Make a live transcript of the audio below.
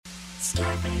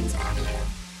Starbane's Avenue.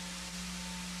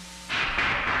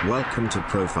 Welcome to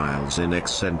Profiles in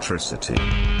Eccentricity,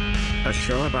 a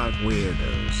show about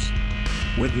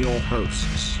weirdos. With your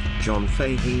hosts, John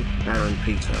Fahey, Aaron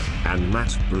Peter, and Matt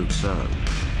Brousseau.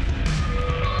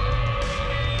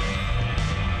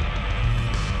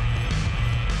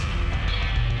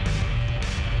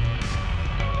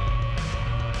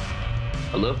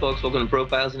 Hello, folks. Welcome to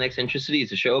Profiles in Eccentricity.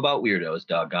 It's a show about weirdos,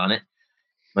 doggone it.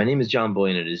 My name is John Boy,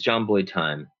 and it is John Boy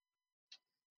time.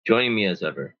 Joining me as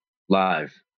ever,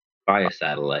 live, via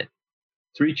satellite,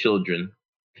 3 children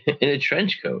in a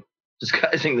trench coat,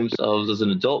 disguising themselves as an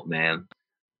adult man.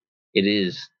 It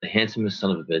is the handsomest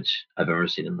son of a bitch I've ever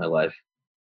seen in my life,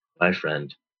 my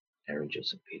friend, Aaron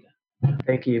Joseph Peter.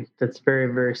 Thank you. That's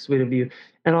very, very sweet of you.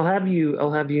 And I'll have you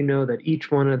know that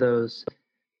each one of those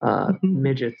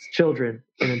midgets, children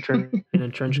in a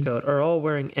trench coat, are all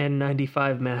wearing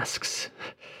N95 masks,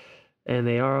 and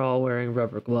they are all wearing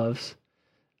rubber gloves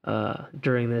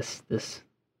during this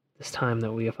time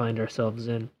that we find ourselves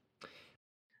in.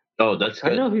 Oh, that's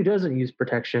good. I know who doesn't use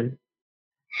protection.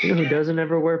 You know who doesn't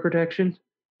ever wear protection?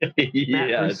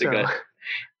 Yeah, that's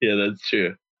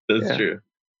true. That's true.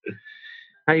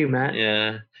 How you, Matt?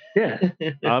 Yeah.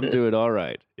 I'm doing all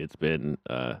right. It's been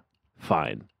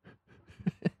fine.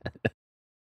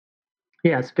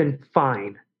 Yeah, it's been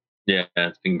fine. Yeah,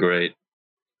 it's been great.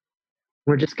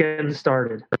 We're just getting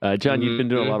started. John, you've been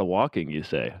doing a lot of walking, you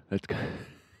say. That's good.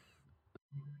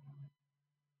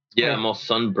 Yeah, I'm all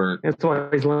sunburnt. That's why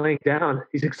he's laying down.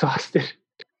 He's exhausted.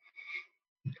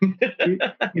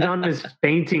 He's on his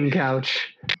fainting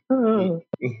couch. No,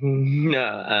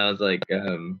 I was like,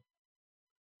 I'm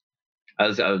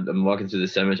walking through the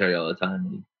cemetery all the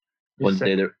time. One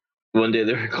day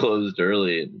they were closed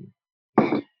early,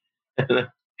 and I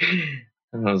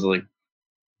was like,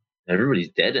 everybody's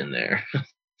dead in there.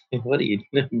 What are you?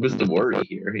 What's the worry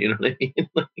here? You know what I mean?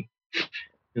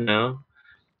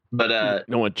 But you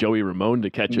don't want Joey Ramone to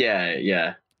catch it.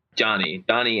 Yeah. Donnie,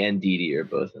 and Dee Dee are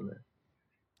both in there.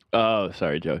 Oh,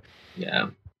 sorry, Joey. Yeah.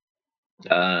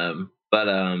 Yeah,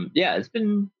 it's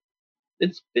been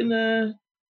a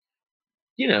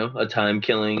time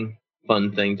killing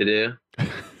fun thing to do.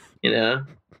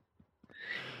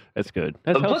 That's good.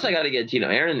 But plus, I got to get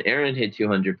Aaron hit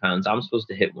 200 pounds. I'm supposed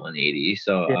to hit 180,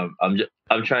 so yeah.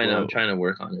 I'm trying to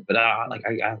work on it. But I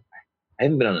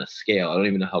haven't been on a scale. I don't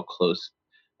even know how close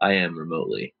I am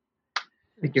remotely.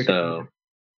 So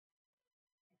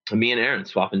me and Aaron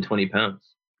swapping 20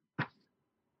 pounds.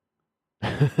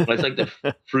 That's like the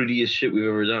fruitiest shit we've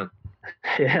ever done.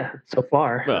 Yeah, so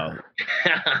far. Well,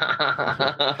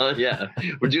 yeah,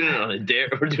 we're doing it on a dare.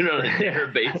 We're doing it on a dare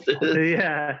basis.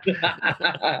 Yeah.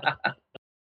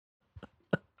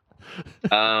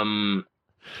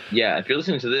 Yeah. If you're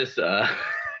listening to this,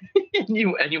 and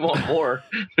you want more,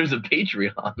 there's a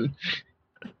Patreon.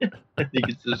 You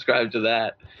can subscribe to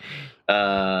that.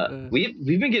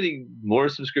 We've been getting more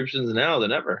subscriptions now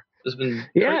than ever. It's been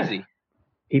crazy.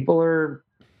 People are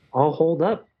all holed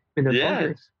up in their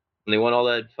bunkers. And they want all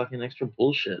that fucking extra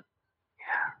bullshit.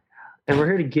 Yeah. And we're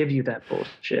here to give you that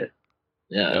bullshit.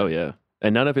 Yeah. Oh, yeah.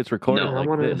 And none of it's recorded like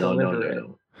this. No.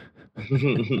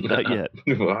 Not yet.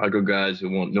 I got guys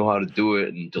who won't know how to do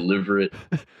it and deliver it.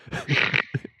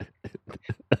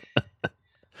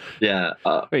 Yeah.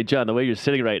 Wait, John, the way you're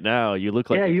sitting right now, you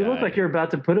look like look like you're about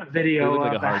to put a video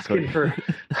up asking for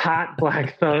hot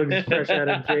black thugs fresh out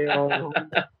of jail.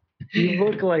 You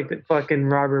look like the fucking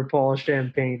Robert Paul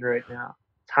Champagne right now.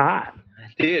 It's hot.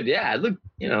 Dude, yeah, I look,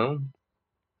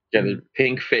 got a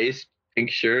pink face, pink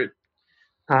shirt.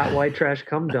 Hot white trash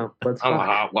cum dump. Let's I'm fuck. a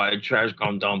hot white trash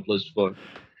cum dump. Let's fuck.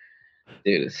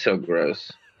 Dude, it's so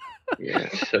gross. Yeah,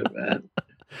 it's so bad.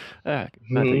 Not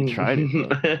that you tried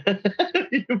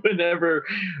it. Whenever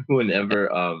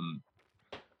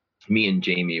me and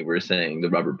Jamie were saying the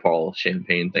Robert Paul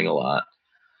Champagne thing a lot,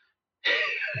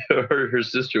 her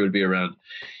sister would be around,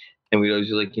 and we'd always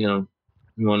be like, you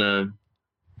want to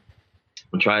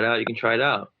try it out? You can try it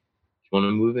out. If you want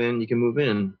to move in, you can move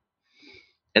in.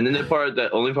 And then the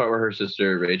only part where her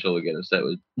sister Rachel would get upset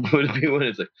would be when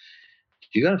it's like,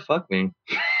 you gotta fuck me.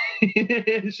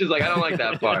 She's like, I don't like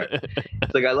that part.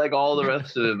 It's like, I like all the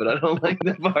rest of it, but I don't like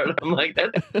that part. I'm like,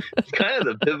 that's kind of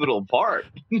the pivotal part.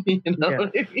 You know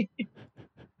what I mean?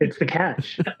 It's the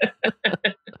catch.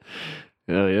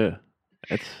 Oh, yeah.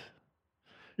 That's...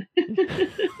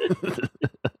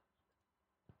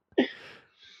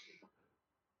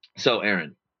 So,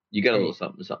 Aaron, you got a little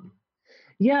something.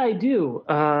 Yeah, I do.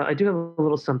 I do have a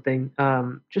little something,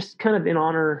 just kind of in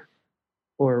honor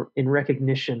or in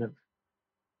recognition of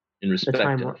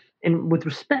with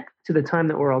respect to the time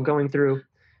that we're all going through.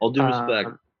 All due respect.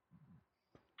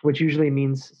 which usually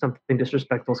means something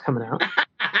disrespectful is coming out.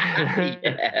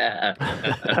 Yeah.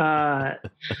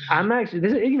 I'm actually,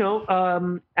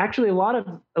 actually a lot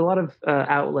of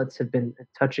outlets have been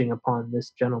touching upon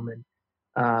this gentleman,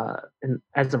 and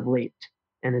as of late,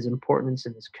 and his importance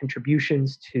and his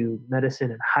contributions to medicine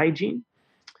and hygiene.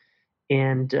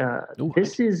 And Ooh,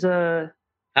 this is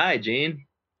Hi, Gene.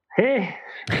 hey,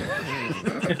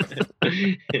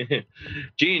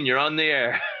 Gene, you're on the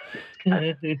air.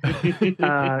 I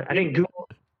think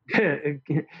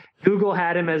Google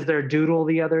had him as their doodle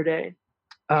the other day.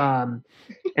 And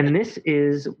this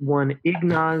is one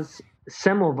Ignaz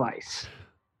Semmelweis,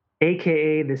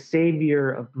 aka the savior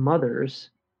of mothers,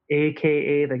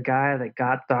 aka the guy that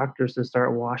got doctors to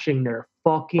start washing their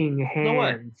fucking No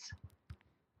way. hands.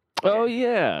 Oh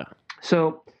yeah.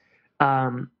 So,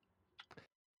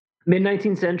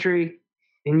 mid-19th century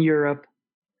in Europe,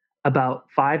 about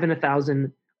 5 in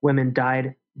 1,000 women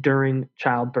died during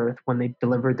childbirth when they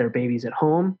delivered their babies at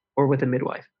home or with a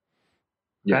midwife.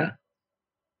 Yeah.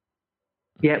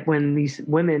 Yet when these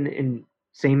women in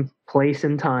same place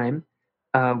and time,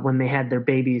 when they had their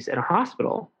babies at a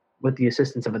hospital with the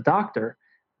assistance of a doctor,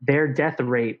 their death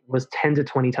rate was 10 to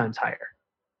 20 times higher.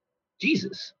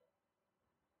 Jesus.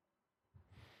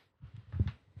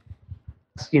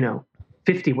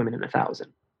 50 women in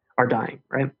 1,000 are dying,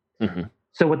 right? Mm-hmm.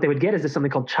 So what they would get is this something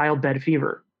called childbed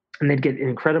fever, and they'd get an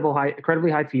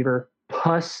incredibly high fever,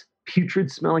 pus,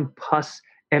 putrid smelling pus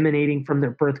emanating from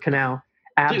their birth canal,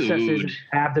 abscesses, in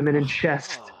abdomen and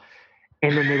chest,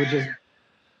 and then they would just,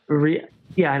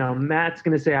 I know Matt's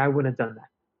gonna say I wouldn't have done that.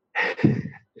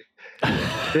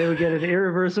 They would get an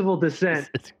irreversible descent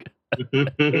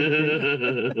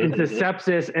into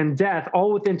sepsis and death,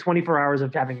 all within 24 hours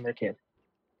of having their kid.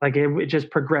 Like it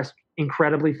just progressed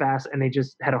incredibly fast, and they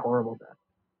just had a horrible death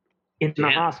in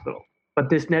the hospital. But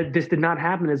this did not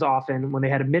happen as often when they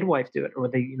had a midwife do it, or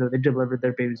they delivered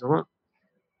their babies alone.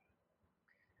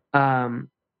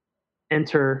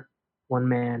 Enter one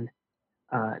man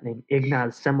named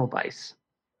Ignaz Semmelweis.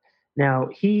 Now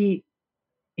he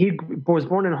was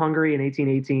born in Hungary in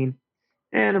 1818,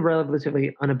 and a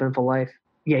relatively uneventful life.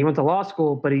 Yeah, he went to law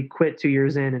school, but he quit 2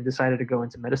 years in and decided to go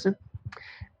into medicine.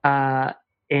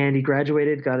 And he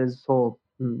graduated, got his whole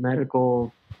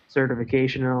medical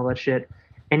certification and all that shit.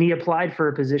 And he applied for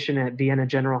a position at Vienna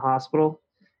General Hospital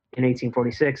in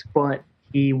 1846, but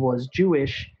he was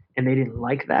Jewish and they didn't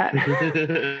like that.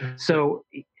 So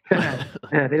they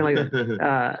didn't like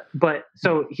that. But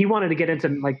so he wanted to get into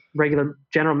like regular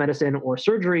general medicine or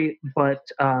surgery, but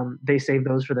they saved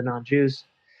those for the non-Jews.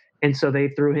 And so they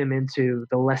threw him into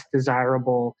the less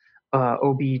desirable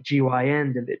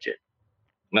OB/GYN division.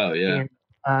 Oh, yeah. And,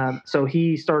 so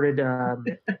he started,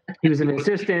 he was an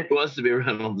assistant. Who wants to be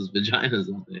around all those vaginas?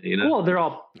 Well, they're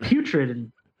all putrid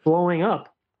and blowing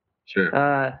up. Sure.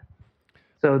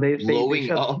 So they blowing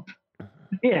up?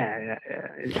 Yeah.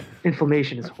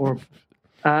 Inflammation is horrible.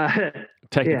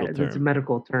 Technical term. It's a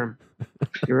medical term.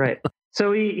 You're right.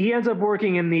 So he ends up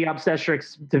working in the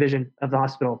obstetrics division of the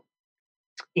hospital.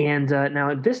 And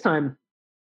now at this time,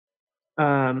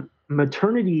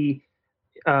 maternity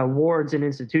wards and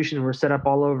institutions were set up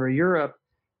all over Europe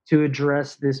to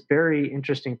address this very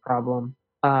interesting problem,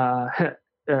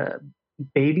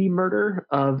 baby murder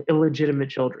of illegitimate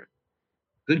children.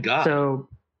 Good God. So,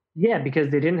 yeah, because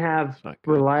they didn't have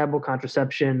reliable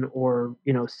contraception or,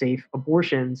 safe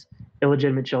abortions,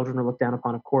 illegitimate children were looked down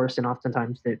upon, of course, and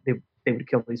oftentimes they would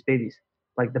kill these babies.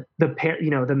 Like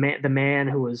the man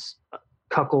who was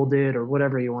cuckolded or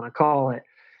whatever you want to call it,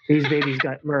 these babies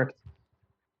got murked.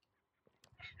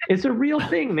 It's a real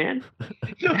thing, man.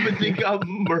 No, but they got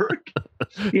murked.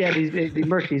 Yeah, they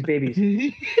murked these babies.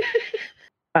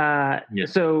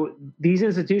 So these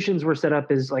institutions were set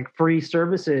up as like free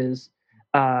services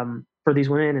for these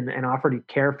women and offered to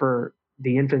care for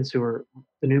the infants who were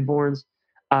the newborns.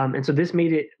 And so this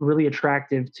made it really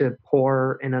attractive to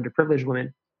poor and underprivileged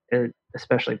women,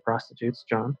 especially prostitutes,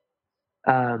 John.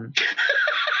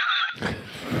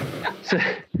 So,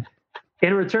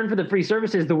 in return for the free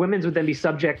services, the women would then be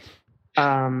subject,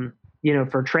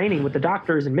 for training with the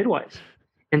doctors and midwives.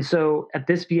 And so at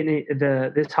this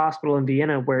this hospital in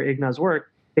Vienna where Ignaz worked,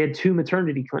 they had 2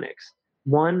 maternity clinics.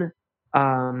 One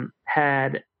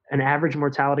had an average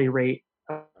mortality rate.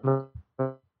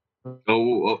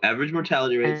 Average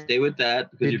mortality rate. Stay with that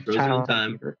because you're frozen in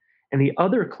time. And the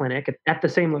other clinic at the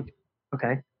same look.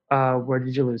 Okay, where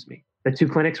did you lose me? The 2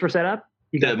 clinics were set up.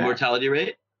 The mortality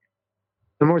rate.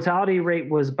 The mortality rate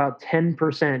was about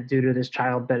 10% due to this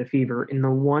childbed fever in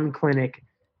the one clinic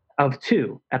of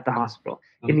 2 at the hospital.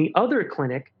 In the other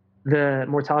clinic, the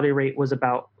mortality rate was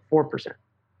about 4%.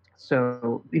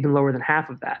 so even lower than half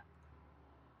of that.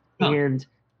 Huh. And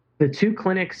the two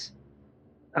clinics,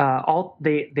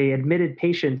 they admitted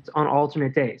patients on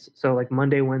alternate days. So like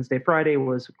Monday, Wednesday, Friday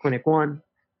was clinic 1,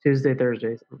 Tuesday,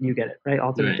 Thursdays. You get it, right?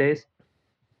 Alternate Right. days.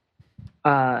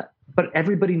 But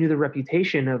everybody knew the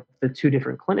reputation of the two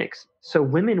different clinics. So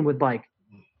women would like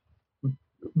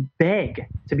beg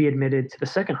to be admitted to the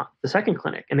second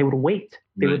clinic, and they would wait.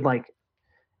 They would like,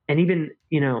 and even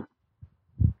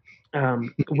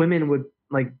women would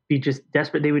like be just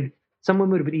desperate. Some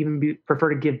women would even prefer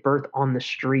to give birth on the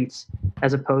streets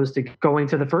as opposed to going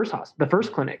to the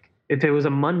first clinic. If it was a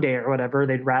Monday or whatever,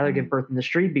 they'd rather give birth in the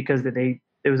street because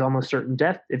it was almost certain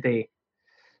death if they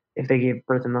gave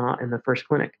birth in the first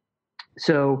clinic.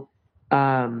 So,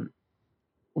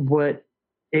 what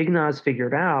Ignaz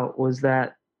figured out was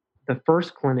that the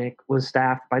first clinic was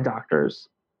staffed by doctors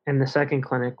and the second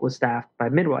clinic was staffed by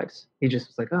midwives. He just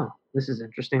was like, oh, this is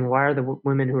interesting. Why are the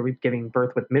women who are giving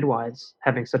birth with midwives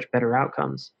having such better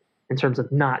outcomes in terms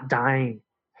of not dying?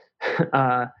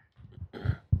 And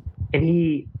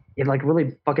it like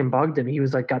really fucking bugged him. He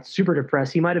was like, got super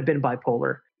depressed. He might've been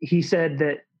bipolar. He said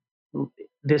that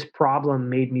this problem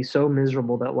made me so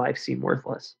miserable that life seemed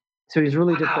worthless. So he's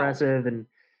really depressive and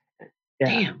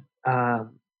Damn. I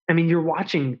mean, you're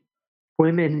watching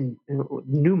women,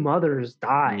 new mothers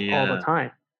die all the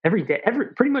time, every day,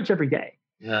 pretty much every day.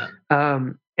 Yeah.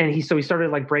 And he started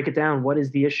to like break it down. What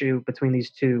is the issue between these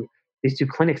two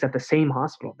clinics at the same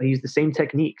hospital? They use the same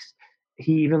techniques.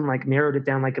 He even like narrowed it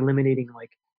down, like eliminating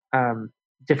like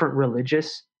different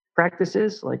religious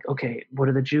practices. Like, okay, what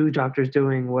are the Jew doctors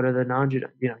doing? What are the non-Jew?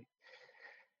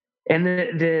 And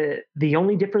the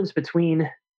only difference between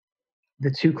the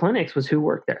two clinics was who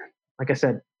worked there. Like I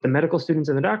said, the medical students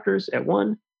and the doctors at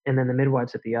one, and then the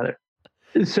midwives at the other.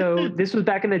 So this was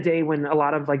back in the day when a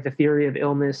lot of like the theory of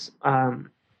illness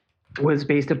was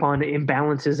based upon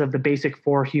imbalances of the basic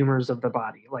 4 humors of the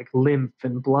body, like lymph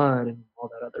and blood and all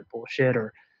that other bullshit,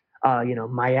 or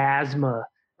miasma.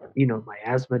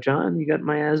 Miasma, John. You got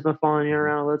miasma following you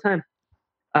around all the time.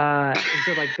 And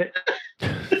so like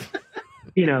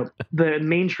the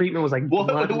main treatment was like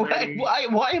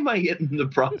why am I getting the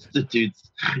prostitutes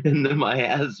and the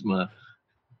miasma?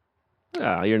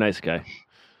 Ah, you're a nice guy.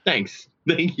 Thanks.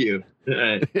 Thank you. All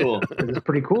right, cool. It's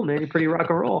pretty cool, man. You're pretty rock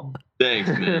and roll. Thanks,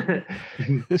 man.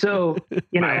 So,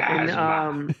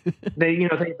 and they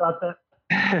thought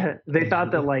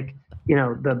that like,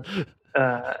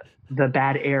 the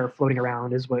bad air floating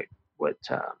around is what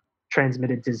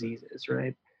transmitted disease is,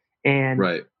 right? And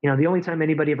the only time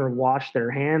anybody ever washed their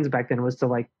hands back then was to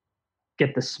like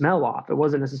get the smell off. It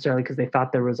wasn't necessarily because they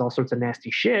thought there was all sorts of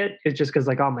nasty shit. It's just because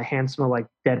like, oh, my hands smell like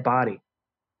dead body.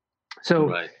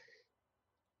 So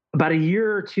about a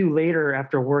year or two later,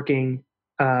 after working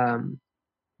at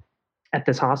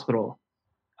this hospital,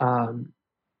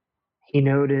 he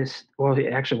noticed,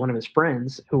 actually one of his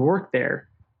friends who worked there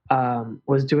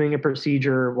was doing a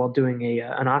procedure while doing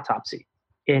an autopsy,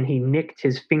 and he nicked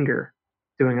his finger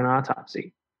doing an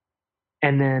autopsy.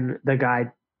 And then the guy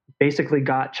basically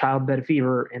got childbed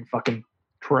fever and fucking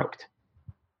croaked.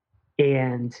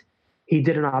 And he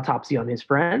did an autopsy on his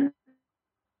friend.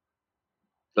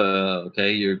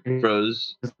 Okay, you're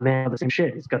froze. Man, the same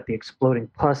shit. He's got the exploding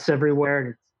pus everywhere.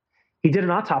 And he did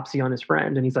an autopsy on his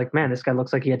friend, and he's like, man, this guy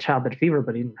looks like he had childbed fever,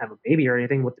 but he didn't have a baby or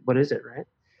anything. What is it, right?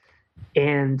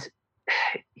 And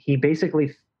he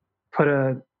basically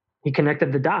he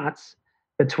connected the dots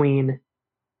between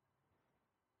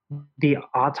the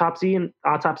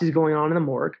autopsies going on in the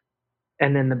morgue,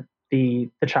 and then the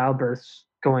childbirths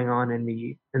going on in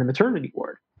the maternity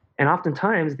ward. And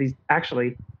oftentimes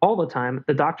all the time,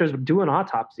 the doctors would do an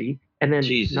autopsy and then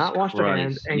not wash their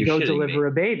hands and go deliver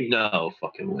a baby. No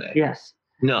fucking way. Yes.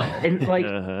 No. And like,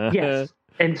 yes.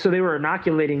 And so they were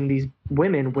inoculating these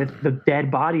women with the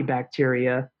dead body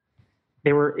bacteria.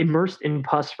 They were immersed in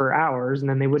pus for hours, and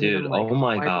then they wouldn't even like, oh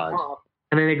my God.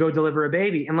 And then they go deliver a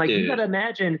baby. And like, you got to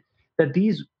imagine that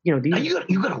these. Now you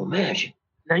got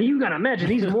to imagine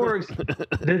these morgues,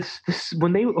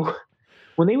 when they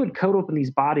would cut open these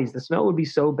bodies, the smell would be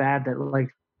so bad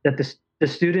that the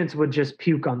students would just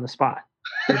puke on the spot.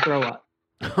 They'd throw up.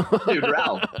 Dude,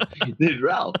 Ralph.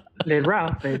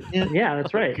 Yeah,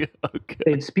 that's right. Okay.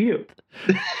 They'd spew.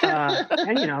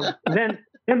 And then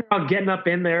they're all getting up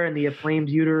in there in the inflamed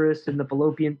uterus and the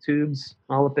fallopian tubes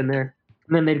all up in there.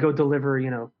 And then they'd go deliver,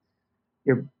 your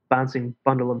bouncing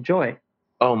bundle of joy.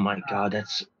 Oh my God,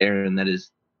 Aaron, that is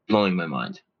blowing my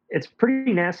mind. It's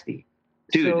pretty nasty.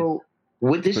 Dude, so,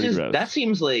 that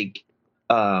seems like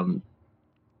earlier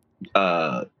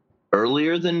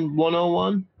than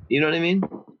 101. You know what I mean?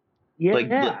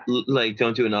 Yeah. Like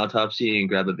don't do an autopsy and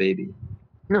grab a baby.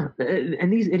 No,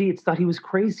 and these idiots thought he was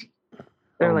crazy.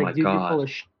 They're Oh like, my dude, you're full God.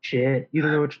 of shit. You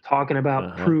don't know what you're talking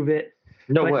about. Prove it.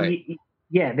 No But way.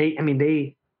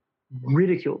 they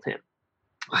ridiculed him.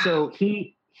 So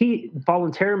he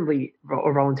voluntarily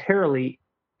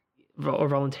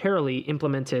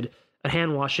implemented a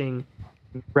hand washing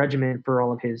regimen for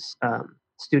all of his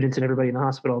students and everybody in the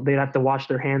hospital. They'd have to wash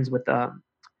their hands with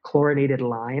chlorinated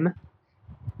lime,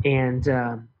 and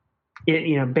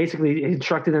basically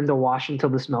instructed them to wash until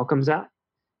the smell comes out.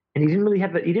 And he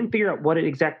didn't figure out what it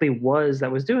exactly was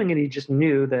that was doing it. He just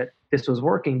knew that this was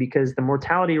working because the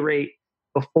mortality rate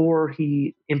before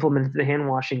he implemented the hand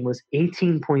washing was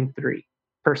 18.3%.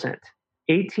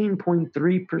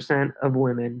 18.3% of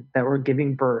women that were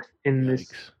giving birth in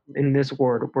this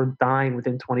ward were dying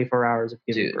within 24 hours of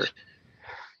giving birth.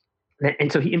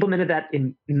 And so he implemented that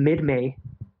in mid-May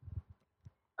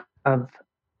of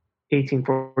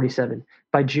 1847.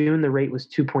 By June, the rate was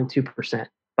 2.2%.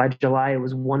 By July, it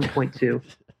was 1.2.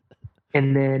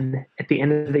 And then at the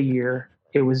end of the year,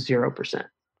 it was 0%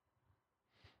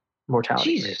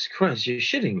 mortality. Jesus Christ, you're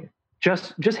shitting me.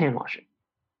 Just hand washing.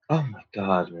 Oh my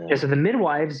God, man. Yeah, so the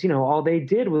midwives, all they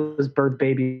did was birth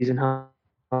babies and all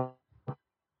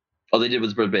they did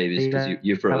was birth babies because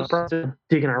you froze.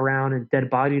 Digging around in dead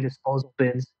body disposal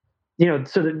bins.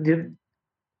 So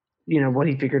what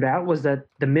he figured out was that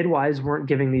the midwives weren't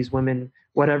giving these women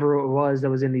whatever it was that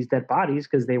was in these dead bodies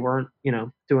because they weren't,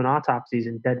 doing autopsies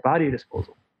and dead body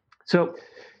disposal. So,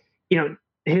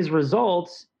 his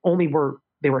results they were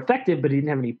effective, but he didn't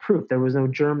have any proof. There was no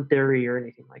germ theory or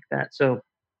anything like that. So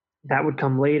that would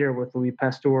come later with Louis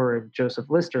Pasteur and Joseph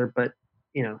Lister, but,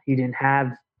 he didn't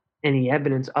have any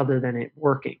evidence other than it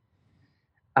working.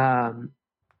 And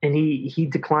he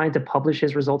declined to publish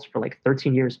his results for like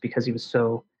 13 years because he was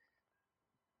so,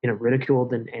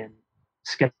 ridiculed and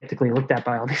skeptically looked at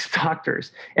by all these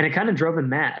doctors. And it kind of drove him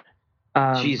mad.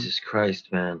 Jesus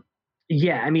Christ, man.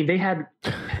 Yeah,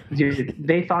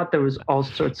 they thought there was all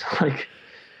sorts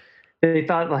they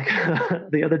thought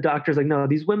the other doctors no,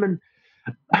 these women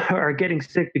are getting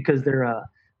sick because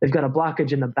they've got a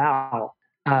blockage in the bowel.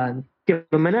 Give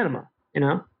them an enema,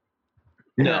 No.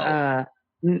 That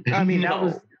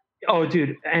was,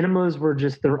 dude, enemas were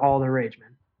just all the rage,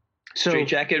 man. Straight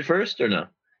jacket first or no?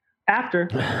 After.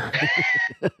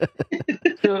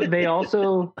 So they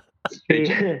also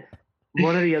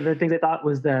one of the other things they thought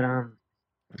was that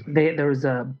there was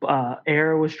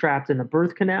air was trapped in the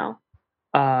birth canal,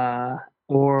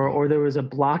 or there was a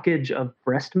blockage of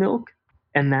breast milk,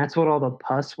 and that's what all the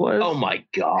pus was. Oh my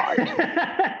God.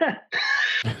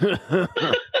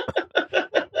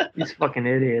 These fucking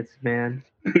idiots, man.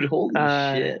 Dude, holy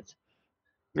shit.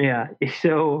 Yeah.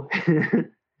 So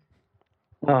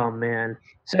oh man.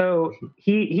 So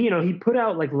he put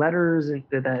out letters and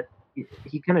that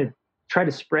he kind of tried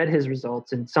to spread his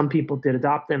results, and some people did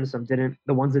adopt them, some didn't.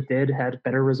 The ones that did had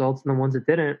better results than the ones that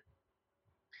didn't.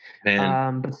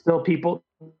 Man. But still people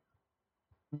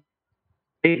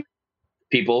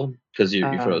because you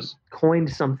froze. Coined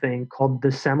something called the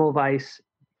Semmelweis.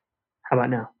 How about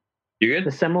now? You good?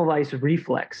 The Semmelweis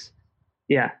reflex.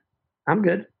 Yeah, I'm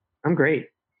good. I'm great.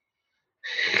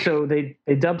 So they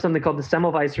dubbed something called the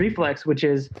Semmelweis reflex, which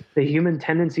is the human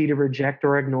tendency to reject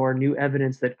or ignore new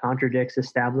evidence that contradicts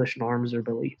established norms or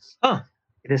beliefs. Huh.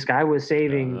 This guy was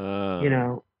saving,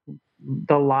 the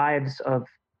lives of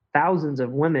thousands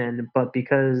of women, but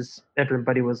because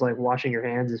everybody was like, washing your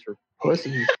hands is for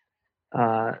pussies,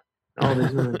 all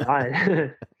these women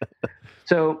died.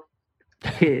 So,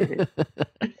 then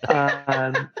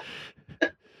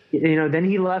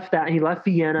he left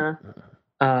Vienna,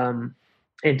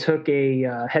 and took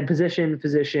a head physician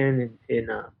in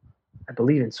I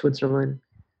believe in Switzerland.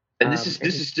 And this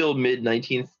is still mid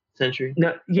 19th century.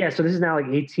 No, yeah. So this is now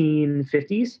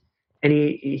 1850s, and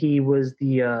he was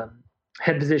the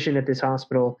head physician at this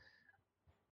hospital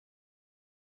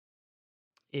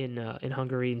in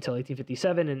Hungary until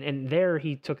 1857, and there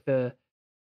he took the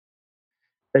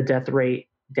death rate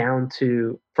down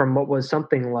from what was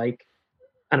something like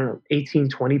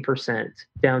 18-20%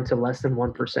 down to less than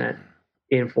 1%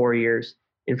 in 5 years.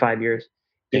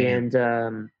 Damn.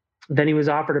 And then he was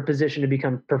offered a position to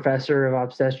become professor of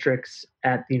obstetrics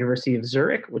at the University of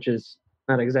Zurich, which is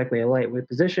not exactly a lightweight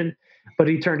position, but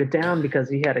he turned it down because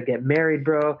he had to get married,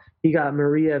 bro. He got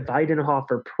Maria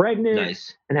Weidenhofer pregnant.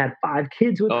 Nice. And had 5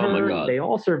 kids with her. My God. They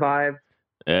all survived.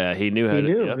 Yeah, he knew.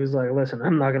 He was like, listen,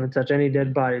 I'm not going to touch any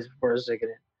dead bodies before I stick it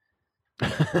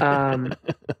in.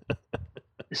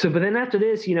 But then after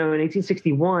this, in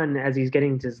 1861, as he's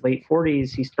getting to his late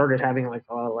 40s, he started having a lot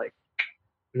of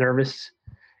nervous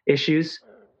issues.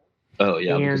 Oh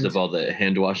yeah, because And- of all the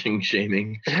hand washing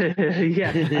shaming.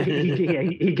 Yeah,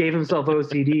 he gave himself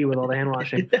OCD with all the hand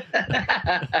washing.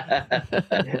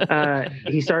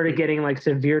 He started getting like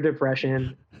severe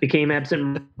depression, became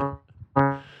absent.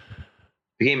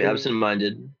 Became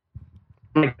absent-minded.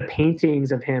 Like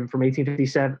paintings of him from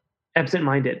 1857,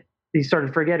 absent-minded. He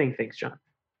started forgetting things, John.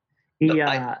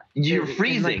 You're and,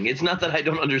 freezing. It's not that I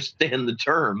don't understand the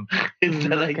term. It's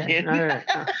that I can't. All right.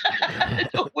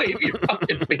 Don't wave your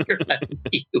fucking finger at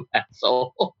me, you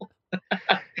asshole.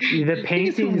 The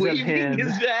paintings of him.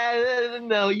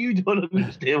 No, you don't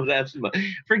understand what absent.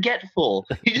 Forgetful.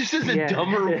 He just says a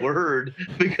dumber word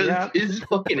because his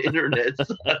fucking internet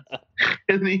sucks,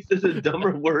 and he says a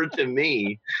dumber word to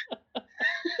me.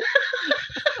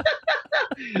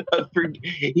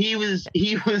 He was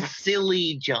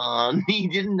silly, John. He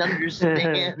didn't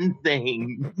understand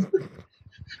things.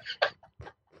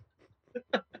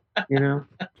 You know,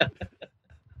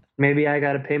 maybe I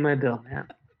got to pay my bill, man.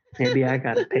 Maybe I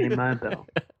got to pay my bill.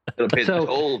 Gotta pay the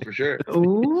toll for sure.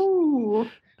 Ooh.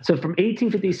 So from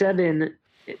 1857 to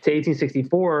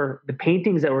 1864, the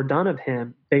paintings that were done of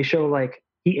him, they show like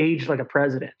he aged like a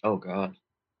president. Oh God.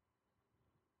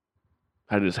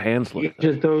 How did his hands look?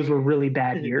 Just those were really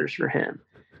bad years for him.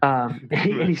 And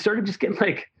he started just getting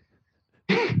like,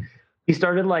 he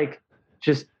started like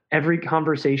just every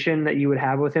conversation that you would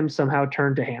have with him somehow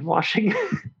turned to hand washing.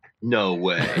 No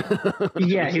way.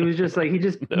 Yeah, he was just like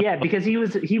because he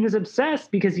was obsessed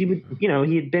because he would, you know,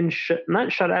 he had been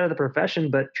not shut out of the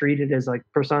profession but treated as like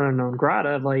persona non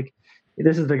grata, like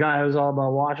this is the guy who's all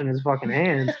about washing his fucking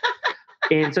hands.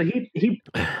 And so he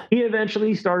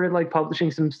eventually started like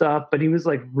publishing some stuff, but he was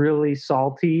like really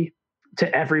salty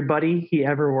to everybody he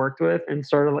ever worked with, and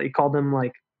started like, he called them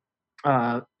like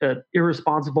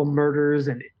irresponsible murders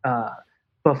and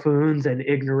buffoons and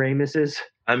ignoramuses.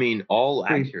 I mean, all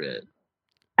accurate.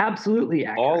 Absolutely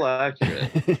accurate. All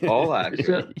accurate. All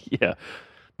accurate. Yeah,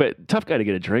 but tough guy to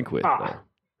get a drink with. Though.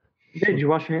 Did you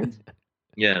wash your hands?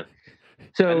 Yeah.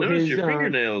 So I noticed your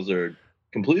fingernails are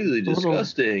completely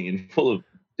disgusting and full of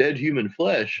dead human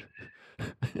flesh.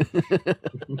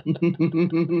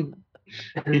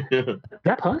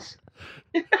 That pus?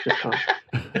 Just pus.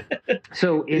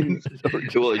 So in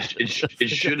well, it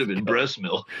should have been breast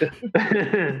milk.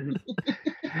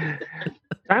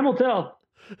 Time will tell.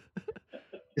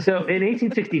 So in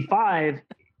 1865,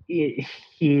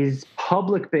 his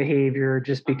public behavior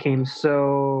just became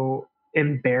so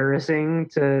embarrassing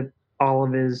to all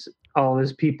of his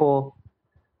people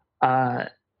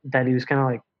that he was kind of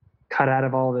like cut out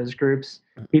of all of his groups.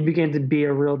 He began to be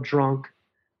a real drunk.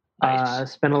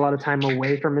 Nice. Spent a lot of time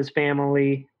away from his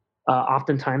family,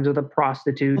 oftentimes with a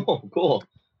prostitute. Oh, cool.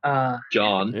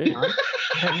 John.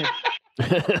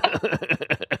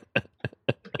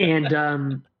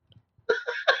 And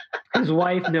his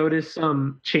wife noticed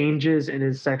some changes in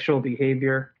his sexual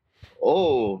behavior.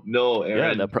 Oh no,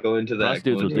 Aaron! Yeah, go into that.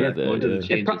 Go into the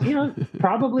changes. You know,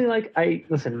 probably like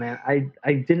listen, man. I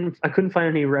couldn't find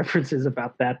any references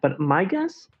about that, but my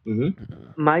guess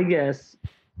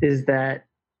is that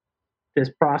this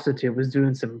prostitute was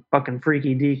doing some fucking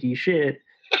freaky deaky shit,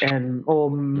 and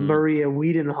old Maria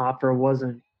Wiedenhofer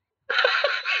wasn't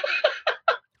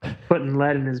putting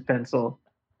lead in his pencil.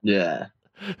 Yeah.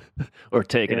 Or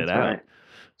taking it out. Right.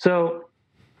 So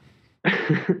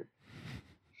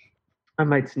I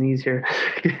might sneeze here,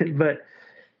 but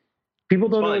people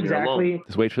don't know exactly.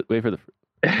 Just wait for the.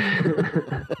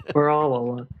 We're all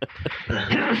alone.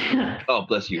 Oh,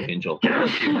 bless you, Angel.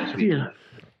 Bless you, my sweet.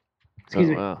 Excuse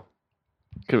me. Wow.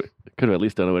 Could have at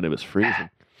least done it when it was freezing.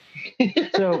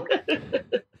 So,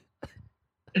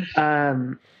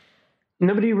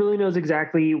 nobody really knows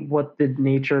exactly what the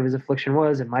nature of his affliction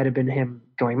was. It might have been him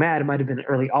going mad. It might have been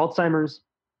early Alzheimer's.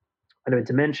 Might have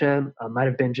been dementia. Might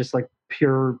have been just like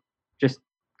pure, just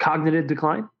cognitive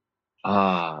decline.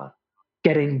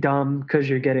 Getting dumb because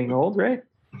you're getting old, right?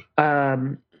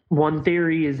 One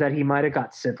theory is that he might have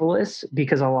got syphilis,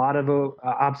 because a lot of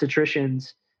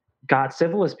obstetricians got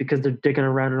syphilis because they're digging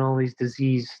around in all these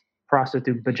diseased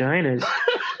prostitute vaginas.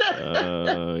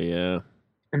 Yeah.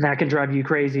 And that can drive you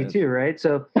crazy too, right?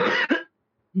 So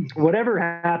whatever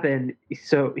happened,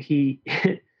 so his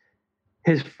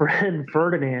friend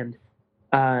Ferdinand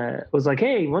was like,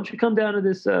 "Hey, why don't you come down to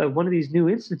this one of these new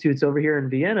institutes over here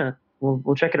in Vienna?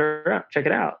 We'll check it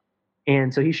out."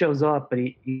 And so he shows up, but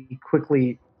he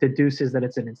quickly deduces that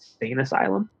it's an insane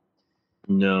asylum.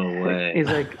 No way. He's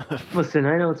like, "Listen,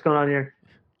 I know what's going on here.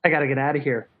 I got to get out of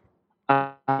here.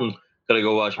 Gotta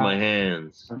go wash my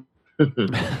hands.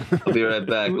 I'll be right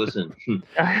back. Listen,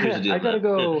 here's the deal, I gotta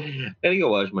go. Gotta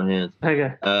go wash my hands.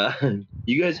 Okay.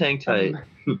 You guys hang tight.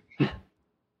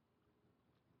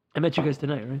 I met you guys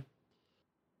tonight, right?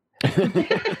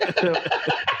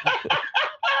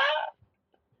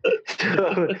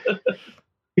 So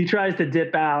he tries to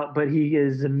dip out, but he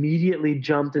is immediately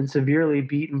jumped and severely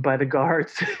beaten by the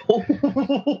guards.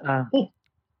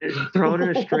 Thrown in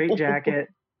a straitjacket,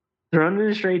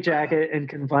 and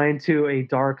confined to a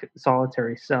dark,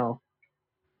 solitary cell.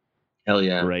 Hell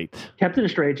yeah! Great. Kept in a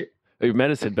straitjacket.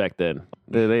 Medicine back then.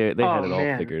 They had it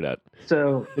all figured out.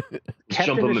 So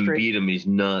Jump him and beat him. He's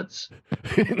nuts.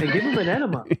 And give him an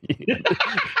enema.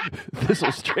 This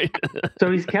was straight.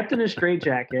 So he's kept in a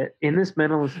straitjacket in this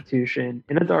mental institution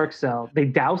in a dark cell. They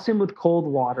douse him with cold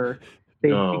water. They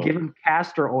give him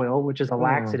castor oil, which is a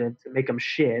laxative, to make him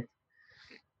shit.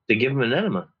 They give him an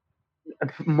enema.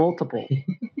 Multiple.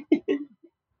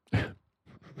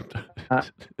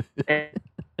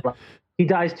 He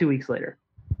dies 2 weeks later.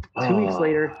 2 weeks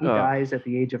later, he dies at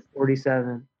the age of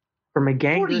 47 from a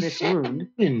gangrenous wound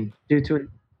due to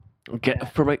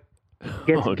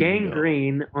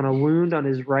gangrene on a wound on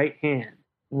his right hand,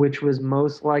 which was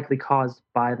most likely caused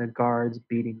by the guards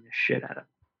beating the shit out of him.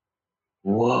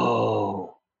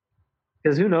 Whoa!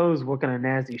 Because who knows what kind of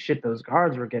nasty shit those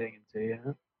guards were getting into, you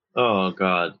know? Oh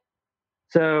God!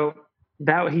 So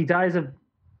that he dies of,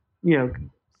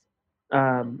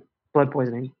 blood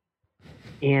poisoning,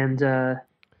 and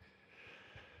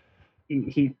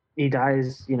he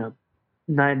dies,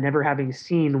 never having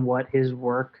seen what his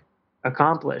work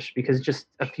accomplished, because just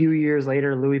a few years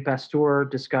later, Louis Pasteur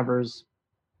discovers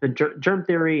the germ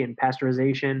theory and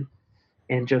pasteurization,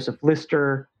 and Joseph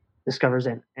Lister discovers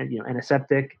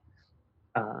antiseptic,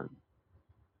 the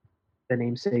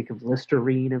namesake of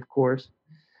Listerine, of course.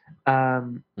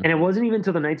 And it wasn't even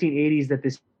until the 1980s that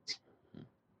this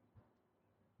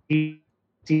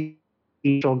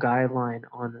guideline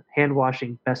on hand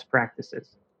washing best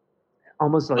practices.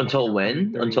 Almost like until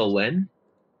when? Until when?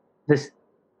 The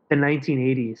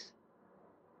 1980s.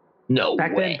 No.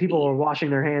 Back then, people were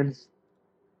washing their hands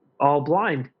all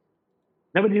blind.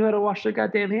 Nobody knew how to wash their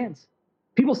goddamn hands.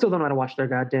 People still don't know how to wash their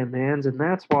goddamn hands, and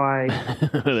that's why I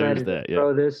decided to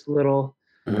throw this little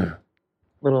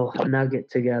nugget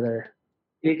together.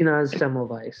 Ignaz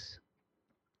Semmelweis.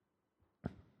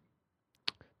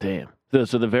 Damn.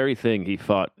 So the very thing he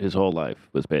fought his whole life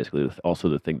was basically also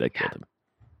the thing that killed him.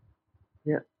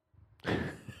 Yeah.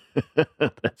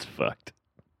 That's fucked.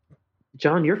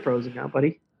 John, you're frozen now,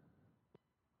 buddy.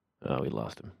 Oh, we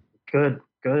lost him. Good.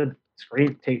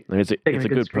 Screen. It's a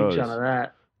good screenshot pose. of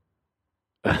that.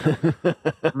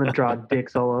 I'm gonna draw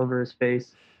dicks all over his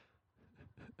face.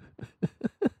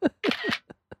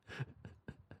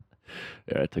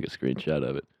 Yeah, I took a screenshot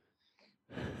of it.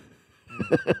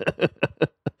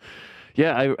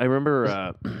 Yeah, I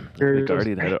remember the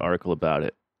Guardian had an article about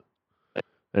it,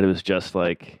 and it was just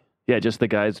like, just the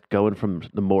guys going from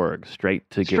the morgue straight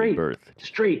to giving birth.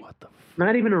 Straight. What the?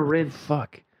 Not even a rinse.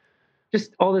 Fuck.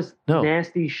 Just all this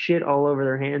nasty shit all over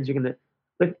their hands. You're gonna,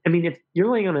 if you're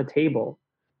laying on a table,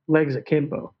 legs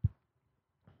akimbo,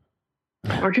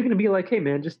 aren't you gonna be like, hey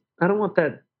man, I don't want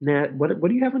that. What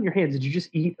do you have on your hands? Did you just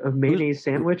eat a mayonnaise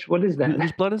sandwich? What is that?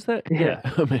 Whose blood is that? Yeah.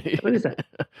 What is that?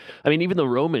 I mean, even the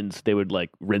Romans, they would like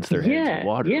rinse their hands in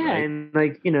water. Yeah,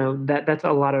 right? and that's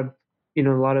a lot of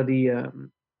the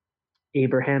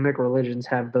Abrahamic religions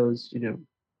have those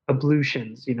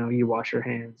ablutions. You wash your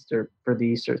hands for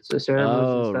these sorts of ceremonies.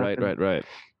 Oh, and stuff. Right.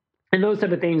 And those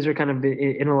type of things are kind of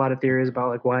in a lot of theories about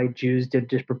like why Jews did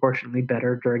disproportionately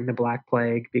better during the Black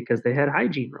Plague, because they had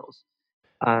hygiene rules.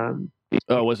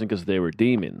 It wasn't because they were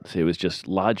demons. It was just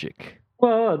logic.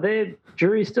 Well,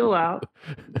 jury's still out,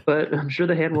 but I'm sure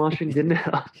the hand washing didn't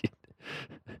help.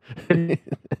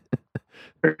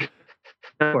 Of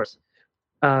course.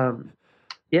 So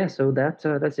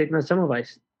that's Ignaz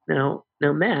Semmelweis. Now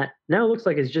Matt, it looks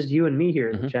like it's just you and me here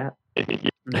in the chat.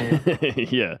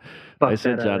 Yeah. I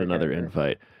sent out another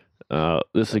invite.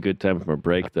 This is a good time for a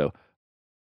break, though.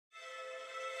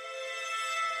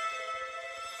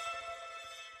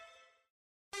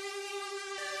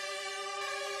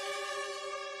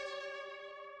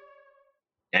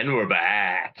 And we're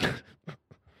back.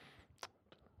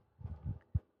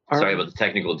 Sorry about the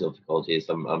technical difficulties.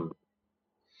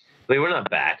 We're not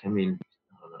back. I mean,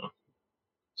 I don't know.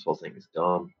 This whole thing is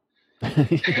dumb.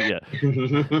 Yeah.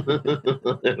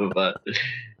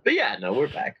 but yeah, no, we're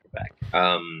back.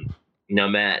 Now,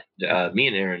 Matt, me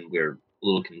and Aaron, we're a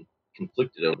little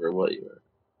conflicted over what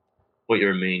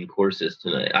your main course is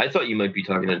tonight. I thought you might be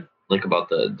talking about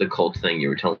the cult thing you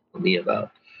were telling me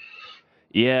about.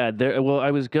 Yeah, well,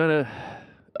 I was gonna.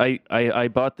 I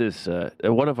bought this.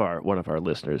 One of our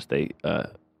listeners, they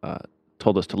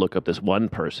told us to look up this one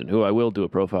person who I will do a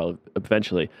profile of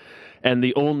eventually. And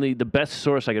the best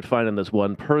source I could find on this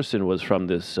one person was from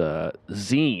this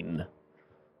zine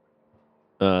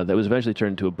that was eventually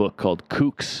turned into a book called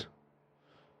Kooks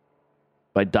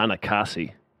by Donna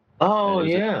Kasi. Oh,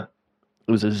 yeah.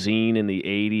 It was a zine in the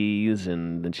 80s,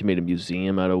 and then she made a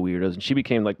museum out of weirdos, and she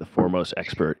became like the foremost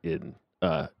expert in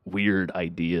weird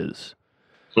ideas.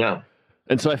 Yeah.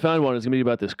 And so I found one. It's going to be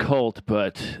about this cult,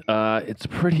 but it's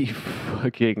pretty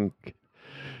fucking...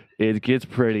 It gets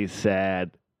pretty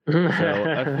sad. So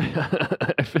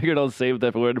I figured I'll save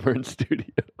that for when we're in studio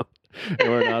and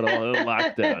we're not all in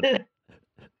lockdown.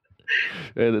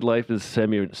 And life is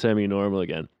semi-normal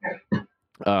again.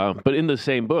 But in the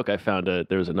same book, I found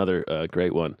there was another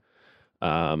great one.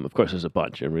 Of course, there's a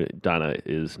bunch. And Donna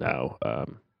is now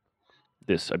I'm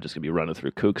just going to be running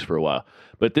through Kooks for a while.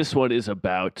 But this one is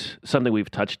about something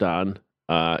we've touched on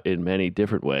in many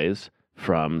different ways,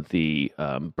 from the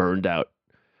burned out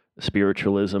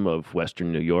spiritualism of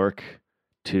Western New York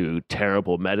to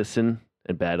terrible medicine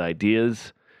and bad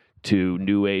ideas to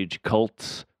New Age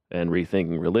cults and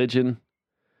rethinking religion.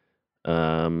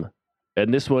 And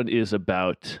this one is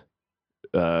about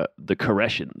the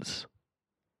Koreshans.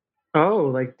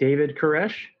 Oh, like David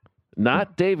Koresh?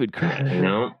 Not David Koresh.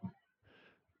 No.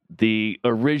 The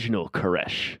original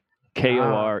Koresh.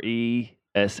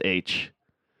 Koresh.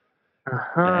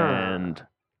 Uh-huh. And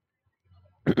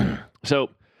so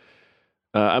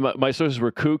my sources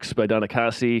were Kooks by Donna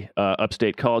Kasi,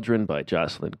 Upstate Cauldron by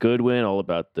Jocelyn Goodwin, all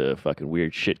about the fucking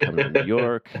weird shit coming from New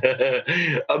York.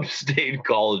 Upstate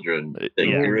Cauldron. A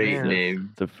Yeah. great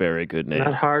name. It's a very good name.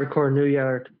 Not hardcore New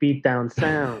York beatdown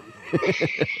sound.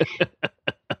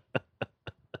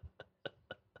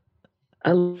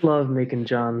 I love making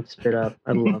John spit up.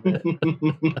 I love it.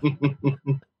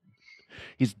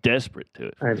 He's desperate to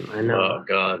it. I know. Oh,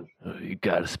 God. Oh, you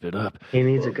gotta spit up. He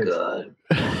needs a good. God.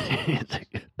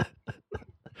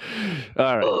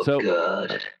 All right. Oh, so,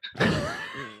 God.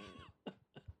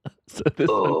 so this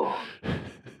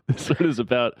one is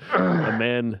about a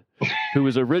man who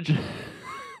was originally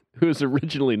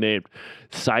named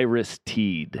Cyrus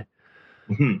Teed.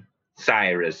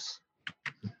 Cyrus.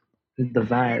 The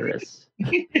virus.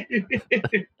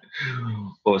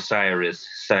 Cyrus.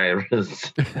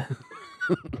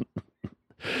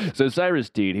 So Cyrus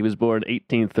Teed, he was born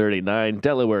 1839,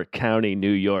 Delaware County,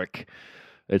 New York.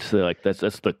 It's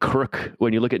that's the crook.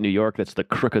 When you look at New York, that's the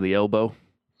crook of the elbow.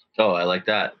 Oh, I like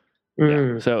that.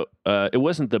 Yeah. So it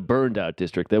wasn't the burned out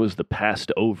district. That was the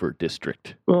passed over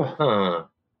district, Oh,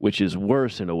 which is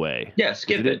worse in a way. Yeah,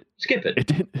 skip it. Skip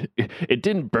it. It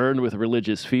didn't burn with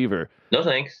religious fever. No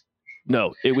thanks.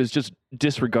 No, it was just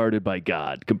disregarded by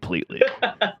God completely.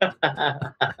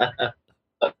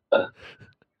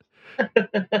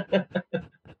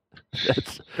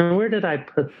 where did I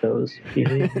put those?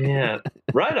 Yeah.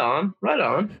 Right on.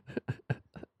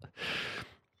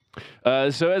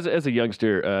 So as a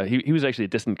youngster, he was actually a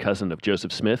distant cousin of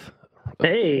Joseph Smith.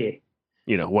 Hey,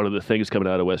 You know, one of the things coming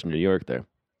out of Western New York there.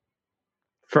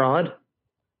 fraud.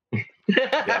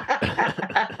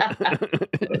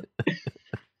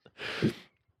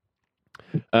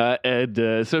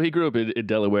 So he grew up in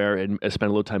Delaware and spent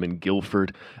a little time in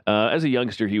Guilford. As a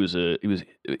youngster, he was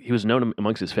known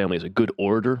amongst his family as a good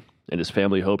orator, and his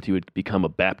family hoped he would become a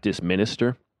Baptist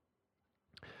minister.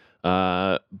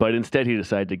 But instead, he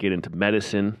decided to get into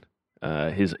medicine.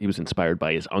 He was inspired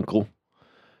by his uncle,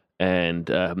 and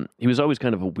he was always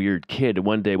kind of a weird kid.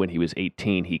 One day, when he was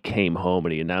 18, he came home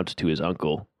and he announced to his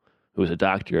uncle, who was a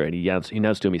doctor, and he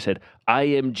announced to him, he said, "I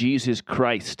am Jesus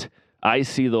Christ. I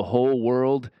see the whole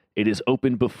world. It is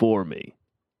open before me."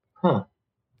 Huh.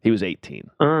 He was 18.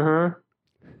 Uh-huh.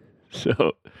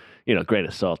 So, grain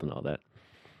of salt and all that.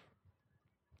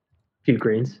 Few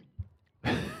greens.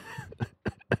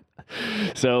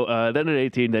 So then at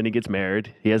 18, then he gets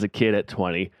married. He has a kid at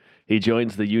 20. He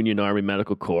joins the Union Army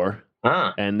Medical Corps.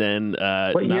 Huh. And then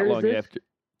What not year is long this? after,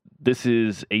 this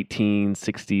is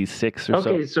 1866 or so.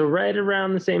 Okay, so right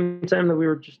around the same time that we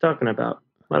were just talking about.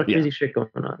 A lot of crazy shit going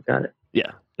on. Got it.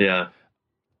 Yeah. Yeah.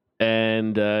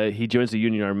 And he joins the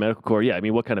Union Army Medical Corps. Yeah, I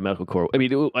mean, what kind of medical corps? I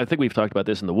mean, I think we've talked about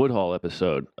this in the Woodhall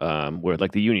episode, where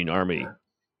like the Union Army,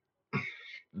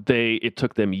 it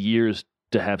took them years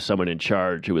to have someone in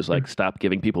charge who was like, stop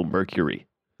giving people mercury.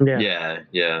 Yeah.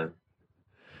 Yeah.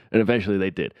 And eventually they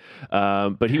did.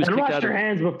 But he was And kicked wash out your of...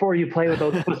 hands before you play with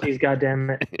those pussies,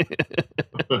 goddammit.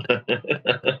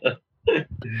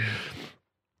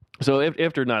 So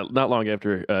after not long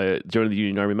after joining the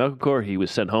Union Army Medical Corps, he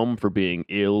was sent home for being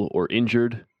ill or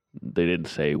injured. They didn't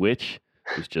say which.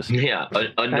 was just Yeah,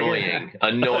 annoying.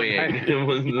 I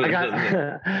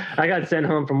got sent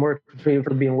home from work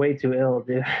for being way too ill,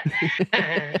 dude.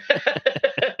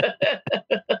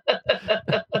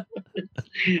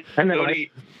 And then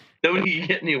Nobody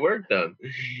get any work done.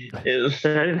 I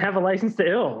didn't have a license to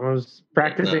ill. I was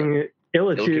practicing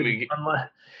illitude.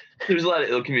 There's a lot of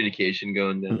ill communication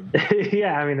going down.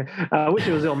 Yeah, I mean, I wish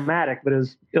it was Illmatic, but it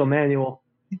was ill manual.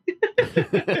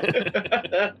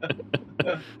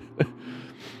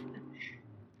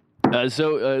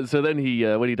 So then he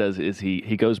what he does is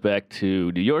he goes back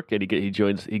to New York and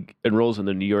he enrolls in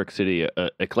the New York City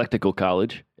Eclectical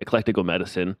College, Eclectical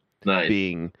Medicine, Nice.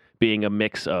 being a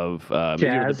mix of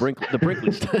Jazz. the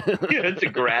Brinkley stuff. Yeah, it's a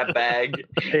grab bag.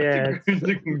 Yeah,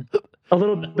 a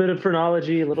little bit of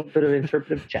phrenology, a little bit of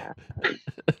interpretive jazz.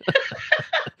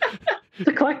 It's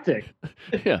eclectic.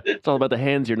 Yeah, it's all about the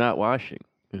hands you're not washing.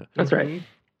 Yeah. That's right.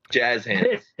 Jazz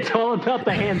hands. It's all about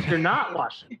the hands you're not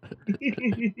washing.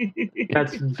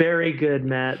 That's very good,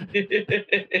 Matt.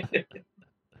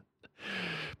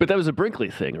 But that was a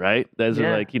Brinkley thing, right? That's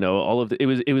Yeah. like, all of it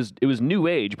was new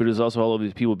age, but it was also all of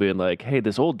these people being like, "Hey,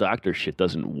 this old doctor shit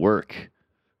doesn't work.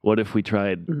 What if we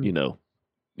tried,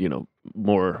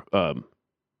 more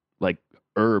like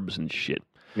herbs and shit?"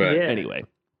 Right. Yeah.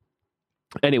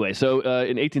 Anyway, so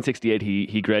in 1868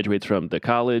 he graduates from the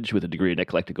college with a degree in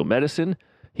eclectical medicine.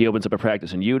 He opens up a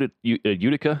practice in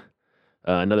Utica,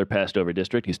 another passed over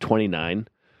district. He's 29.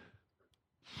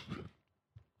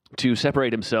 To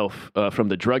separate himself from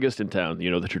the druggist in town,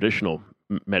 the traditional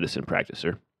medicine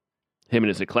practicer, him and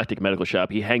his eclectic medical shop,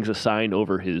 he hangs a sign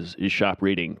over his shop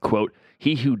reading, quote,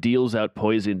 "He who deals out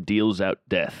poison deals out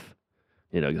death."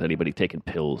 Because anybody taking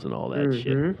pills and all that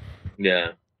shit.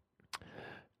 Yeah.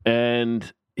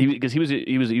 And he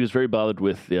was very bothered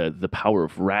with the power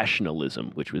of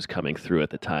rationalism, which was coming through at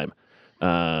the time.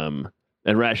 And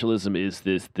rationalism is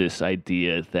this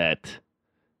idea that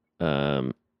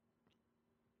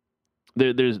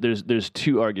there's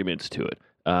two arguments to it.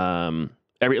 One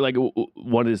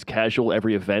is casual.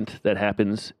 Every event that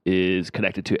happens is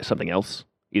connected to something else,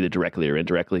 either directly or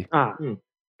indirectly.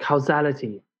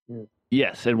 Causality.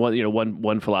 Yes, and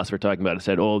one philosopher talking about it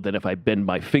said, "Oh, then if I bend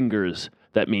my fingers,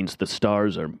 that means the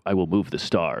stars I will move the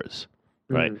stars."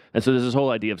 Right? And so there's this whole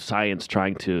idea of science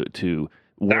trying to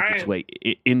work its way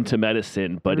into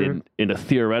medicine, but in a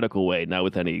theoretical way, not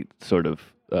with any sort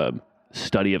of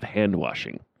study of hand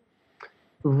washing.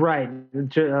 Right.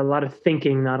 A lot of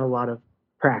thinking, not a lot of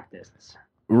practice.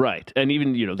 Right. And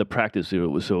even, the practice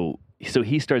was so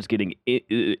he starts getting,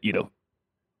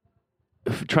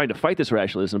 trying to fight this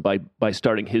rationalism by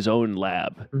starting his own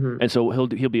lab. And so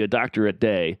he'll be a doctor at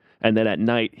day, and then at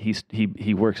night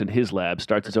he works in his lab,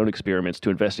 starts his own experiments to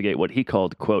investigate what he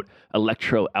called, quote,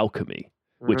 electroalchemy,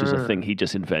 which is a thing he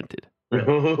just invented.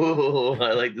 Oh,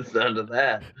 I like the sound of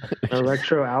that.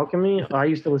 Electroalchemy? Oh, I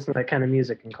used to listen to that kind of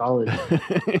music in college.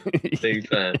 Big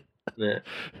time. Yeah.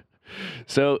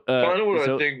 So, kind of what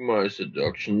I think my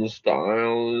seduction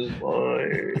style is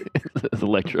like. It's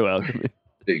electroalchemy.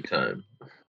 Big time.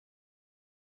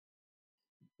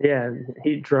 Yeah,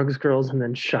 he drugs girls and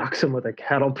then shocks them with a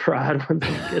cattle prod when they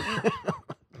get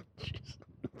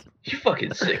You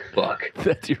fucking sick fuck.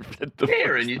 That's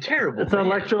Aaron, you terrible. It's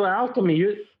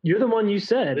electroalchemy. You're the one you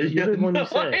said. You're the one you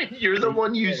said. You're the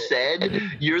one you said.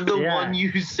 You're the one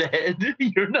you said.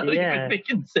 You're not even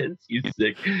making sense, you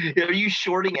sick. Are you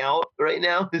shorting out right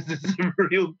now? Is this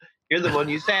real? You're the one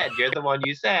you said. You're the one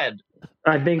you said.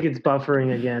 I think it's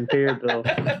buffering again. Pay your bill.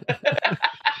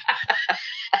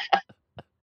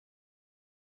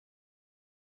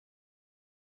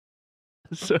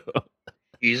 So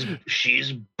she's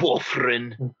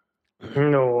buffering.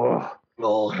 No.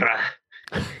 Laura.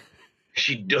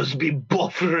 She does be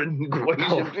buffering quite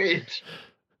a bit.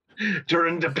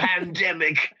 During the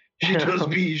pandemic, she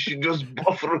does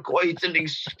buffer quite an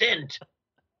extent.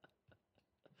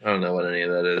 I don't know what any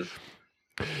of that is.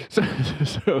 So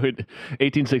in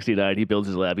 1869, he builds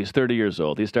his lab. He's 30 years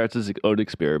old. He starts his own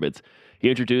experiments. He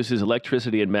introduces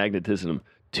electricity and magnetism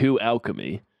to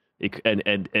alchemy.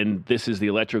 And this is the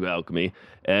electroalchemy.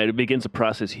 And it begins a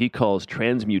process he calls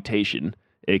transmutation,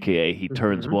 a.k.a. he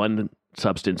turns one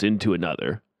substance into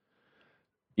another.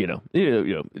 They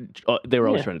were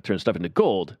always trying to turn stuff into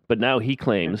gold. But now he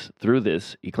claims, through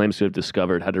this, to have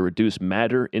discovered how to reduce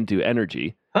matter into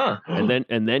energy. Huh.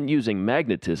 And then using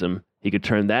magnetism, he could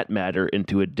turn that matter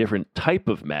into a different type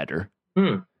of matter.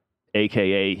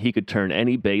 A.k.a. he could turn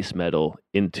any base metal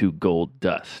into gold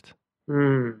dust.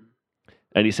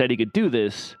 And he said he could do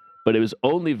this, but it was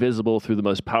only visible through the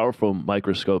most powerful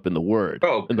microscope in the world.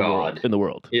 Oh, God. In the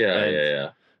world.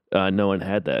 Yeah. No one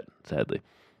had that, sadly.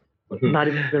 Not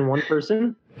even one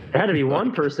person. There had to be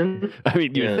one person. I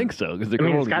mean, you think so because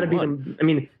It's got to be them. I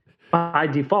mean, by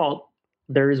default,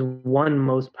 there is one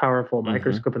most powerful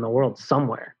microscope in the world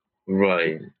somewhere.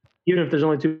 Right. Even if there's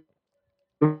only two.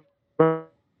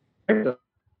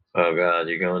 Oh God,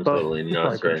 you're going totally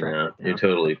nuts right now. You're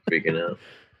totally freaking out.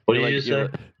 What did you just say?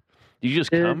 Did you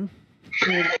just come?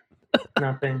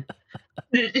 Nothing.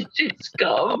 Did you just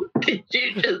come? Did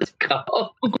you just come?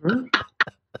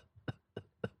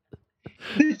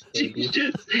 Did you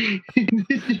just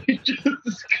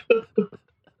come?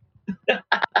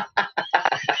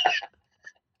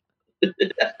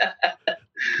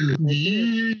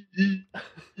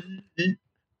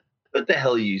 What the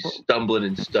hell are you stumbling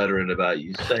and stuttering about,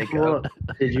 you psycho? Well,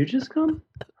 did you just come?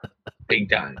 Big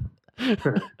time.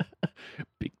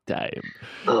 Big time.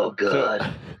 Oh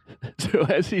God. So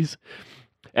as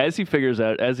he figures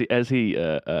out, as he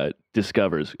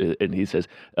discovers, and he says,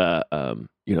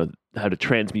 how to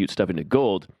transmute stuff into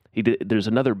gold. There's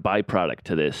another byproduct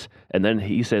to this, and then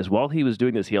he says, while he was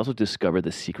doing this, he also discovered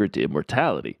the secret to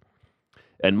immortality.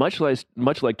 And much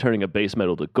like turning a base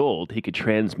metal to gold, he could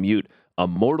transmute a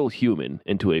mortal human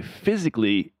into a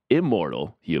physically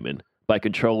immortal human by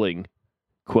controlling,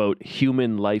 quote,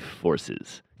 human life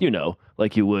forces.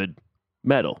 Like you would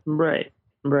metal. Right.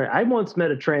 I once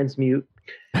met a transmute.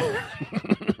 I'm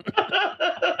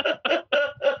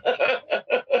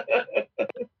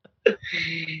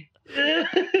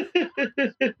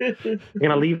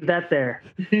gonna leave that there.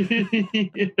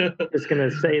 Just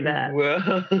gonna say that.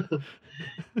 Well,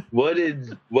 what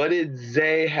did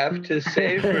Zay have to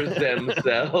say for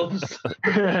themselves?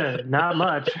 Not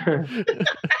much.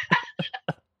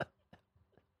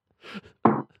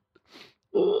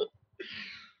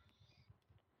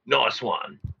 Nice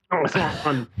one.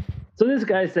 So this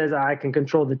guy says, I can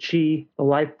control the chi, the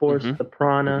life force, the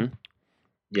prana.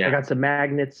 Yeah. I got some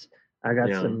magnets. I got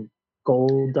some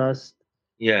gold dust.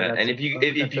 Yeah, and if you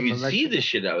could see the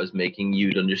shit I was making,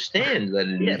 you'd understand that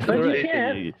it is. But you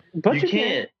can't. You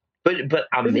can't. But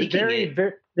I'm making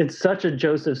it. It's such a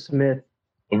Joseph Smith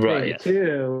right thing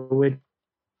too, which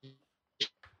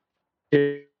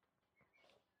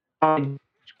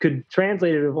could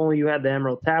translate it if only you had the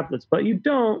emerald tablets, but you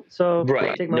don't. So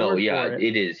right, take my word for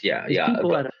it is, yeah.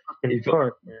 People at a fucking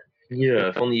park, man. Yeah,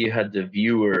 if only you had the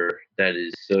viewer that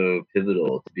is so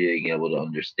pivotal to being able to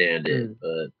understand it,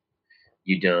 but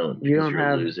you don't. You don't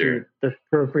have the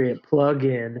appropriate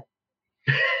plug-in.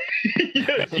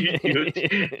 Yes, you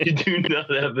do not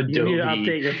have Adobe. You need to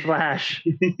update your Flash.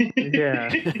 Yeah.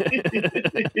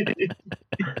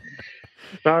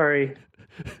 Sorry.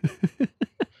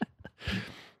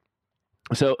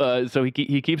 So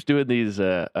he keeps doing these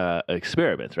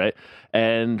experiments, right?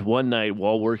 And one night,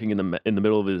 while working in the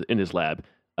middle of his lab,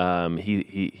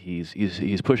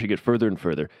 he's pushing it further and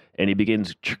further, and he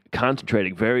begins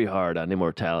concentrating very hard on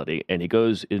immortality, and he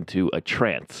goes into a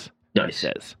trance. Nice. He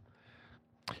says,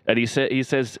 and he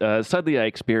says suddenly I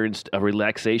experienced a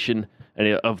relaxation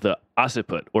of the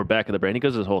occiput or back of the brain. He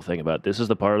goes this whole thing about this is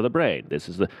the part of the brain. This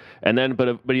is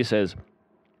but he says.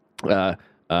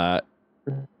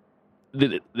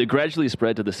 They gradually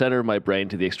spread to the center of my brain,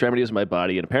 to the extremities of my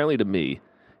body, and apparently to me,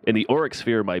 in the auric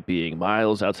sphere of my being,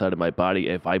 miles outside of my body,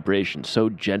 a vibration so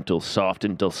gentle, soft,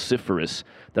 and dulciferous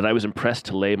that I was impressed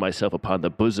to lay myself upon the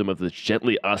bosom of this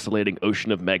gently oscillating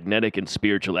ocean of magnetic and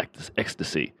spiritual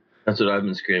ecstasy. That's what I've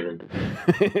been screaming.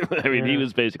 I mean, he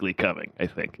was basically coming, I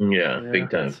think. Yeah, big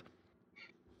time.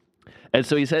 And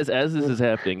so he says, as this is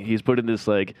happening, he's put in this,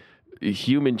 like,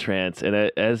 human trance, and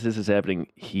as this is happening,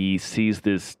 he sees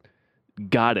this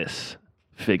goddess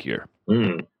figure,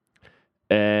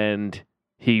 and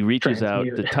he reaches out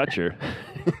to touch her.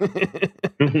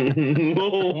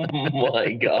 Oh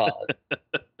my God!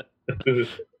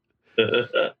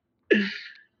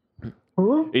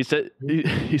 He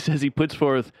says he puts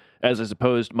forth, as I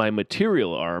supposed, my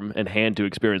material arm and hand to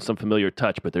experience some familiar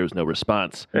touch, but there was no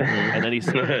response. And then he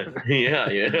said, yeah.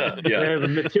 The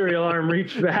material arm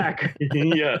reached back.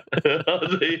 Yeah. I'll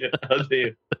tell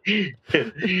you.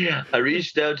 I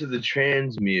reached out to the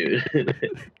transmute. And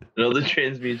all the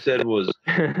transmute said was,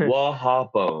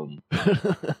 Wahapom.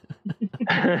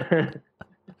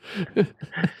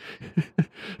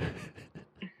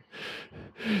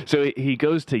 So he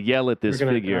goes to yell at this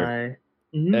figure,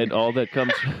 and all that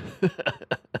comes...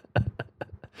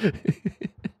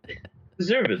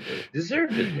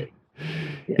 Deservedly.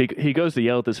 He goes to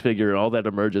yell at this figure, and all that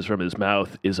emerges from his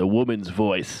mouth is a woman's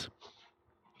voice.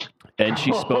 And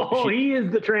she spoke... Oh, he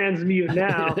is the transmute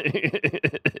now.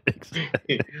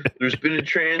 There's been a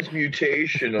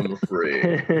transmutation, I'm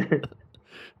afraid.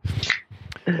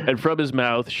 And from his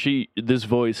mouth, this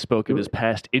voice spoke of his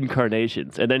past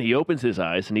incarnations. And then he opens his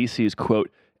eyes and he sees,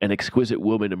 quote, an exquisite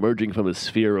woman emerging from a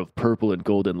sphere of purple and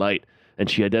golden light. And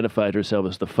she identified herself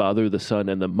as the Father, the Son,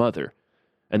 and the Mother.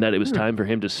 And that it was time for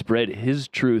him to spread his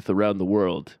truth around the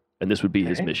world. And this would be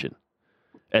his mission.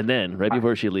 And then, right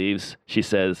before she leaves, she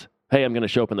says, hey, I'm going to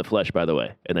show up in the flesh, by the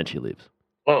way. And then she leaves.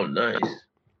 Oh, nice.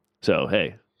 So,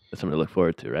 hey, that's something to look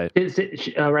forward to, right?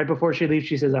 Right before she leaves,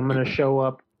 she says, I'm going to show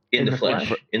up in the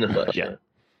flesh. In the flesh, yeah.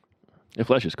 The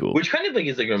flesh is cool. Which kind of like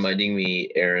is like reminding me,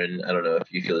 Aaron, I don't know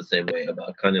if you feel the same way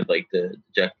about kind of like the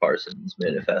Jack Parsons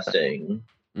manifesting.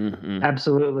 Mm-hmm.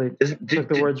 Absolutely. Did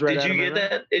the words right you get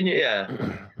that?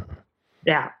 Yeah.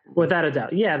 Yeah, without a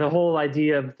doubt. Yeah, the whole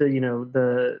idea of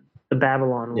the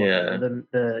Babylon woman,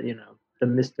 the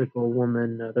mystical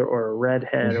woman, or a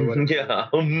redhead, or whatever.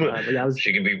 Yeah,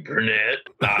 she could be brunette.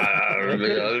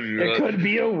 It could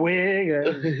be a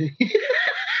wig.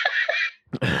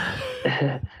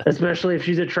 Especially if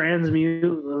she's a transmute,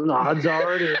 the odds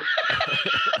are.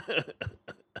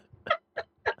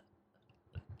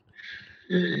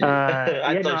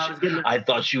 I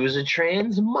thought she was a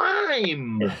trans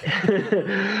mime.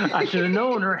 I should have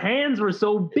known. Her hands were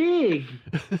so big.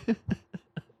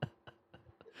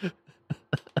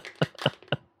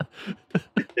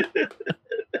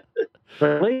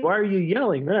 But wait, why are you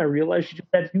yelling? Then I realized she just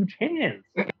had huge hands.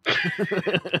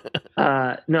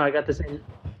 No, I got the same.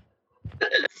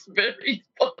 That's very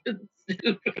fucking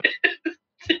stupid.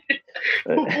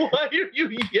 Why are you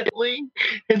yelling?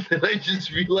 And then I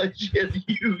just realized she had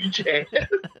huge hands.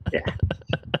 Yeah.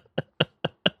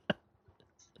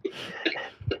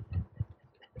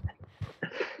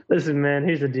 Listen, man,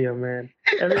 here's the deal, man.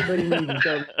 Everybody needs each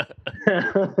other.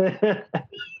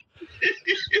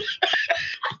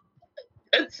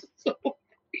 That's so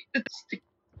stupid.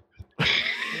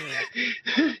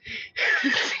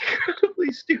 It's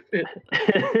incredibly stupid.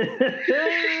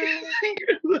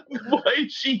 Why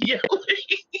is she yelling?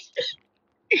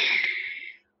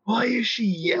 Why is she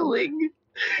yelling?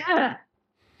 Yeah.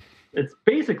 It's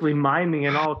basically miming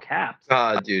in all caps.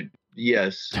 Dude.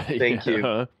 Yes. Thank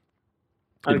you.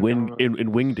 In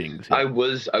wingdings. Yeah.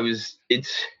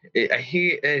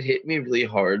 It hit me really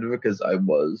hard because I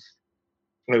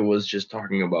was just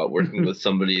talking about working with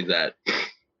somebody that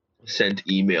sent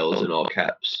emails in all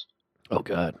caps. Oh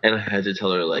God. And I had to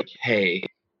tell her, like, hey,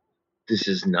 this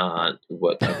is not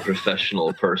what a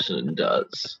professional person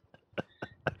does.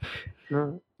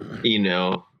 No. You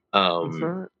know? It's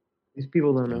not. These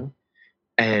people don't know.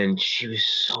 And she was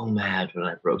so mad when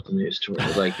I broke the news to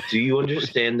her. Like, do you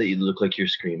understand that you look like you're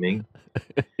screaming?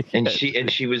 And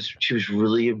she was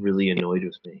really, really annoyed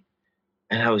with me.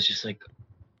 And I was just like,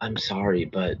 I'm sorry,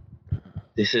 but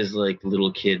this is like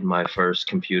little kid, my first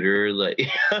computer. Like,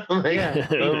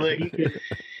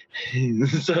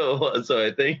 so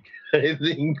I think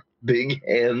big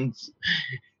hands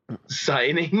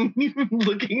signing,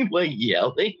 looking like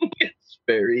yelling. It's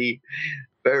very,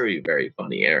 very, very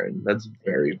funny, Aaron. That's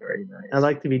very, very nice. I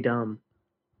like to be dumb.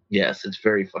 Yes, it's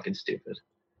very fucking stupid.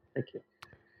 Thank you.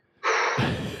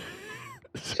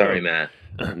 Sorry, Matt.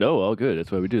 No, all good.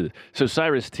 That's why we do this. So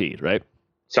Cyrus T, right?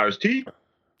 Cyrus T?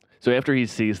 So after he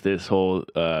sees this whole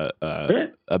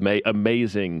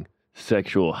amazing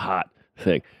sexual hot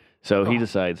thing, so he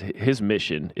decides his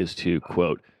mission is to,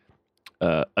 quote,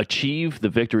 achieve the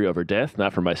victory over death,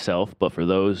 not for myself, but for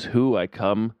those who I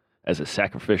come as a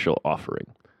sacrificial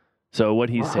offering. So what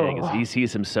he's saying is he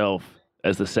sees himself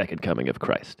as the second coming of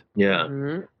Christ. Yeah.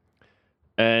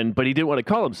 Mm-hmm. But he didn't want to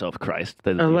call himself Christ.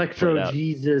 Electro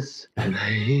Jesus.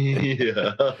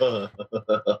 Yeah.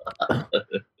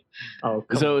 Oh,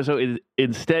 so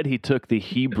instead he took the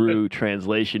Hebrew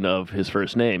translation of his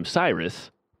first name,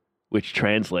 Cyrus, which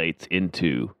translates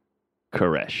into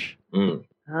Koresh. Mm.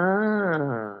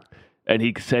 Ah. And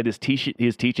he said his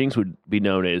teachings would be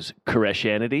known as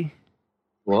Koreshanity.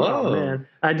 Whoa. Oh, man.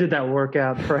 I did that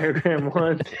workout program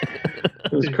once.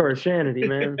 It was Koreshanity,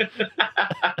 man.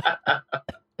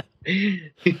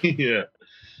 Yeah.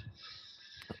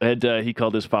 And he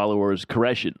called his followers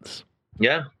Koreshans.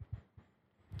 Yeah.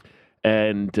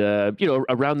 And,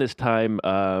 around this time,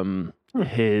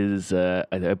 his,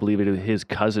 I believe it was his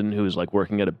cousin who was like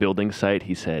working at a building site,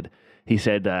 he said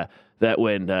that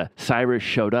when Cyrus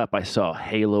showed up, I saw a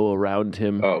halo around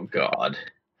him. Oh God.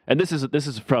 And this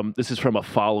is from a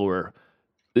follower.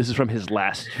 This is from his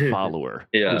last follower.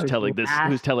 Yeah. Who's telling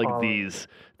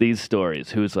these stories.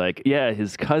 Who's like, yeah,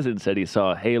 his cousin said he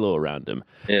saw a halo around him.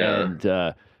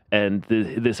 Yeah. And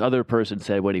this other person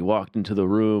said when he walked into the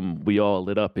room, we all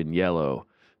lit up in yellow.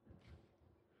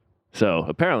 So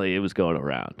apparently it was going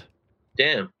around.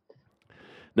 Damn.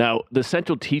 Now, the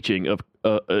central teaching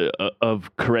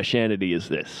of Koreshanity is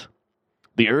this: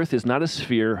 the Earth is not a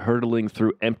sphere hurtling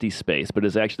through empty space, but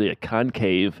is actually a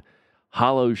concave,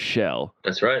 hollow shell.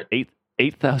 That's right.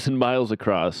 8,000 miles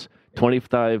across,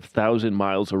 25,000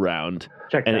 miles around,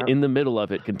 Check and that out. in the middle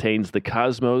of it contains the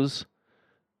cosmos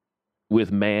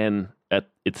with man at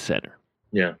its center.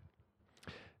 Yeah.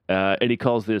 And he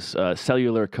calls this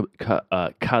cellular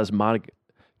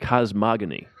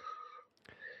cosmogony.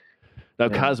 Now,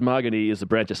 cosmogony is a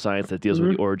branch of science that deals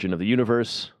with the origin of the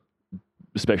universe,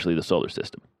 especially the solar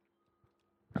system.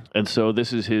 And so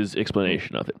this is his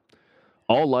explanation of it.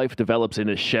 All life develops in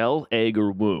a shell, egg,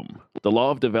 or womb. The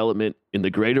law of development in the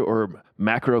greater or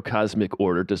macrocosmic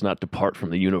order does not depart from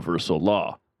the universal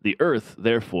law. The Earth,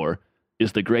 therefore,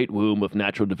 is the great womb of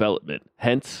natural development.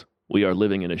 Hence, we are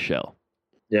living in a shell.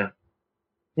 Yeah.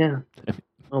 Yeah.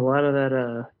 A lot of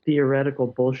that theoretical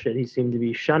bullshit he seemed to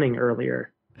be shunning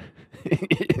earlier.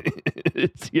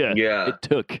 It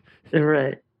took.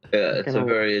 Right. Yeah, it's a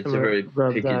very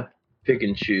pick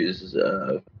and choose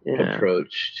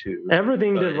approach to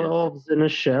everything science. devolves in a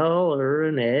shell or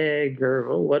an egg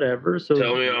or whatever. So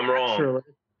Tell me I'm wrong.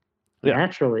 Yeah.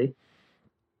 Naturally.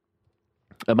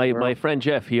 My friend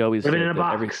Jeff, he always living said in a that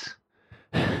box.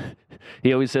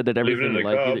 he always said that everything Living in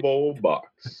a cardboard box.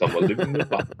 Someone living in a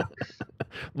box.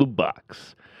 The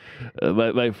box.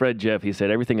 My friend Jeff, he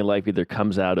said everything in life either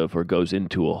comes out of or goes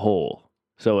into a hole.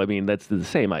 So I mean, that's the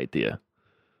same idea.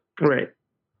 Right.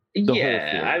 The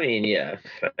Yeah, I mean, yeah.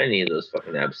 Any of those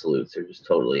fucking absolutes are just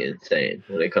totally insane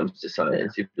when it comes to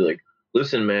science. You'd be like,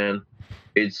 "Listen, man,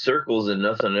 it's circles and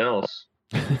nothing else."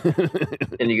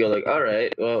 And you go like, "All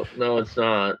right, well, no, it's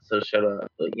not. So shut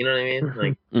up." Like, you know what I mean?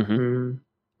 Like, Mm-hmm.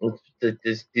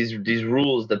 these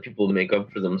rules that people make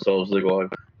up for themselves, like, "Oh,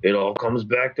 it all comes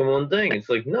back to one thing." It's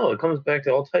like, no, it comes back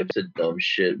to all types of dumb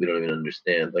shit we don't even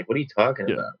understand. Like, what are you talking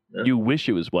about? Man? You wish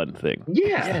it was one thing.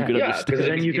 Yeah, You could yeah, understand.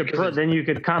 because Then you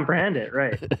could comprehend it,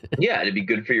 right? yeah, it'd be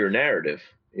good for your narrative.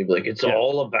 You'd be like, it's Yeah.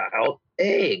 all about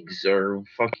eggs or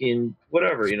fucking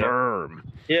whatever, you know?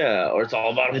 Sperm. Yeah, or it's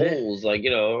all about It is. holes, like, you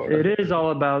know, It is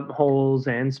all about holes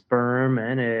and sperm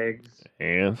and eggs.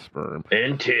 And sperm.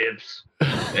 and tips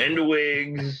and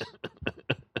wigs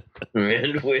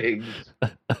and wigs.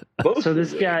 So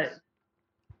this guy.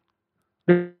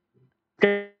 This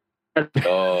guy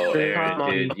Oh, Based Aaron,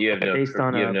 on- dude, you have based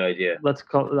on no idea. let's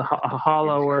call it a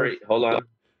hollow Earth. Great. Hold on,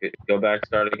 go back,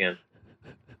 start again.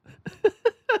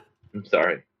 I'm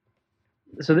sorry.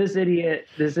 So this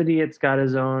idiot's got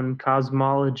his own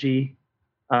cosmology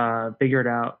figured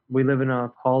out. We live in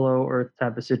a hollow Earth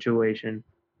type of situation.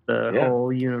 The Yeah.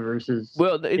 whole universe is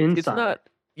Well, it's inside. not.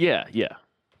 Yeah.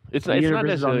 It's The not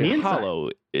universe is on the necessarily inside. hollow.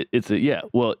 It's a yeah.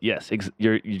 Well, yes.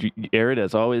 Aaron,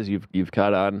 as always, you've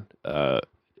caught on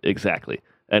exactly,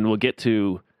 and we'll get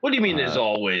to. What do you mean, as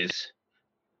always?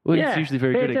 Well, Yeah, he's usually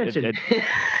very pay good at.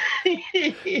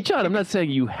 attention. John, I'm not saying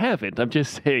you haven't. I'm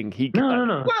just saying he. Got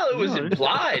No. Well, it was No.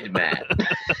 implied, Matt.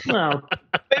 Well,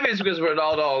 Maybe it's because we're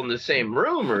not all in the same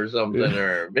room or something,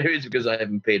 or maybe it's because I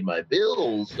haven't paid my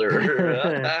bills, or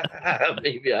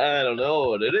maybe I don't know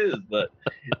what it is, but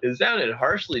it sounded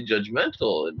harshly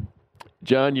judgmental. And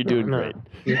John, you're doing no. great.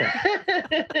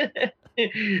 Yeah.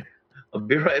 I'll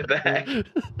be right back.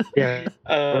 Yeah.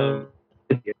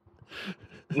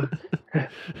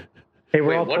 Hey, we're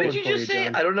Wait, all what did pulling you for just say?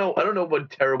 John. I don't know what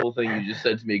terrible thing you just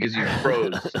said to me because you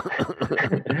froze.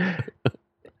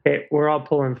 Hey, we're all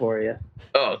pulling for you.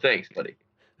 Oh, thanks, buddy.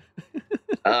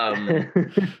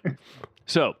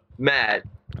 So, Matt,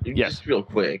 Yes. just real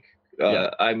quick.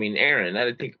 I mean, Aaron,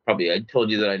 I think probably I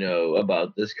told you that I know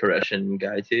about this Koreshan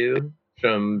guy too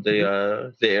from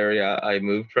the area I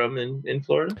moved from in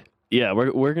Florida. yeah,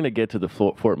 we're gonna get to the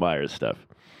Fort Myers stuff.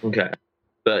 Okay,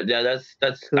 but yeah, that's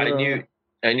I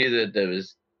knew that there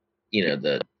was, you know,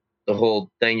 the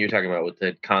whole thing you're talking about with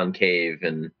the concave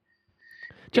and.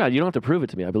 John, you don't have to prove it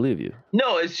to me. I believe you.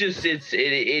 No, it's just it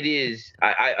is.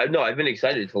 I know I've been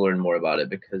excited to learn more about it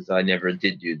because I never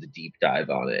did do the deep dive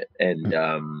on it,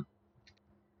 and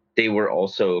they were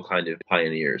also kind of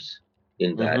pioneers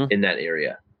in that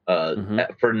area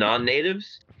for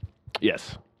non-natives.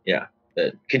 Yes. Yeah,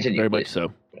 continue. Very please.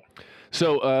 much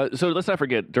so. So let's not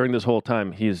forget, during this whole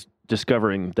time, he's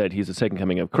discovering that he's the second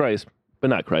coming of Christ, but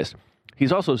not Christ.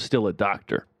 He's also still a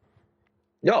doctor.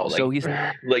 No, like, So he's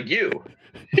like you.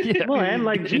 yeah. Well, and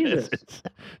like Jesus.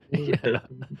 Yeah.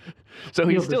 So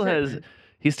he still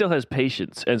has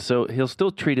patients, and so he'll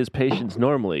still treat his patients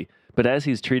normally. But as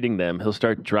he's treating them, he'll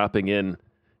start dropping in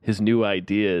his new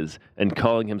ideas and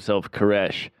calling himself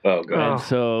Koresh. Oh god, And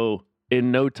so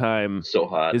in no time, so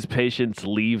hot. his patients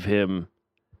leave him,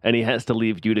 and he has to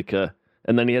leave Utica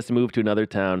and then he has to move to another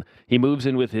town. He moves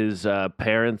in with his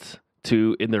parents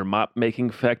in their mop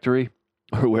making factory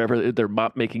or wherever their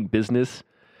mop making business.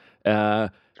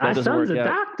 That My doesn't son's work a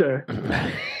out. doctor.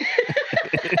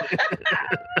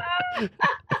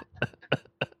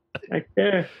 Right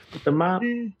there with the mop.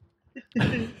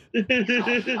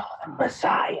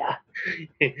 Messiah.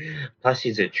 Plus,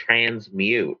 he's a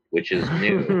transmute, which is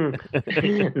new.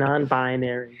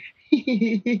 Non-binary.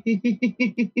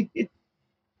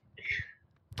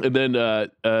 And then,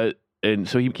 and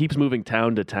so he keeps moving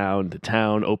town to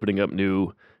town, opening up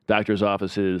new doctor's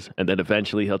offices, and then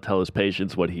eventually he'll tell his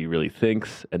patients what he really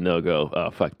thinks, and they'll go,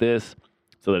 "Oh, fuck this."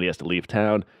 So then he has to leave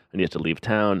town, and he has to leave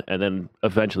town, and then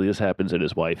eventually this happens, and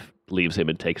his wife leaves him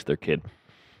and takes their kid.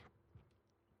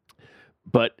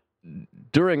 But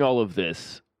during all of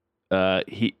this,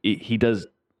 he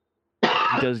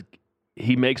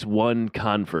makes one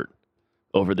convert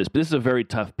over this. But this is a very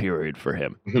tough period for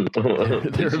him.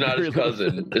 It's not his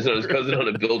cousin. It's not his cousin on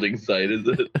a building site, is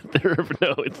it?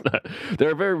 No, it's not. There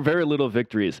are very, very little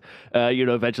victories.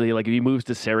 Eventually, like he moves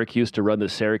to Syracuse to run the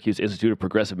Syracuse Institute of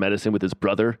Progressive Medicine with his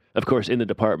brother, of course, in the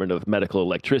Department of Medical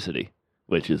Electricity,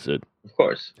 which is Of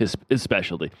course. his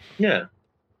specialty. Yeah.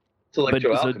 It's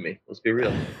electroalchemy. Let's be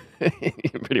real.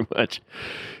 Pretty much.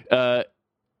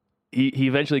 He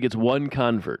eventually gets one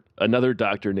convert, another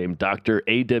doctor named Dr.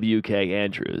 A.W.K.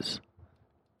 Andrews.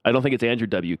 I don't think it's Andrew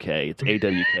W.K., it's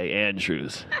A.W.K.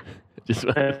 Andrews. Just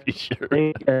want to be sure.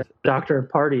 Doctor of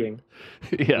partying.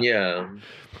 Yeah. Yeah.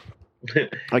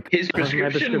 Like, His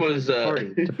prescription was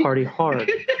to party hard.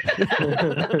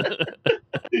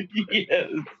 Yes.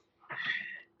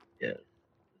 Yeah.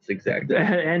 That's exactly.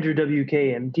 Andrew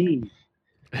W.K. M.D.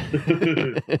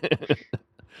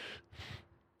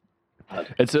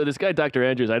 And so this guy, Dr.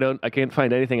 Andrews, I can't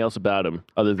find anything else about him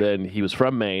other than he was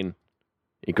from Maine.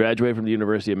 He graduated from the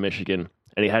University of Michigan,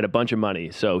 and he had a bunch of money,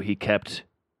 so he kept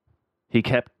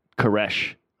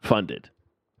Koresh funded.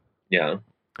 Yeah.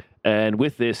 And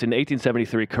with this, in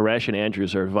 1873, Koresh and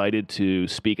Andrews are invited to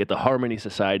speak at the Harmony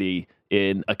Society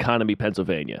in Economy,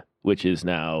 Pennsylvania, which is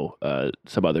now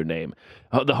some other name.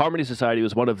 The Harmony Society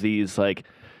was one of these, like,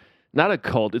 not a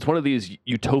cult, it's one of these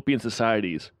utopian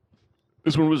societies.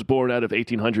 This one was born out of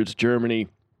 1800s Germany,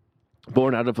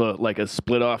 born out of a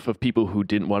split off of people who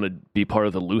didn't want to be part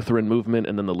of the Lutheran movement,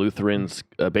 and then the Lutherans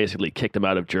basically kicked them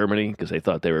out of Germany because they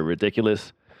thought they were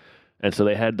ridiculous. And so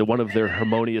they had one of their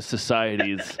harmonious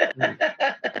societies.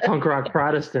 Punk rock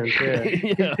Protestants, yeah.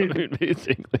 Yeah, I mean,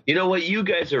 basically. You know what? You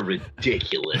guys are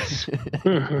ridiculous.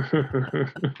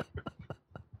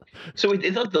 So wait, they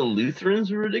thought the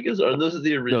Lutherans were ridiculous? Or those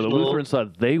the original? No, the Lutherans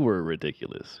thought they were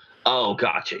ridiculous. Oh,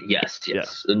 gotcha. Yes.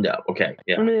 No, okay.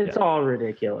 Yeah. I mean, it's all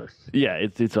ridiculous. Yeah,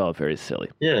 it's all very silly.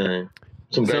 Yeah.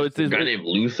 Some guy, named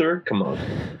Luther? Come on.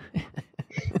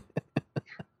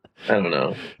 I don't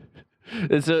know.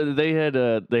 And so they had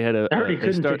a. I heard he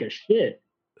couldn't take a shit.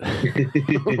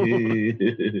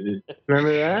 Remember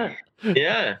that?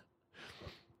 Yeah.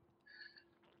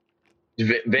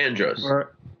 Vandross.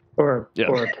 Or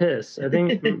a piss. I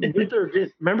think Luther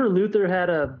did. Remember Luther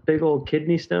had a big old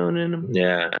kidney stone in him?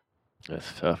 Yeah.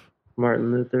 That's tough.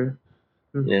 Martin Luther.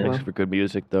 Yeah. Makes for good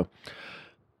music, though.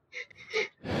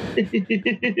 What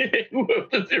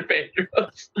was your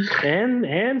Vandross?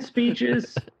 And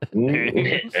speeches.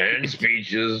 And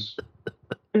speeches.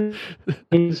 And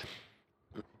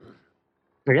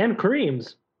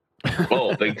creams.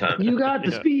 Oh, big time. You got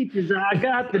the speeches, I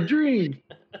got the dream.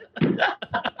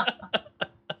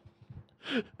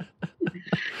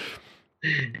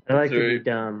 I like to be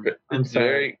dumb. It's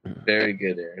very, very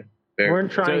good, Aaron. We're in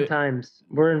trying times.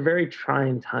 We're in very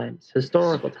trying times,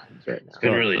 historical times right now. It's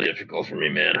been really difficult for me,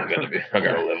 man. I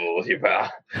gotta level with you,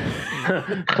 pal.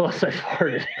 Plus, I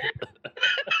farted.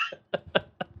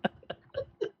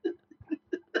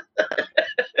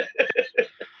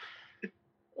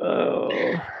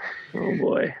 Oh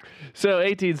boy. So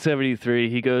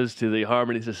 1873, he goes to the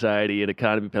Harmony Society in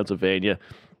Economy, Pennsylvania.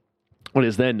 What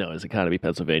is then known as Economy,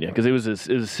 Pennsylvania, because it was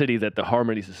a city that the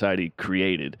Harmony Society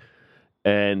created.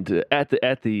 And at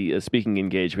the speaking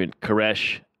engagement,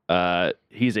 Koresh,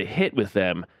 he's a hit with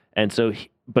them, and so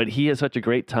but he has such a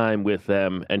great time with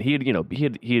them, and he had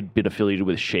been affiliated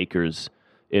with Shakers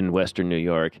in Western New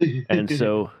York, and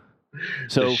so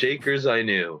the Shakers I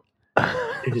knew.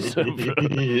 I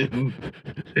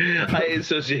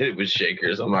associated with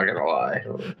Shakers. I'm not gonna lie.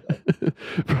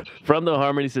 From the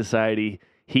Harmony Society,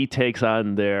 he takes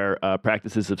on their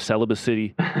practices of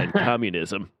celibacy and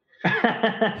communism.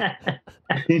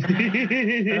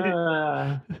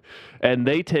 And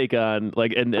they take on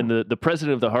and the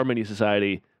president of the Harmony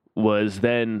Society was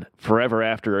then forever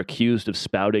after accused of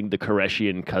spouting the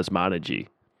Koreshian cosmogony.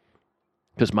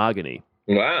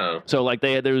 Wow. So like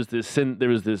there was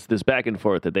this back and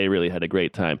forth that they really had a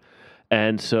great time,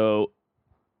 and so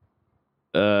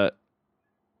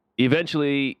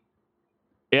eventually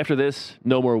after this,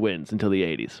 no more wins until the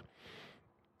 80s.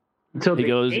 Until He the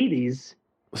goes- 80s.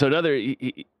 So in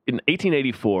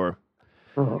 1884,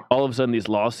 Oh. all of a sudden these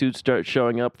lawsuits start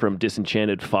showing up from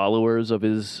disenchanted followers of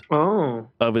his Oh.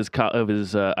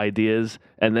 ideas,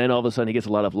 and then all of a sudden he gets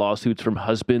a lot of lawsuits from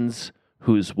husbands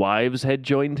whose wives had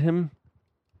joined him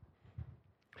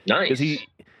Nice.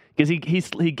 because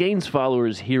he gains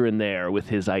followers here and there with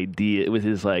his idea, with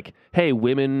his like, hey,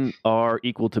 women are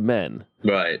equal to men,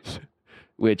 Right.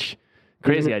 which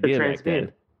crazy Even if idea they're back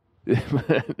then.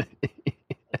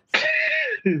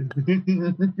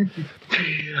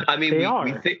 I mean,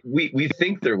 we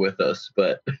think they're with us,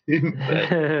 but they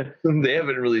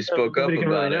haven't really spoke up Nobody can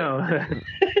about really it.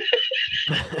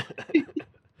 know.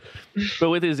 But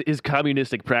with his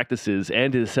communistic practices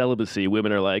and his celibacy,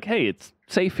 women are like, hey, it's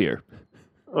safe here.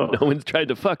 Oh, No one's tried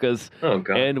to fuck us, Oh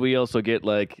god. and we also get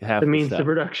like half the the means stuff. to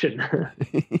production.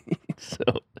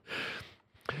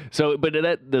 But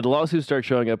the lawsuits start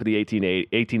showing up in the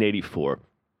 1884.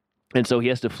 And so he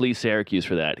has to flee Syracuse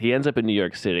for that. He ends up in New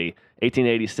York City.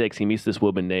 1886, he meets this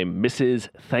woman named Mrs.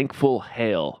 Thankful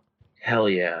Hale. Hell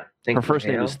yeah. Her first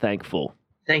name is Thankful.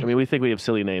 Thank I mean, we think we have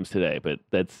silly names today, but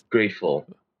that's... Grateful.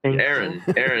 Thank you.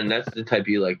 Aaron, that's the type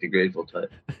you like, the grateful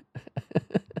type.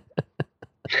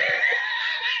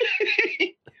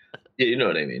 Yeah, you know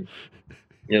what I mean.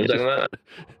 You know what I'm talking about?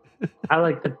 I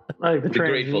like the The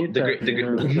grateful.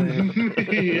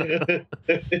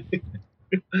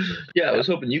 Yeah, I was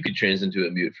hoping you could trans into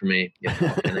a mute for me. You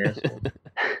fucking asshole.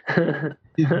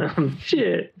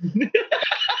 Shit.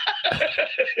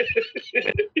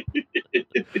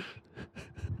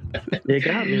 You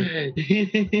got me.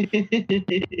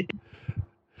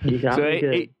 You got So me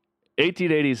good.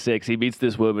 1886, he meets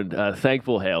this woman,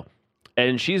 Thankful Hale,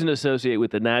 and she's an associate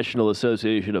with the National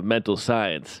Association of Mental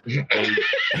Science.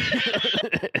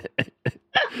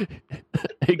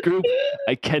 A group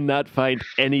I cannot find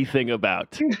anything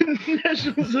about.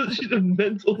 National Association of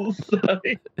Mental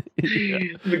Science.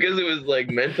 Because it was like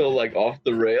mental, like off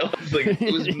the rails. Like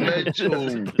it was mental.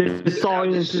 The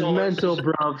science is mental,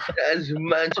 bruv. That's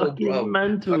mental, Fucking bro.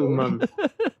 mental, man.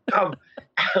 I'm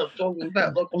talking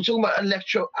about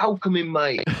electro alchemy,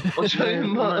 mate. I'm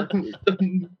talking about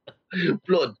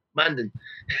blood, Mandan.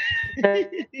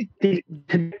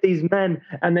 These men,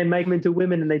 and they make them into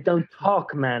women, and they don't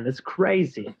talk, man. It's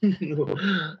crazy.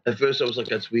 At first, I was like,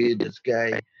 "That's weird. That's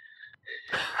gay."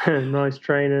 Nice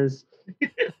trainers.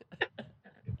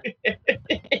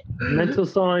 Mental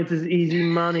science is easy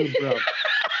money, bro.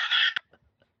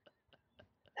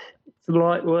 It's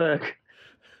light work.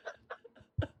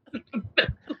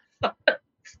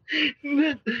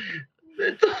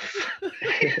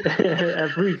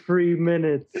 Every 3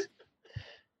 minutes.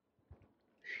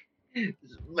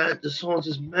 Man, the science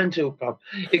is mental, bro.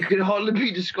 It could hardly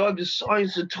be described as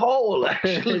science at all,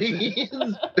 actually.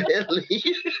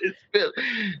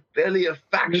 It's barely a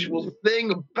factual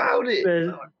thing about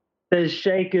it. There's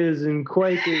shakers and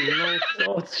quakers and all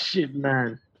sorts of shit,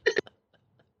 man.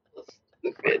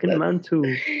 Fucking mental.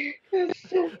 That's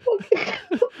so fucking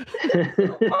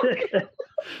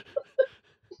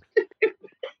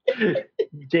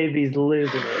JB's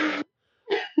losing it.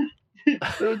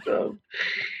 it's so dumb.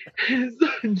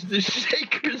 It's the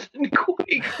shakers and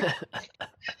quakers.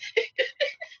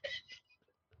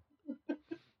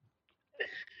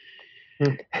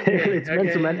 It's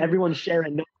mental, man. Everyone's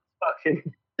sharing. No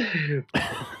fucking.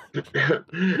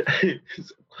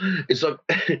 It's like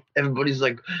everybody's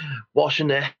like washing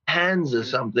their hands or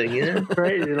something, you know?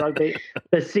 Crazy. Like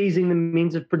they're seizing the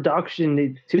means of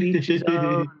production to each his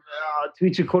own, to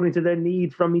each according to their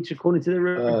need, from each according to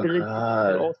their ability.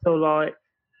 God. But also like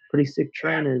pretty sick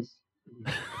trainers.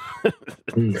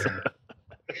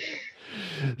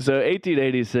 So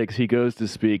 1886, he goes to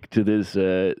speak to this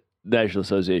National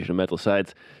Association of Mental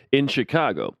Science in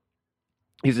Chicago.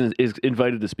 He's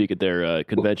invited to speak at their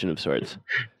convention of sorts.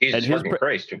 Jesus And his fucking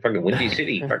Christ, you're fucking Windy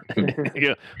City.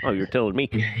 Yeah. Oh, you're telling me.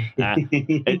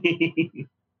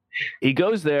 He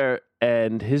goes there,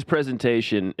 and his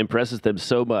presentation impresses them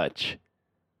so much,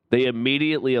 they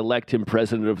immediately elect him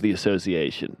president of the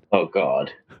association. Oh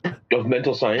God. Of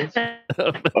mental science?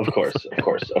 Of course.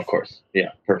 Yeah,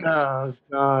 perfect. Oh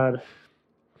God.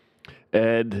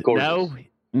 And Gorgeous.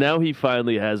 now he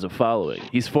finally has a following.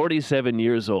 He's 47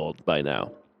 years old by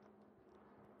now.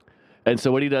 And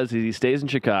so what he does is he stays in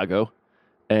Chicago,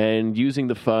 and using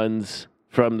the funds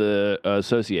from the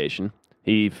association,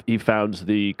 He founds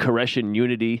the Koreshan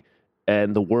Unity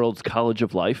and the World's College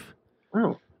of Life,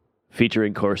 Oh.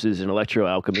 featuring courses in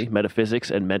electroalchemy,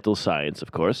 metaphysics, and mental science,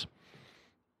 of course.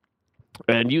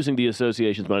 And using the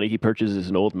association's money, he purchases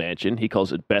an old mansion. He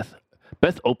calls it Beth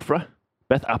Opfra,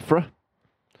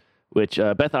 which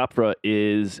Beth Opfra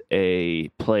is a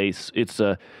place. It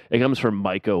comes from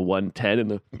Micah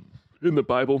 1:10 in the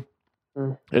Bible,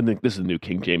 and this is the New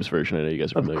King James Version. I know you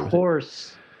guys are familiar Of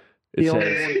course. with it. The only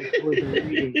one that's worth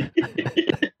reading.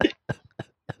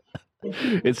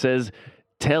 It says,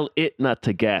 "Tell it not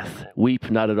to Gath, weep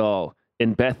not at all.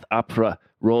 In Beth Opfra,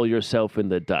 roll yourself in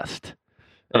the dust."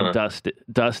 And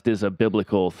dust is a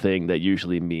biblical thing that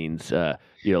usually means,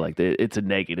 it's a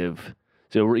negative.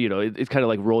 So, it's kind of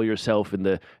like roll yourself in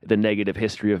the negative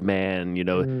history of man.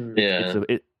 Yeah.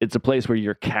 It's a place where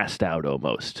you're cast out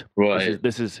almost. Right.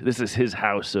 This is his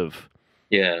house of.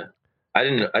 Yeah. I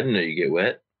didn't know you get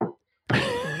wet.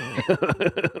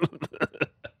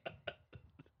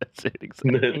 That's it,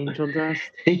 exactly. Angel dust.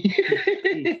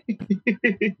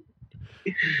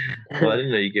 Well, I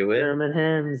didn't know you get wet. Sherman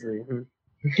Hemsley.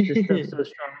 This stuff's so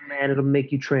strong, man, it'll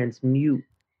make you transmute.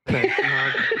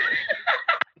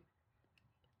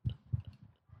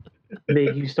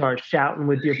 Make you start shouting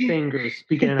with your fingers,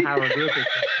 speaking in hieroglyphics.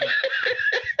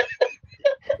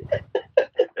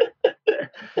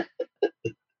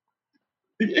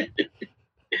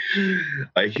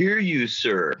 I hear you,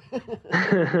 sir.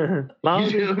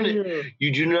 Loud and clear.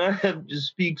 You do not have to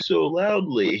speak so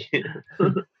loudly.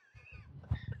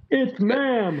 It's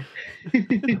ma'am.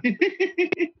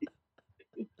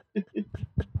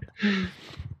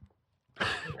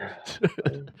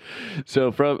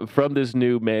 So from this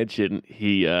new mansion,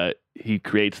 he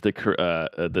creates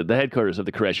the headquarters of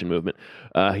the Koreshan movement.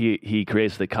 He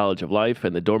creates the College of Life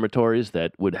and the dormitories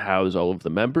that would house all of the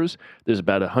members. There's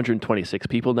about 126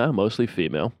 people now, mostly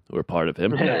female, who are part of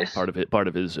him, Nice. part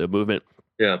of his movement.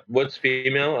 Yeah. What's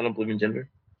female? I don't believe in gender.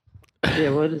 Yeah,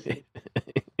 what is it?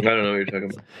 I don't know what you're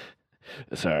talking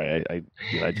about. Sorry,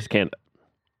 I just can't.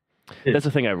 That's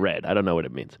the thing I read. I don't know what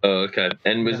it means. Oh, okay.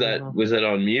 And was that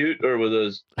on mute or were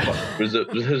those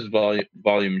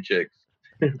volume chicks?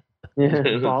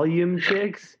 Yeah, volume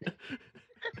chicks.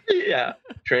 Yeah,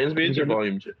 transmutes or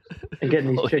volume chicks. I'm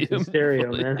getting these chicks in stereo,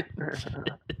 volume. man.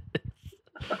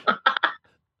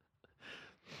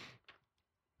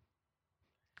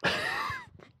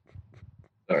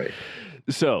 All right.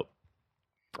 So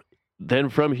then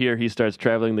from here, he starts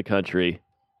traveling the country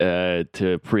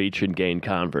to preach and gain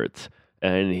converts.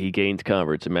 And he gains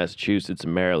converts in Massachusetts,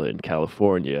 Maryland,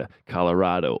 California,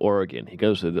 Colorado, Oregon. He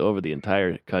goes over the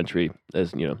entire country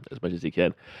as much as he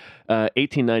can.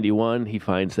 1891, he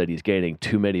finds that he's gaining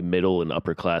too many middle and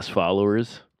upper class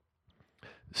followers.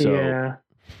 So Yeah.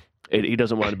 he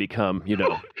doesn't want to become, You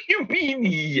mean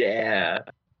yeah?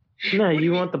 No,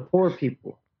 you want the poor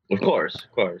people. Of course.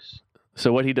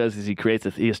 So what he does is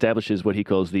he establishes what he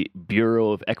calls the Bureau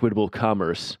of Equitable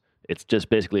Commerce. It's just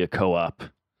basically a co-op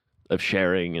of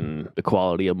sharing and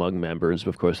equality among members.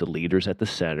 Of course, the leaders at the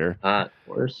center. Of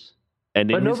course. And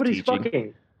in But his nobody's teaching,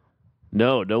 fucking.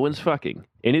 No one's fucking.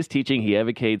 In his teaching, he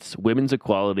advocates women's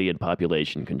equality and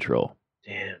population control.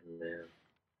 Damn, man.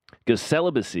 Because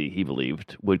celibacy, he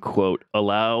believed, would, quote,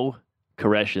 allow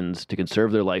Koreshans to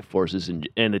conserve their life forces and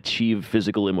achieve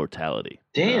physical immortality.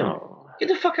 Damn. Oh. Get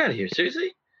the fuck out of here.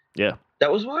 Seriously? Yeah.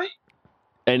 That was why?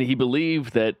 And he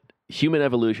believed that human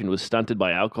evolution was stunted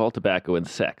by alcohol, tobacco, and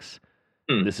sex.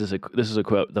 This is a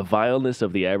quote: "The vileness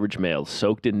of the average male,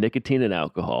 soaked in nicotine and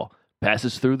alcohol,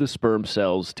 passes through the sperm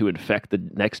cells to infect the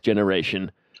next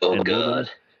generation. Oh, and God.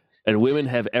 Women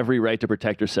have every right to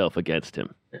protect herself against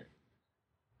him."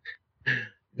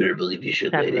 Better believe you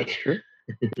should, Yeah, lady. that's true.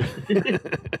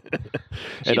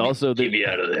 And also, Keep me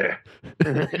out of there.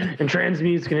 And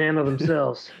transmutes can handle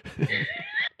themselves.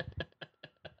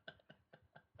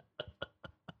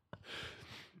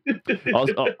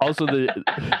 also the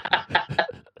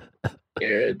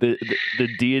Aaron,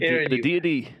 deity, Aaron, the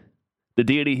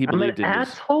deity he I'm an believed in.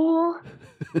 asshole.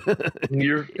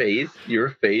 your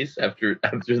face after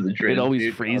the transmute. It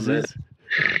always freezes.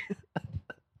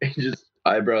 He just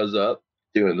eyebrows up,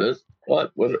 doing this.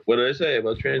 What did I say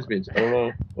about transmutes? I don't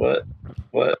know.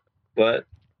 What?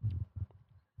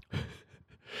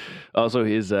 Also,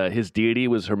 his deity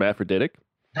was hermaphroditic,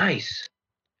 Nice.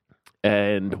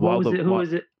 and Who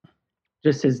was it?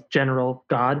 Just his general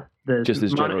god. Just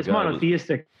his general it's god.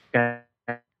 monotheistic.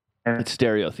 it's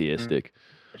stereotheistic.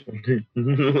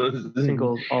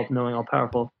 Single, all-knowing,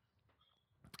 all-powerful.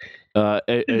 And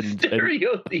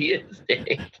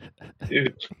Stereotheistic.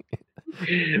 Dude.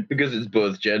 Because it's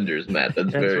both genders, Matt.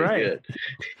 That's very right. good.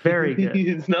 Very good.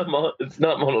 It's not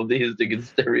monotheistic,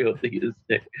 it's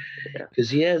stereotheistic. Because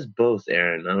he has both,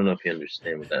 Aaron. I don't know if you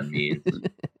understand what that means.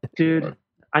 Dude,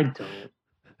 I don't.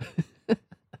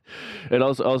 And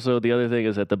also the other thing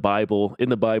is that in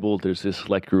the Bible, there's this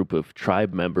select group of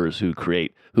tribe members who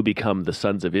become the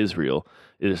sons of Israel.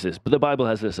 But the Bible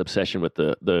has this obsession with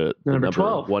the Number number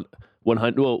 12.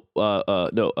 100.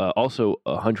 Also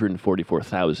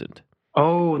 144,000.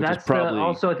 Oh, Which is that's probably-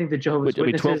 also I think the Jehovah's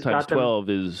Witnesses 12 times got them 12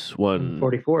 is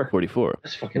 44. 144.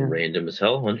 That's fucking Yeah. random as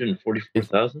hell.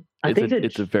 144,000. I think that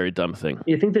It's a very dumb thing.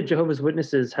 you think that Jehovah's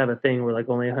Witnesses have a thing where like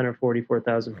only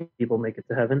 144,000 people make it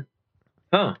to heaven?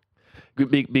 Huh.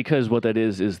 Because what that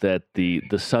is that the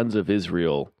sons of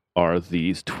Israel are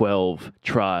these 12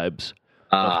 tribes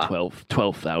of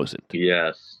 12,000.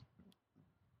 Yes.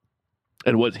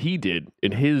 And what he did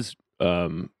in his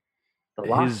The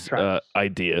lost tribes.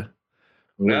 idea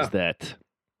was that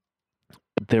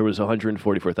there was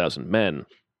 144,000 men,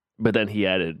 but then he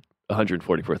added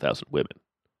 144,000 women.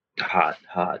 Hot.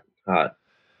 But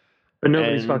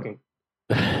nobody's and- fucking.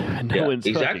 No one's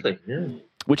fucking. exactly. Yeah.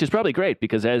 Which is probably great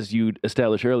because, as you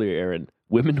established earlier, Aaron,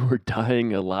 women were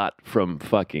dying a lot from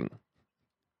fucking.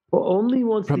 Well, only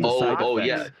once From these the side Oh, effects.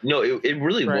 yeah. No, it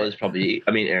really Right. was probably.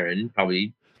 I mean, Aaron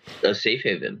probably a safe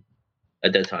haven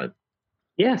at that time.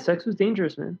 Yeah, sex was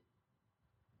dangerous, man.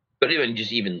 But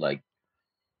even like,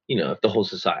 if the whole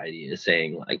society is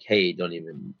saying like, "Hey, don't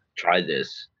even try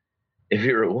this," if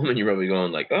you're a woman, you're probably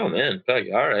going like, "Oh man, fuck,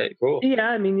 all right, cool." Yeah,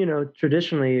 I mean,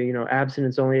 traditionally,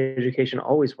 abstinence-only education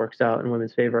always works out in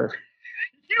women's favor.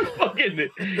 You fucking,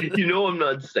 I'm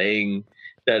not saying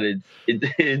that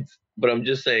it's, but I'm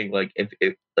just saying like if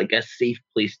like a safe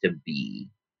place to be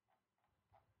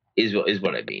is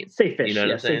what I mean. Safe-ish, You know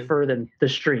what I'm saying? safer than the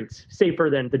streets, safer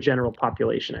than the general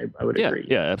population. I would agree.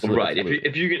 Yeah, absolutely. Right. absolutely.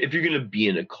 If you're gonna be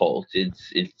in a cult,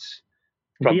 it's Being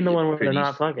the probably one where they're pretty-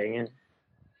 not fucking. Yeah.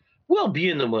 Well,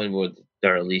 being the one where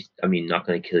they're at least, not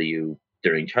going to kill you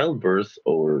during childbirth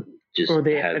or just Or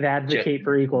they have advocate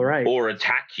for equal rights. or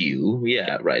attack you.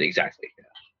 Yeah, right. Exactly.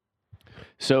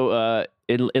 So,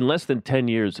 in less than 10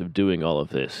 years of doing all of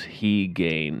this, he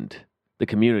gained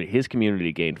his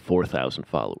community gained 4,000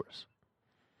 followers.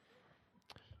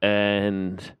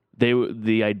 And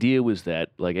the idea was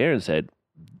that, like Aaron said,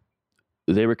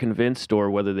 they were convinced, or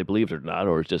whether they believed it or not,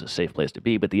 or it's just a safe place to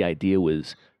be, but the idea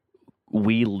was,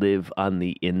 we live on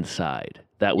the inside.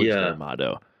 That was Yeah. their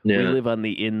motto. Yeah. We live on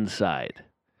the inside.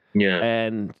 Yeah.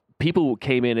 And people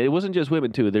came in. It wasn't just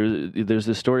women too. There's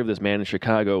this story of this man in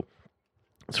Chicago.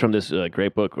 It's from this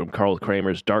great book from Carl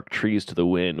Kramer's "Dark Trees to the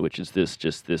Wind," which is this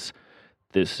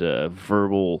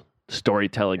verbal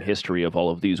storytelling history of all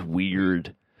of these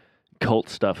weird cult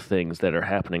stuff things that are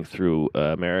happening through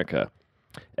America.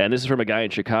 And this is from a guy in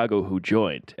Chicago who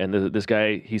joined. And this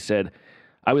guy, he said,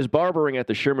 "I was barbering at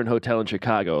the Sherman Hotel in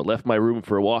Chicago. Left my room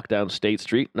for a walk down State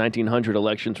Street. 1900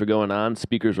 elections were going on.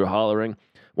 Speakers were hollering.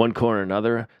 One corner or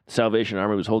another. The Salvation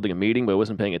Army was holding a meeting, but I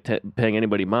wasn't paying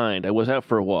anybody mind. I was out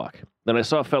for a walk. Then I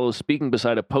saw fellows speaking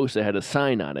beside a post that had a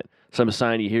sign on it. Some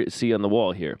sign you see on the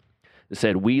wall here. It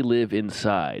said, 'We live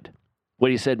inside.'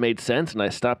 What he said made sense, and I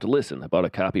stopped to listen. I bought a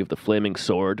copy of The Flaming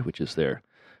Sword, which is their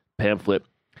pamphlet,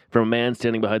 from a man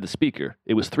standing behind the speaker.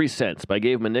 It was 3 cents, but I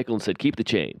gave him a nickel and said, 'Keep the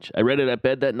change.' I read it at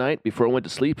bed that night. Before I went to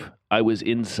sleep, I was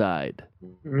inside."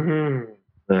 Mhm.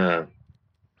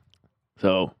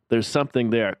 So there's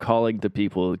something there calling to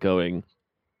people going,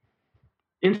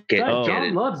 Inside. Get John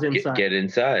in- loves inside. Get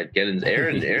inside. Get in.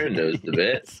 Aaron knows the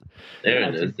bit. Yes.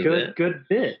 Aaron That's a knows the bit. good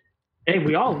bit. Hey,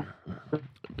 we all.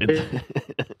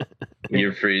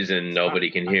 You're freezing. Nobody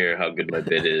can hear how good my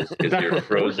bit is because you're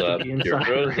froze up. You're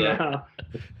froze up.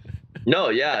 No,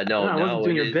 yeah, no, I wasn't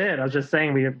doing it your is- bit. I was just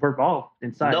saying we're all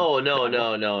inside. No.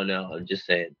 I'm just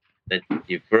saying that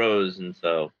you froze, and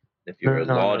so if you were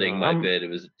No, lauding my I'm- bit, it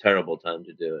was a terrible time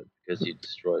to do it because you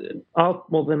destroyed it Then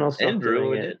I'll stop and doing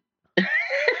ruined it. it.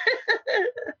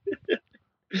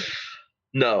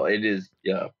 No, it is.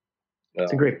 Yeah,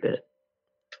 It's a great bit.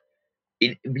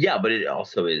 but it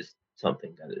also is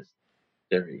something that is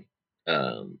very.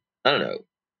 I don't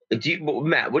know.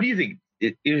 Matt, what do you think?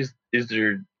 Is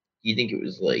there? Do you think it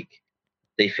was like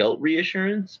they felt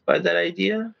reassurance by that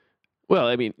idea? Well,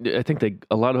 I mean, I think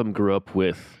a lot of them grew up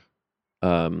with.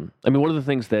 I mean, one of the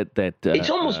things that It's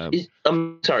almost.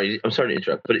 I'm sorry to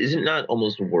interrupt, but is it not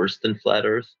almost worse than flat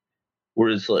Earth, where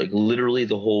it's like literally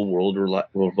the whole world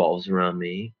revolves around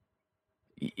me?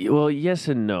 Well, yes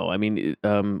and no. I mean,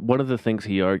 one of the things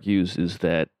Teed argues is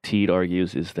that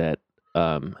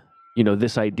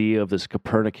this idea of this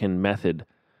Copernican method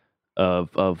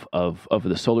of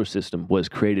the solar system was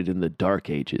created in the Dark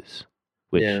Ages,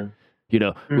 which Yeah.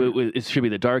 it should be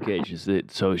the Dark Ages.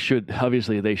 So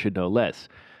obviously they should know less.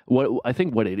 What I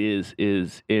think what it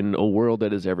is in a world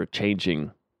that is ever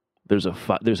changing, there's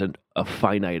a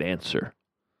finite answer,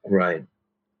 Right.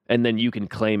 and then you can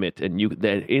claim it, and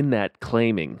in that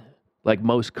claiming, like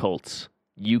most cults,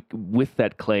 with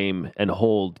that claim and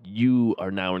hold, you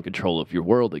are now in control of your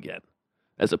world again,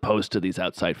 as opposed to these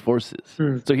outside forces.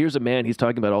 So here's a man, he's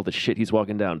talking about all the shit, he's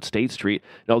walking down State Street,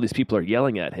 and all these people are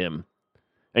yelling at him,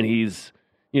 and he's,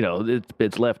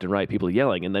 it's left and right, people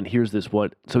yelling, and then here's this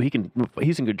one, so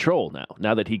he's in control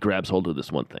now that he grabs hold of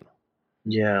this one thing.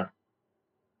 Yeah.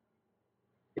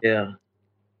 Yeah.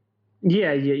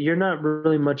 Yeah, you're not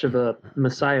really much of a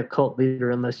Messiah cult leader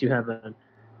unless you have an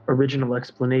original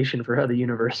explanation for how the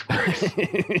universe works.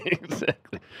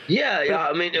 Exactly. Yeah.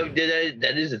 I mean,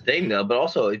 that is a thing, though. But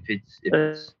also, if it's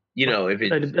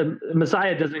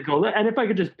Messiah doesn't go. And if I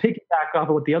could just piggyback off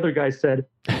of what the other guy said,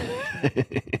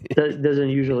 that doesn't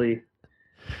usually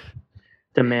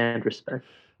demand respect.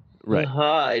 Right.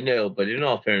 I know, but in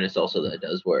all fairness, also that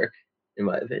does work, in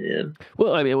my opinion.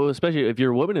 Well, I mean, especially if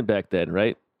you're a woman back then,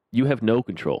 right? You have no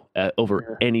control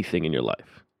over anything in your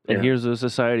life. And here's a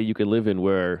society you can live in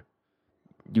where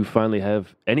you finally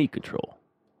have any control.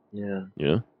 Yeah.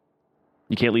 You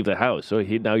can't leave the house. So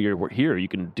now you're here. You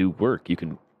can do work. You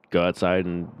can go outside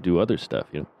and do other stuff,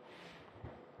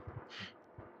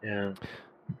 Yeah.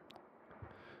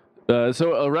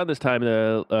 So around this time,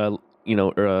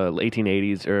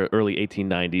 1880s or early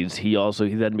 1890s, he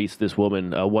then meets this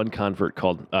woman, one convert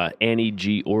called Annie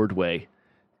G. Ordway.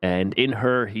 And in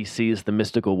her, he sees the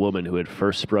mystical woman who had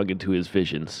first sprung into his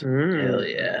visions. Hell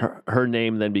yeah. Her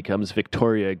name then becomes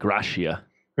Victoria Gracia.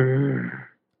 And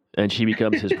she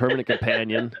becomes his permanent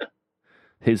companion,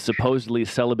 his supposedly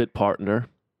celibate partner.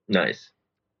 Nice.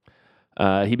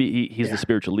 He's the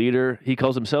spiritual leader. He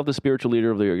calls himself the spiritual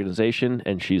leader of the organization,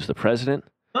 and she's the president.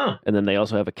 Huh. And then they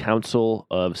also have a council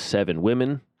of 7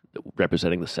 women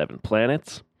representing the 7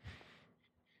 planets.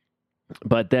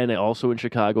 But then also in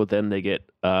Chicago, then they get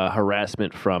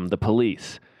harassment from the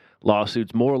police,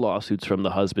 more lawsuits from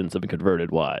the husbands of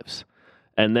converted wives.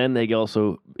 And then they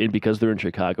also, because they're in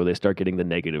Chicago, they start getting the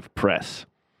negative press.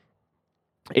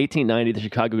 1890, the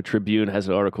Chicago Tribune has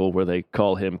an article where they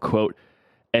call him, quote,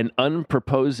 an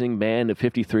unproposing man of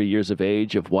 53 years of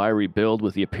age, of wiry build,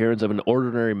 with the appearance of an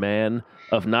ordinary man,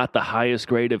 of not the highest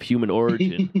grade of human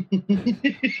origin.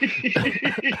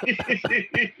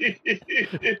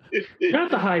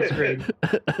 Not the highest grade.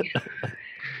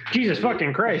 Jesus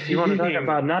fucking Christ. You want to talk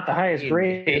about not the highest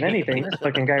grade of anything? This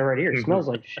fucking guy right here smells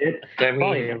like shit.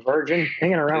 Probably a virgin,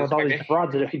 hanging around with all these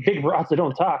big broads that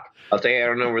don't talk. I'll tell you, I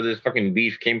don't know where this fucking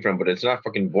beef came from, but it's not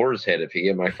fucking boar's head if you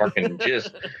get my fucking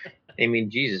gist. I mean,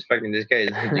 Jesus, fucking this guy,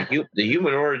 the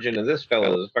human origin of this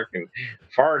fellow is fucking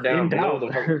far down below the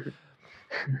fucking...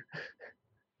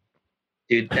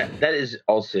 Dude, that is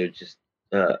also just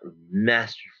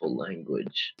masterful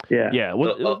language. Yeah.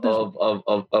 Of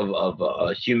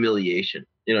humiliation.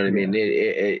 You know what I mean?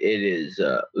 It is.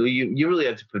 You really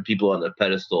have to put people on a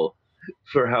pedestal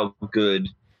for how good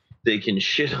they can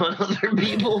shit on other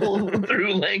people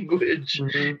through language.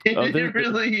 Mm-hmm. It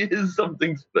really is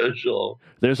something special.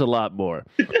 There's a lot more.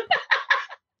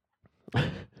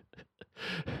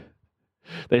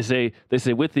 They say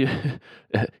with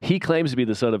he claims to be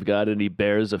the Son of God, and he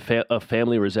bears a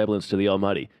family resemblance to the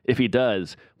Almighty. If he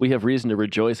does, we have reason to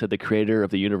rejoice that the Creator of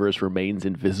the universe remains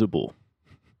invisible.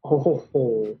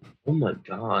 Oh my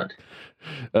God.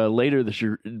 Later,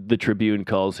 the Tribune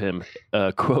calls him,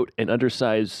 quote, an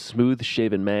undersized,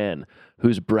 smooth-shaven man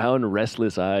whose brown,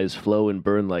 restless eyes flow and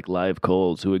burn like live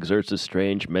coals, who exerts a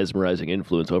strange, mesmerizing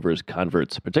influence over his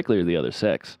converts, particularly the other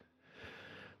sex.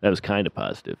 That was kind of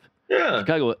positive. Yeah.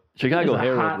 Chicago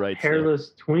Herald writes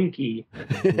hairless Twinkie.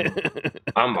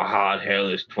 I'm a hot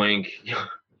hairless twink.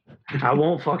 I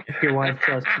won't fuck your wife,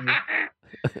 trust me.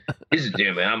 This is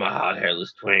dude, man. I'm a hot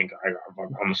hairless twink.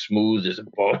 I'm smooth as a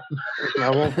bone. I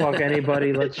won't fuck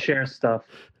anybody. Let's share stuff.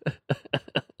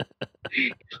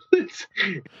 Let's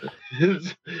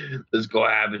go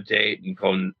habitate and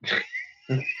come.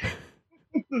 Let's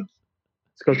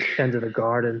go tend to the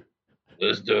garden.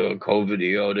 Let's do a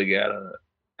co-video together.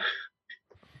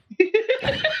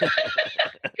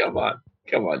 Come on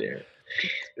here.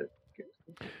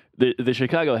 The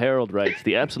Chicago Herald writes,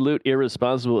 the absolute,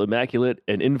 irresponsible, immaculate,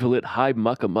 and invalid high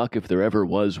muck-a-muck if there ever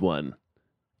was one.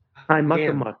 High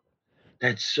muck-a-muck.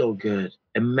 That's so good.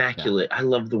 Immaculate. Yeah. I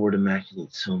love the word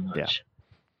immaculate so much. Yeah.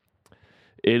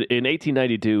 In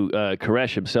 1892,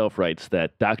 Koresh himself writes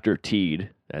that Dr.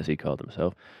 Teed, as he called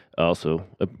himself, also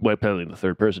apparently in the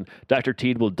third person, Dr.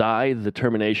 Teed will die. The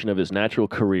termination of his natural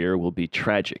career will be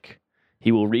tragic.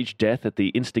 He will reach death at the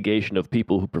instigation of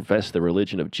people who profess the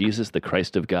religion of Jesus, the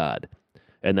Christ of God.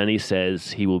 And then he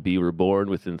says he will be reborn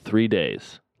within 3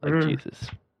 days, like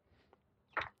Jesus.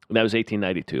 And that was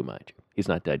 1892, mind you. He's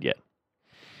not dead yet.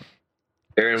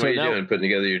 Aaron, So what are you now- doing? Putting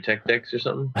together your tech decks or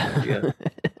something? Yeah.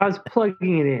 I was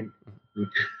plugging it in.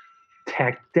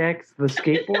 Tech decks, the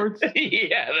skateboards.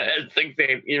 Yeah, that's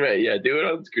exactly you're right. Yeah, do it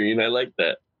on screen. I like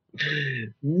that.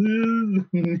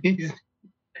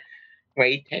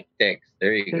 Great tech decks.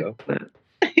 There you go.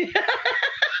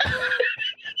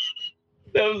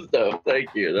 That was dope.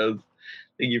 Thank you.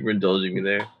 Thank you for indulging me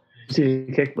there. See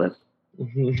the kickflip?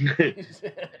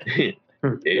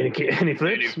 Any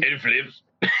flips? Any flips?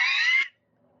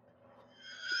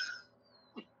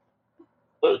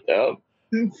 So dumb.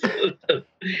 So dumb.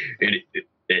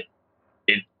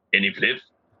 Any flips?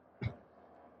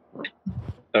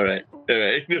 All right.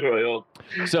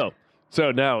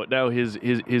 So now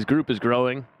his group is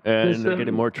growing and they're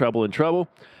getting more trouble and trouble,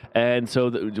 and so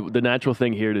the natural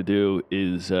thing here to do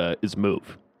is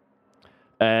move,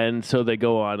 and so they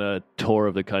go on a tour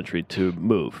of the country to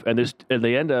move, and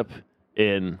they end up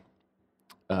in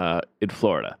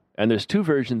Florida, and there's two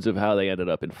versions of how they ended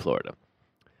up in Florida,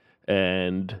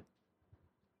 and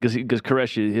because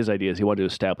Koresh, his idea is he wanted to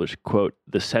establish, quote,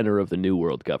 the center of the New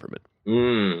World government.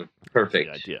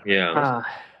 Perfect. That's the idea. Yeah.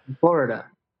 Florida.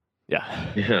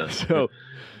 Yeah. Yeah. So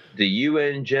The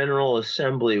UN General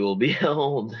Assembly will be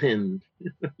held in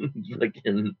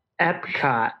fucking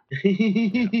Epcot.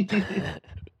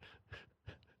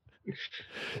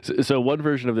 So one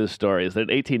version of this story is that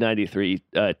in 1893,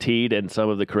 Teed and some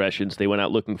of the Koreshians, they went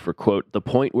out looking for, quote, the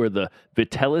point where the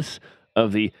Vitellis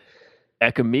of the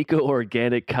Ecumenico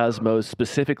organic cosmos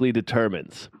specifically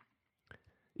determines.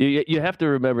 You have to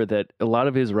remember that a lot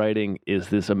of his writing is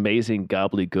this amazing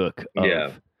gobbledygook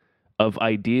of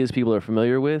ideas people are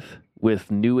familiar with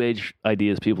New Age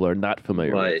ideas people are not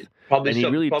familiar with. Probably And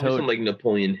some like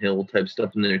Napoleon Hill type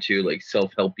stuff in there too, like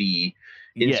self-helpy,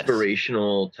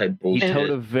 inspirational type bullshit. He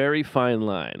towed a very fine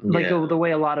line. Like the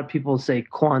way a lot of people say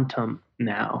quantum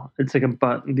now. It's like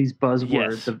these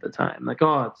buzzwords of the time. Like,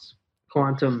 oh, it's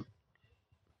quantum.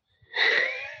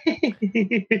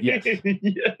 Yes.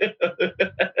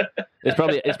 It's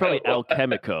probably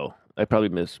alchemico. I probably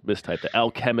mistyped it.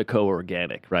 Alchemico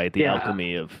organic, right? The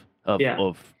alchemy of the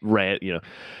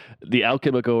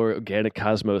alchemico organic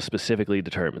cosmos specifically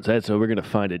determines that. So we're going to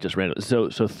find it just randomly. So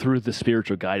through the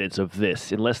spiritual guidance of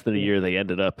this, in less than a year, they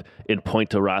ended up in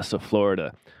Point Rasa,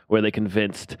 Florida, where they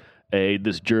convinced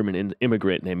this German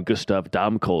immigrant named Gustav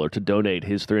Domkohler to donate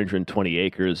his 320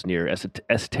 acres near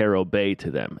Estero Bay to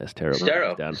them. Estero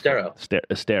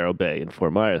Bay in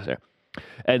Fort Myers there.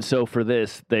 And so for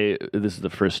this, this is the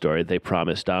first story. They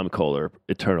promised Domkohler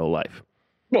eternal life.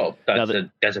 Well,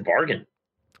 that's a bargain.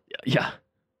 Yeah,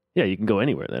 you can go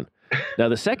anywhere then. Now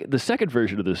the second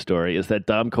version of this story is that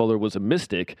Domkohler was a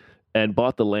mystic and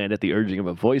bought the land at the urging of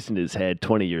a voice in his head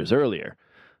 20 years earlier.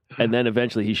 And then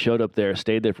eventually he showed up there,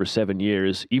 stayed there for 7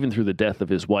 years, even through the death of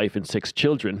his wife and 6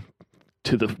 children,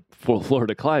 to the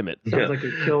Florida climate. Sounds like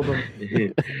it killed him.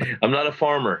 I'm not a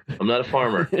farmer.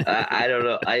 I don't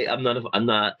know. I'm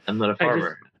not a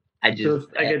farmer. I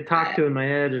get talked to in my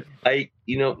head. My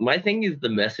thing is the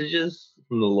messages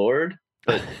from the Lord,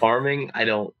 but farming, I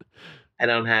don't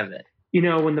have it.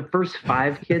 When the first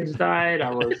 5 kids died,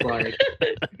 I was like,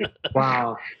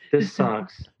 wow, this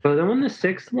sucks. But then when the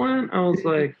 6th one, I was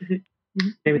like,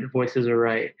 maybe the voices are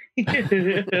right.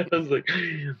 I was like,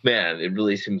 man, it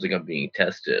really seems like I'm being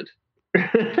tested.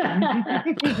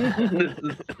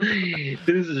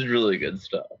 This is really good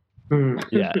stuff.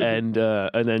 Yeah, and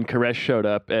then Koresh showed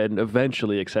up and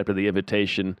eventually accepted the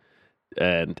invitation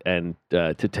and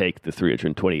to take the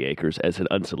 320 acres as an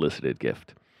unsolicited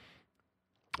gift.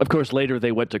 Of course, later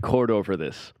they went to court over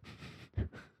this.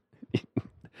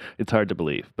 It's hard to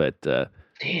believe, but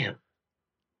damn.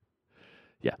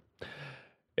 Yeah.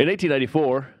 In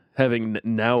 1894, having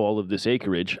now all of this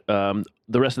acreage, the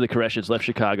rest of the Koreshians left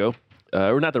Chicago,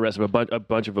 or not the rest of them, a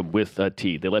bunch of them with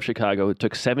Teed. They left Chicago. It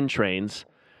took 7 trains.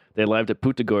 They arrived at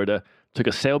Punta Gorda, took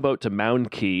a sailboat to Mound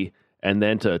Key, and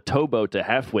then to a towboat to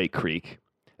Halfway Creek.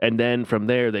 And then from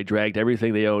there, they dragged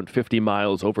everything they owned 50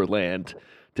 miles overland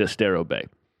to Estero Bay.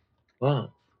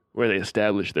 Wow. Where they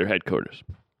established their headquarters.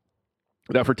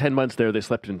 Now, for 10 months there, they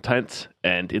slept in tents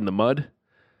and in the mud.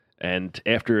 And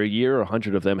after a year,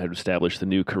 100 of them had established the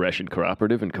new Koreshian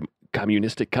cooperative and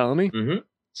communistic colony. Mm-hmm.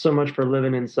 So much for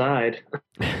living inside.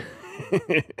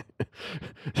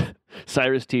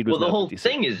 Cyrus Teed was Well, the now whole 56.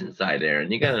 thing is inside, Aaron.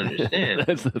 You gotta understand.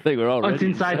 That's the thing. We're Oh, already it's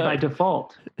inside by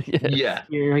default. Yes. Yeah.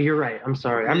 You're right. I'm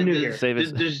sorry. I'm new here. Save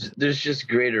us. There's just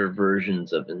greater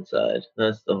versions of inside.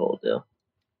 That's the whole deal.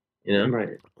 You know? Right.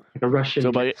 Like a Russian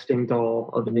So by- nesting doll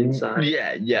of an inside.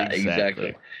 Yeah,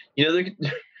 exactly. You know,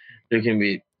 there can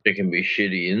be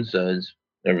shitty insides.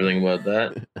 Everything about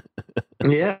that.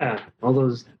 Yeah. All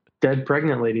those dead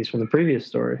pregnant ladies from the previous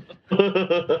story.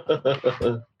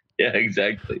 Yeah,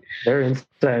 exactly. Their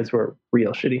insides were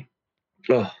real shitty.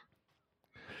 Oh,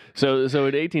 So in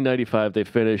 1895, they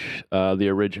finish the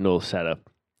original setup,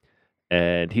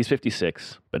 and he's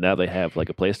 56, but now they have like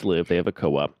a place to live. They have a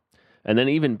co-op, and then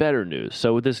even better news.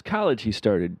 So with this college he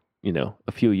started,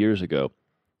 a few years ago,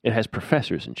 it has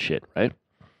professors and shit, right?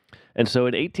 And so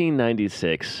in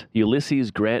 1896, Ulysses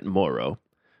Grant Morrow,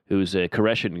 who's a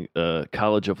Koreshan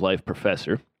College of Life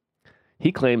professor,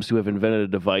 he claims to have invented a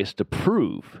device to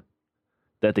prove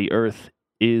that the Earth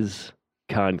is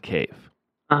concave.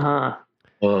 Uh-huh.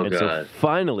 oh And God. so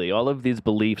finally, all of these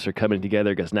beliefs are coming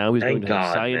together because now he's Thank going to have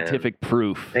God, scientific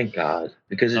proof Thank God,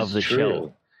 because it's of the true.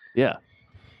 show. Yeah.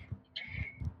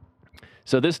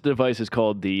 So this device is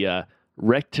called the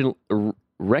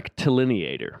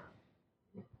rectilineator.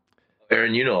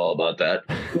 Aaron, you know all about that.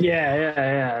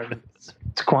 Yeah. It's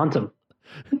quantum.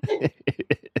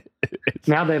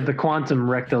 Now they have the quantum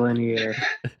rectilineator.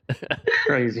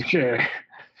 Crazy shit.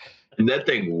 And that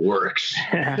thing works.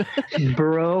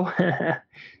 Bro.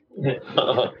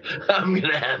 I'm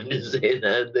gonna have to say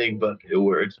that thing, but it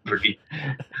works pretty.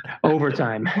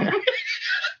 Overtime.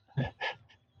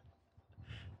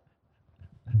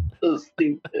 So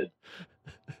stupid.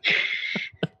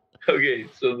 Okay,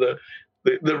 so the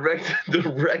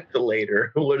rectilator.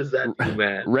 What does that do,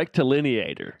 Matt?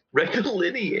 Rectilineator.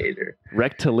 Rectilineator.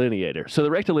 So the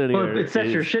rectilineator. Well, it sets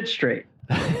your is- shit straight.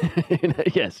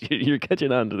 Yes, you're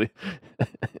catching on to the.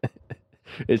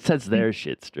 It sets their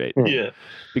shit straight. Yeah.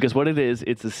 Because what it is,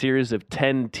 it's a series of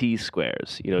 10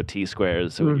 T-squares.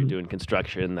 T-squares, so when you're Mhm. doing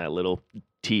construction, that little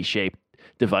T-shaped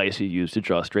device you use to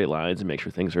draw straight lines and make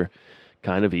sure things are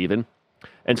kind of even.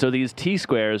 And so these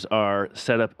T-squares are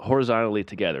set up horizontally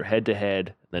together,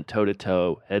 head-to-head, then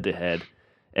toe-to-toe, head-to-head.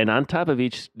 And on top of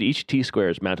each T-square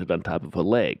is mounted on top of a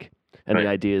leg. And the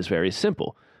Right. idea is very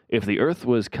simple. If the Earth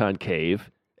was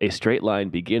concave, a straight line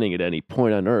beginning at any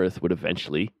point on Earth would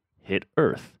eventually hit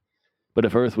Earth. But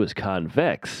if Earth was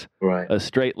convex, Right. a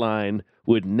straight line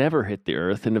would never hit the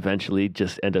Earth and eventually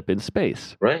just end up in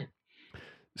space. Right.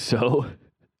 So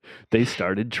they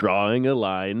started drawing a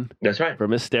line That's right.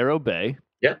 from Estero Bay.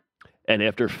 Yeah. And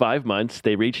after 5 months,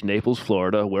 they reached Naples,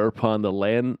 Florida, whereupon the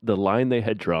line they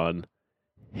had drawn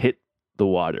hit the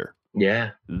water.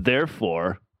 Yeah.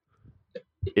 Therefore,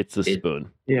 it's a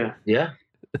spoon. Yeah. Yeah.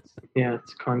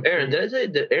 It's concrete. Aaron,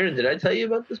 did I tell you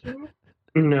about this before?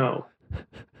 No.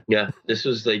 Yeah. This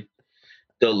was like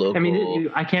the local. I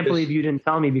mean, I can't believe you didn't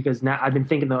tell me because now I've been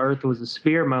thinking the Earth was a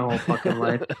sphere my whole fucking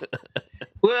life.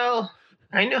 Well,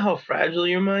 I know how fragile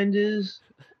your mind is,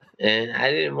 and I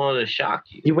didn't want to shock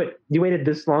you. You waited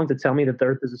this long to tell me that the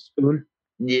Earth is a spoon?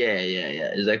 Yeah.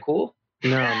 Is that cool? No,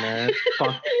 man. It's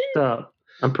fucked up.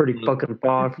 I'm pretty fucking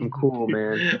far from cool,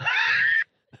 man.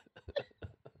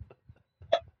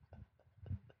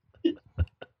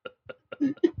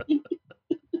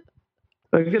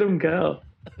 Look at him go.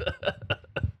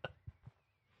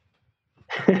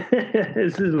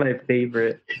 This is my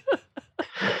favorite.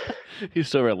 He's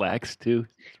so relaxed, too.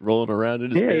 He's rolling around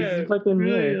in his Yeah, he's fucking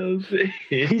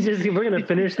right. We're gonna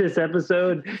finish this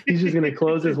episode. He's just gonna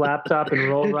close his laptop and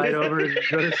roll right over and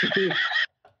go to sleep.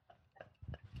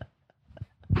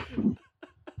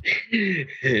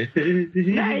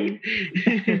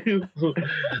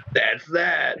 That's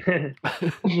that.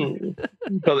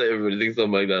 Probably everybody thinks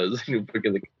something like that. It's like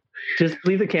freaking like, Just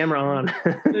leave the camera on.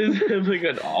 it's like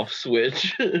an off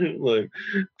switch, like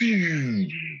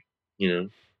Yeah.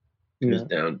 just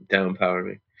down power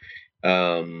me.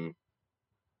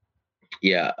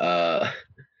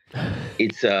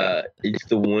 It's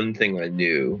the one thing I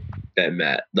knew that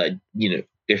Matt, like,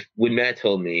 when Matt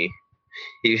told me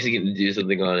he was going to do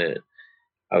something on it,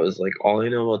 I was like, all I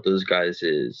know about those guys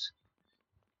is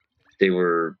they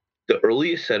were the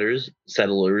earliest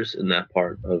settlers in that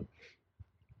part of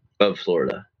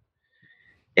Florida.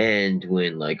 And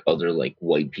when like other like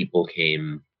white people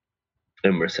came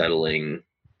and were settling,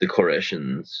 the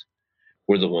Koreshans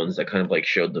were the ones that kind of like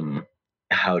showed them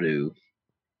how to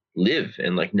live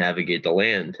and like navigate the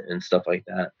land and stuff like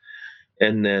that.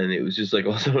 And then it was just like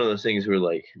also one of those things where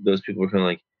like those people were kind of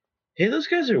like, hey, those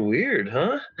guys are weird,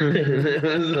 huh? It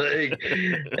was like,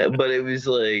 but it was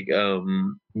like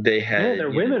they had Man, their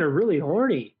women are really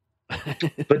horny.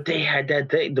 But they had that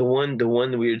thing. The one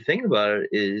weird thing about it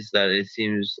is that it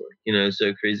seems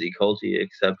so crazy culty,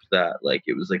 except that like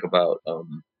it was like about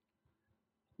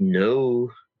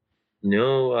no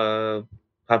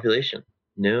population,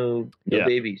 no Yeah.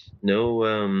 babies,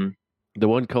 no The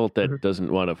one cult that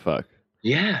doesn't want to fuck.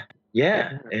 yeah.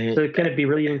 And, So can it be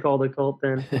really even called a cult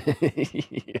then?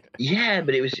 yeah,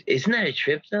 but isn't that a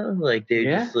trip though? Like they're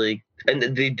just like, and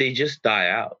they just die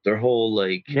out. Their whole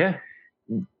like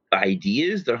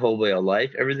ideas, their whole way of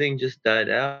life, everything just died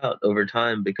out over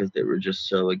time because they were just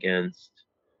so against.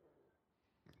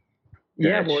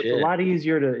 Yeah, well, it's a lot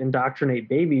easier to indoctrinate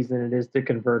babies than it is to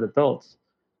convert adults.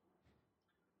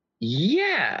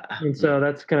 Yeah. And so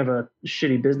that's kind of a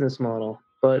shitty business model.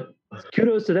 But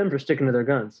kudos to them for sticking to their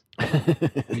guns.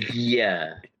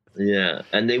 Yeah.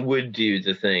 And they would do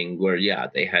the thing where,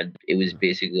 it was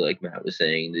basically like Matt was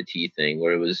saying, the T thing,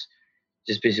 where it was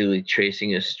just basically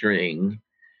tracing a string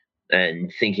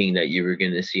and thinking that you were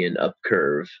going to see an up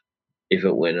curve if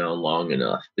it went on long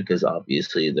enough, because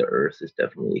obviously the Earth is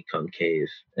definitely concave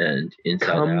and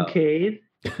inside concave?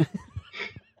 Out.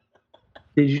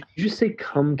 Did you just say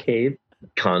concave?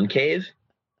 Concave?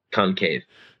 Concave.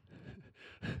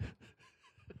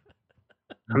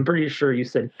 I'm pretty sure you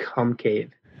said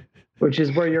concave, which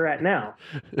is where you're at now.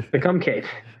 The concave.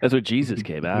 That's what Jesus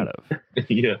came out of.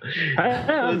 Yeah.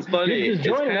 It's funny. Just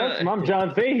joining us. I'm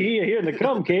John Fahey here in the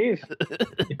concave.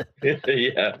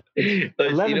 Yeah.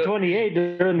 1128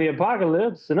 during the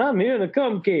apocalypse, and I'm here in the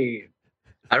concave.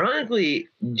 Ironically,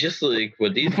 just like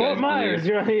what these Fort Myers,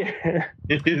 you're here.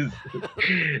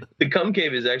 The cum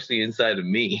cave is actually inside of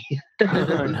me.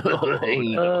 I'm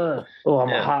a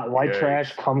hot white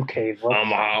trash cum cave.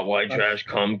 I'm a hot white trash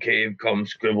cum cave. Come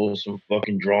scribble some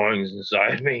fucking drawings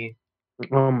inside me.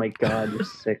 Oh my God, you're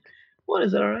sick. What,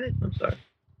 is that all right? I'm sorry.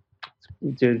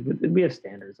 Dude, we have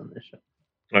standards on this show.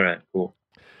 All right, cool.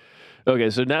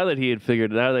 Okay, so now that he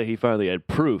finally had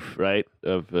proof, right,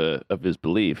 of his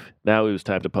belief, now it was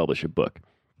time to publish a book.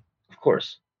 Of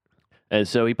course. And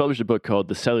so he published a book called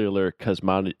The Cellular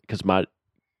Cosmogony.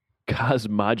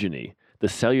 The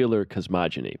Cellular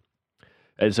Cosmogony.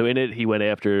 And so in it, he went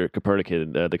after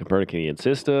the Copernican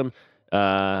system.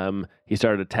 He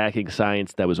started attacking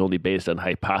science that was only based on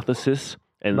hypothesis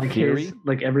and theory.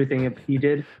 Like everything he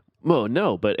did? Well,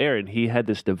 no, but Aaron, he had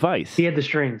this device. He had the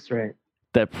strings, right?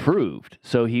 That proved,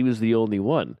 so he was the only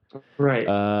one, right?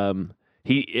 So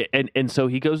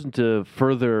he goes into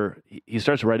further. He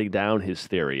starts writing down his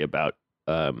theory about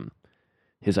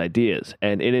his ideas,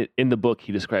 and in the book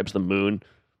he describes the moon,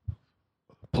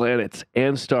 planets,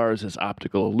 and stars as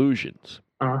optical illusions.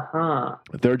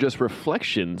 They're just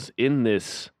reflections in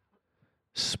these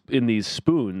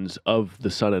spoons of the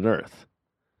sun and Earth.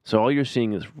 So all you're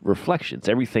seeing is reflections.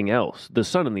 Everything else, the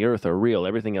sun and the earth are real.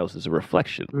 Everything else is a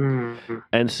reflection. Mm-hmm.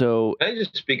 And so... Can I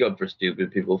just speak up for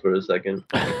stupid people for a second?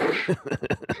 Can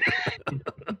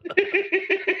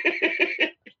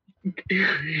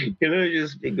I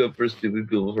just speak up for stupid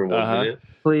people for 1 minute?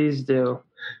 Please do.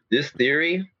 This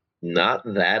theory, not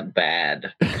that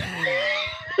bad.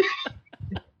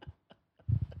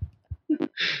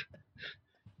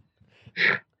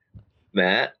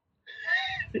 Matt?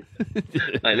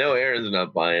 I know Aaron's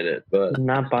not buying it, but I'm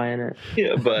not buying it.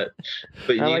 Yeah, but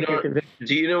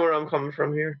do you know where I'm coming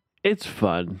from here? It's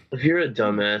fun. If you're a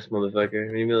dumbass motherfucker,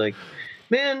 and you'd be like,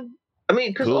 man, I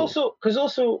mean, because also,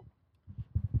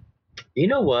 you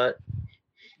know what?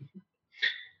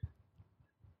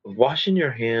 Washing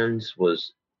your hands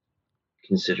was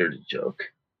considered a joke.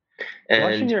 And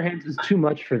washing your hands is too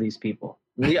much for these people.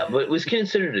 Yeah, but it was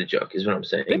considered a joke, is what I'm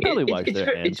saying. They probably wash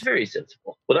their hands. It's very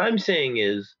sensible. What I'm saying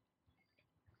is,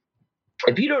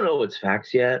 if you don't know what's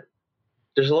facts yet,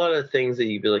 there's a lot of things that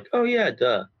you'd be like, oh yeah,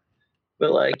 duh.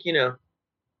 But like, you'd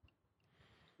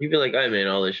be like, oh man,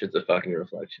 all this shit's a fucking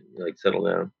reflection. You like, settle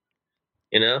down.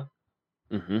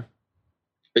 Mm-hmm.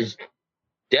 It's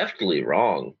definitely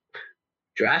wrong.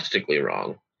 Drastically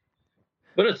wrong.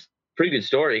 But it's a pretty good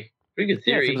story. Pretty good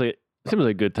theory. Yeah, seems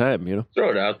like a good time, Throw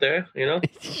it out there,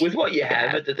 with what you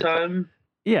have at the time.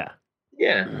 Yeah.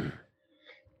 Yeah.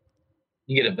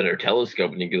 You get a better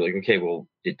telescope and you go like, okay, well,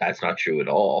 that's not true at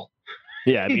all.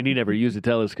 Yeah, I mean, he never used the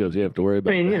telescopes. You have to worry about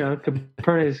that.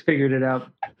 Copernicus figured it out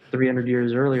 300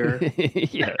 years earlier.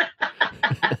 Yeah.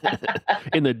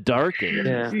 In the dark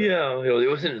ages. Yeah, it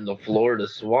wasn't in the Florida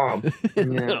swamp.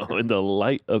 No, in the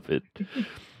light of it.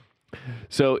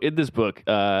 So in this book,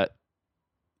 so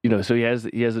he has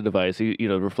a device,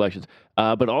 reflections,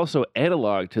 but also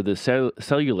analog to the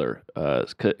cellular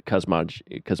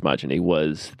cosmogony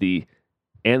was the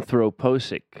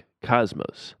anthroposic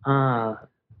cosmos.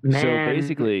 Man, so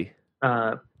basically,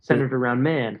 centered around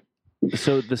man.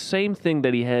 So the same thing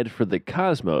that he had for the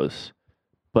cosmos,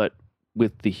 but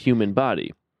with the human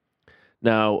body.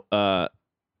 Now,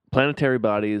 planetary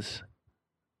bodies,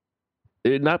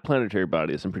 not planetary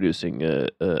bodies, I'm producing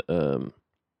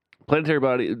planetary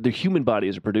body. The human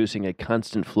bodies are producing a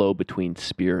constant flow between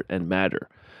spirit and matter.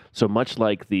 So much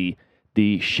like the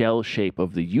shell shape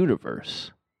of the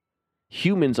universe,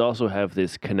 humans also have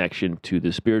this connection to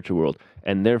the spiritual world,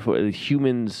 and therefore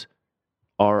humans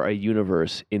are a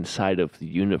universe inside of the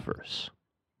universe.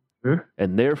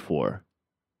 And therefore,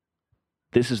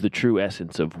 this is the true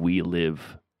essence of we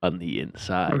live on the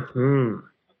inside. Mm-hmm.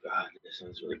 God, this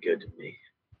sounds really good to me.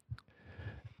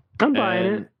 I'm buying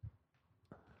it.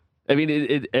 I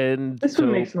mean, and This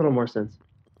one makes a little more sense.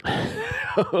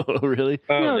 Oh, really?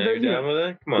 Oh, No, no, you're you know, down with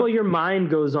that? Come on. Well, your mind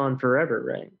goes on forever,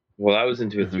 right? Well, I was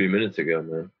into it 3 minutes ago,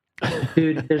 man.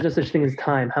 Dude, there's no such thing as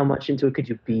time. How much into it could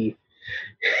you be?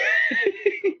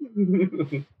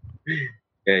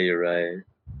 Yeah, you're right.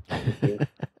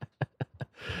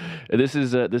 This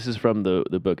is from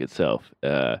the book itself.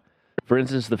 For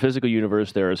instance, the physical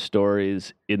universe, there are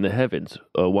stories in the heavens,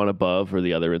 one above or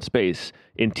the other in space,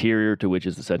 interior to which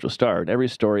is the central star. In every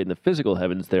story in the physical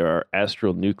heavens, there are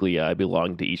astral nuclei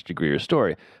belonging to each degree or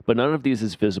story, but none of these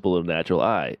is visible in the natural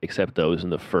eye, except those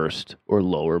in the first or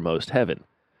lowermost heaven.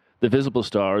 The visible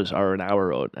stars are in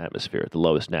our own atmosphere, the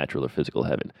lowest natural or physical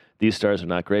heaven. These stars are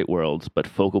not great worlds, but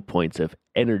focal points of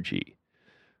energy,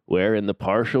 where in the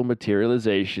partial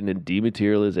materialization and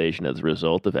dematerialization as a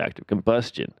result of active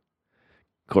combustion.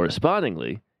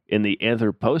 Correspondingly, in the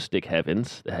anthropostic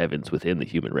heavens, the heavens within the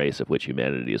human race of which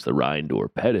humanity is the rind or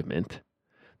pediment,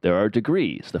 there are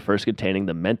degrees, the first containing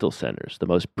the mental centers, the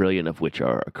most brilliant of which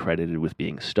are accredited with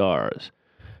being stars.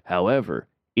 However,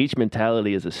 each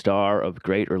mentality is a star of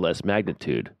great or less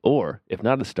magnitude, or, if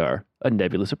not a star, a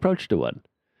nebulous approach to one.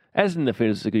 As in the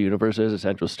physical universe, there is a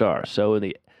central star, so in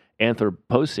the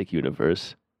anthroposic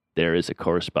universe, there is a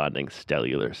corresponding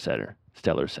stellar center.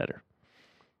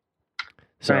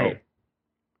 So, Right.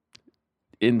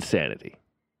 insanity.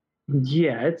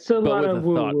 Yeah, it's a But lot with of a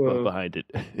woo thought woo. behind it.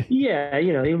 Yeah,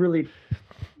 you know, he really.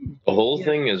 The whole Yeah.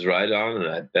 thing is right on, and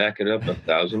I back it up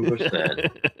 1,000%.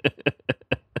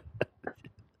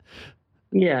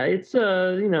 Yeah, it's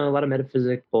you know, a lot of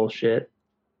metaphysic bullshit.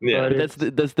 Yeah. But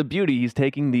But that's the beauty. He's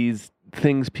taking these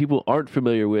things people aren't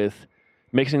familiar with,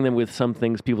 mixing them with some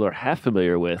things people are half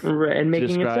familiar with, Right, and to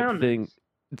making it describe sound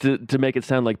to make it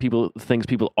sound like things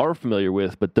people are familiar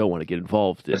with but don't want to get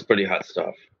involved in. That's pretty hot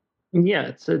stuff.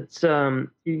 Yeah, it's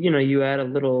you know, you add a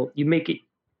little, you make it,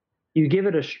 you give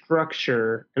it a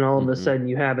structure, and all of a Mhm. sudden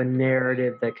you have a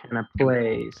narrative that kind of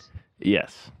plays.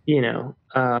 Yes. You know,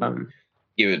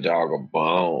 Give a dog a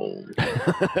bone.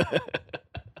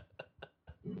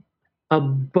 a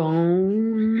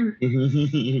bone.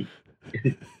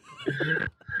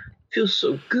 Feels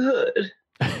so good.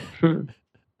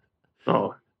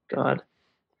 Oh God.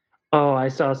 Oh, I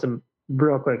saw some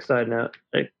real quick side note,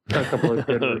 like a couple of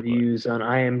good reviews on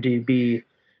IMDb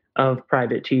of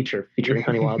Private Teacher featuring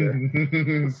Honey Wilder.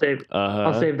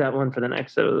 I'll save that one for the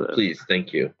next episode. Please,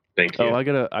 thank you. Thank you. Oh, I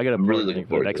gotta I'm really looking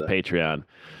for the forward to next that. Patreon.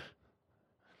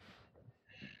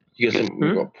 You got some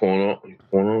you got pornos?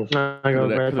 I go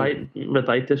For the- red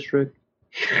light district.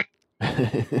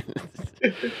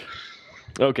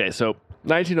 Okay, so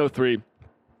 1903,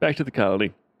 back to the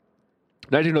colony.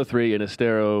 1903 in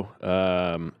Estero,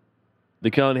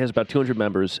 the colony has about 200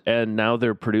 members, and now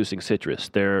they're producing citrus.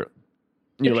 They're,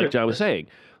 like John was saying,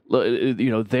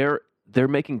 they're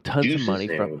making tons of Juices, money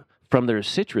Aaron. from their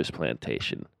citrus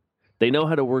plantation. They know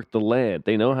how to work the land.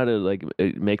 They know how to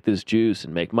make this juice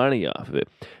and make money off of it.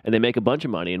 And they make a bunch of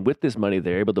money. And with this money,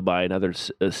 they're able to buy another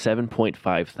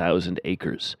 7.5 thousand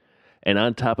acres. And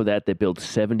on top of that, they build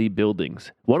 70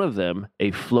 buildings. One of them, a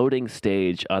floating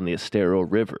stage on the Estero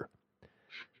River.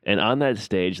 And on that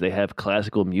stage, they have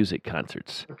classical music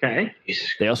concerts. Okay.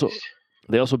 Jesus They also Christ.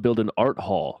 they also build an art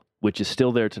hall, which is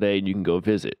still there today, and you can go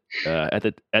visit. At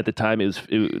the time,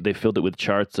 they filled it with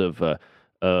charts of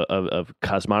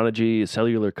cosmology,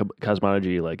 cellular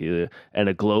cosmology, and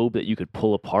a globe that you could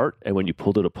pull apart. And when you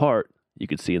pulled it apart, you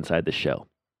could see inside the shell.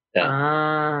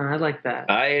 I like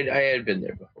that. I had been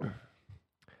there before.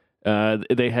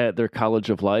 They had their College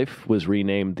of Life was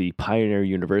renamed the Pioneer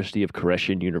University of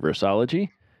Koreshan Universology.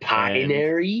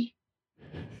 Binary?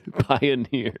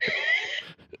 Pioneer.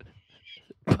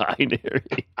 Binary.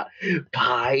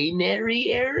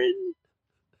 Binary, Aaron?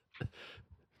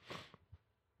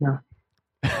 No.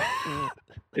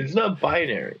 It's not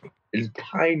binary. It's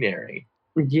binary.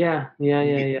 Yeah.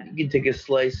 You can take a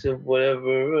slice of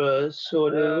whatever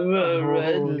sort of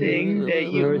red thing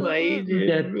that you might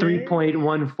Get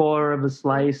 3.14 of a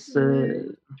slice.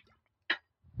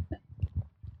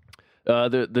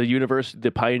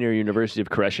 The Pioneer University of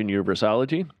Koresh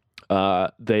Universology.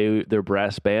 Their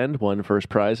brass band won first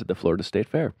prize at the Florida State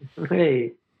Fair.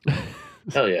 Hey,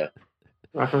 Hell yeah.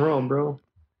 rock and roll, bro.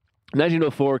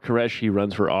 1904, Koresh, he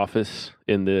runs for office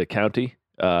in the county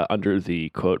under the,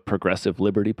 quote, Progressive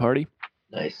Liberty Party.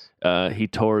 Nice. He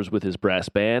tours with his brass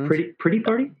band. Pretty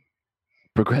party?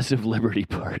 Progressive Liberty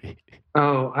Party.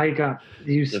 Oh,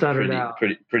 you stuttered out.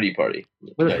 Pretty party.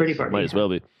 What a pretty party. Might as well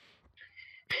be.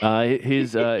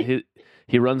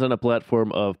 He runs on a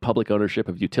platform of public ownership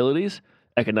of utilities,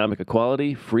 economic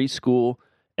equality, free school,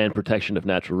 and protection of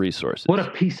natural resources. What a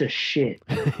piece of shit.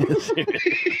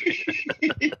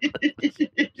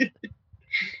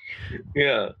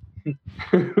 Yeah.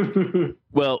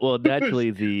 Well, naturally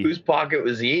Whose pocket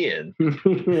was he in?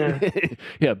 Yeah.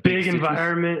 Yeah, Big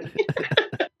environment.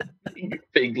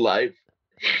 Big life.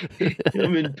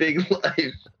 I'm in big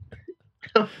life.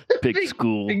 Big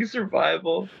school. Big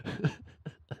survival.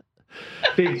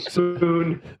 Big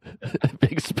spoon.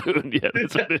 Big spoon. Yeah,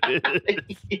 that's what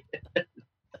it is.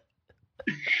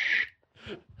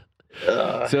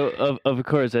 So, of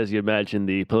course, as you imagine,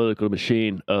 the political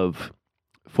machine of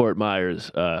Fort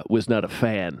Myers was not a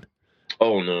fan.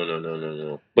 Oh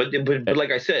no! But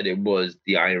like I said,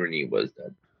 the irony was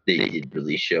that they did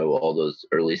really show all those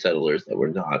early settlers that were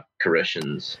not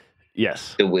Koreshans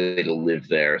Yes. the way to live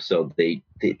there. So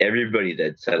everybody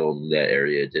that settled in that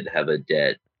area did have a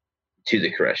debt to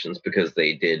the Koreshans because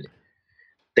they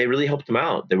really helped them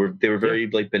out. They were very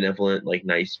like benevolent, like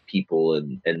nice people,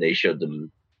 and they showed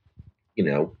them,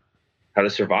 how to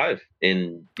survive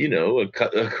in a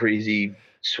crazy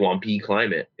swampy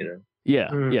climate. Yeah.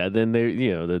 Then they,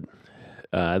 it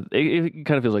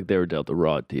kind of feels like they were dealt the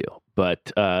raw deal.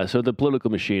 But so the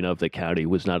political machine of the county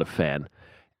was not a fan,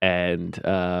 and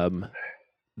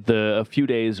a few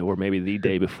days or maybe the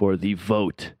day before the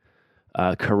vote,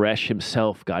 Koresh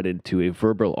himself got into a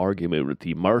verbal argument with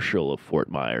the marshal of Fort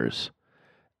Myers,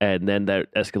 and then that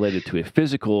escalated to a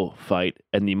physical fight,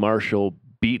 and the marshal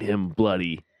beat him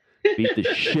bloody, beat the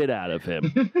shit out of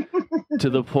him, to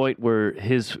the point where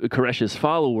Koresh's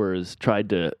followers tried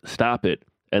to stop it,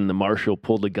 and the marshal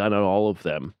pulled a gun on all of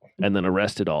them and then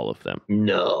arrested all of them.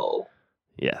 No.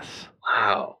 Yes.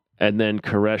 Wow. And then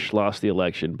Koresh lost the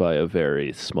election by a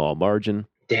very small margin.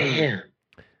 Damn.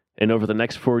 And over the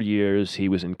next 4 years, he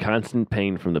was in constant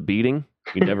pain from the beating.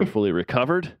 He never fully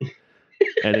recovered.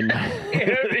 And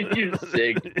Aaron, you're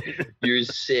sick. You're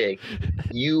sick.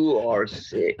 You are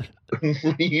sick.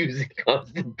 You're in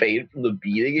constant pain from the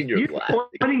beating in your life. You're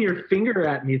pointing your finger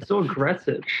at me. It's so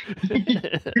aggressive.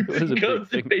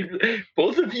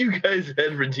 Both of you guys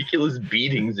had ridiculous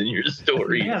beatings in your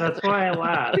stories. Yeah, that's why I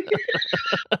laugh.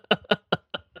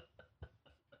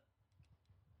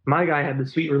 My guy had the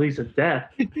sweet release of death.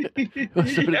 So did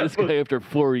this guy after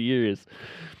 4 years.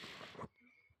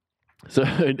 So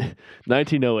in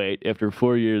 1908, after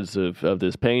 4 years of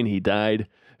this pain, he died.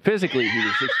 Physically, he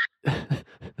was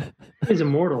He's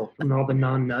immortal from all the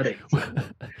non-nutting.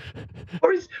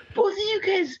 Or both of you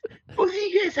guys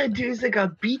had dudes that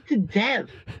got beat to death.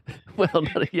 Well,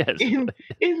 yes. In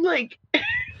like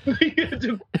they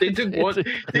took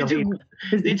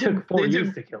 4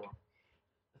 years to kill him.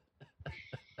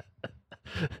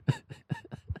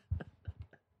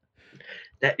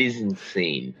 That is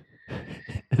insane.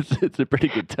 It's a pretty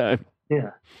good time.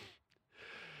 Yeah.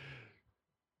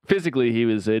 Physically, he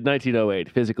was in 1908.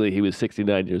 Physically, he was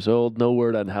 69 years old. No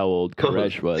word on how old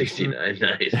Koresh was. 69,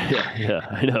 nice. Yeah,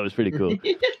 I know. It was pretty cool.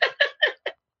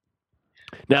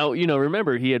 Now,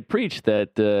 remember, he had preached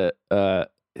that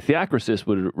Theocritus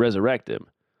would resurrect him.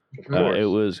 It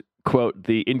was, quote,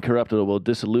 the incorruptible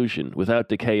dissolution without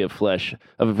decay of flesh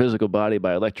of a physical body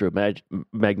by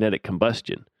electromagnetic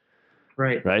combustion.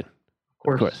 Right. Right?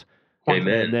 Of course.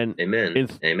 Amen. And then,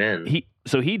 Amen. He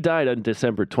died on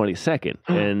December 22nd,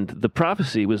 and the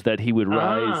prophecy was that he would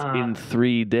rise in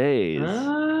 3 days,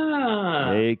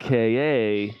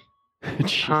 a.k.a.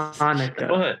 Hanukkah.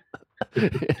 What?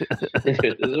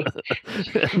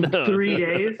 No. 3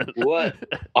 days? What?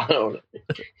 I don't know.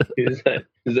 Is that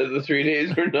the 3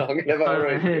 days we're talking about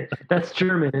right That's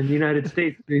German in the United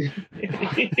States. In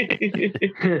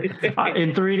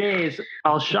 3 days,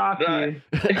 I'll shock you.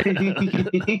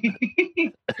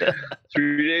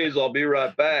 3 days, I'll be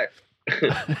right back.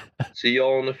 See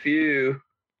y'all in a few.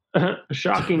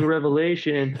 Shocking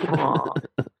revelation.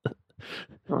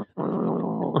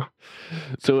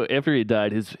 So after he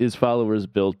died, his followers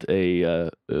built a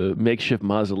makeshift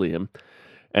mausoleum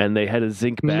and they had a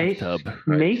zinc bathtub.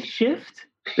 Makeshift?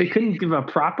 They couldn't give a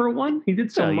proper one? He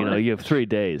did so much. You know, you have 3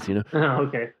 days, you know. Oh,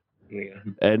 okay. Yeah.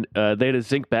 And they had a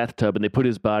zinc bathtub, and they put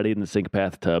his body in the zinc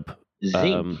bathtub.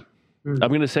 Zinc. I'm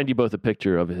going to send you both a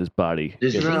picture of his body.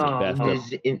 There's in the zinc.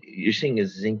 zinc bathtub. You're saying a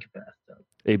zinc bathtub.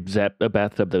 A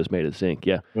bathtub that was made of zinc,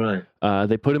 yeah. Right.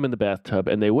 They put him in the bathtub,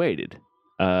 and they waited.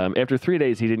 After 3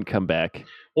 days, he didn't come back.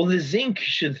 Well, the zinc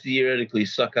should theoretically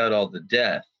suck out all the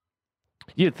death.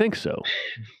 You'd think so.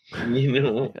 You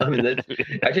know, I mean, I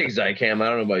take Zicam. I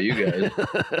don't know about you guys.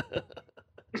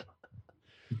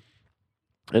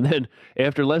 And then,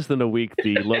 after less than a week,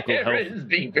 the local health... Aaron is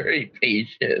being very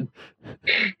patient.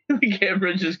 The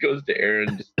camera just goes to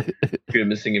Aaron, just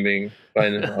grimacing and being,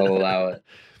 fine, I'll allow it.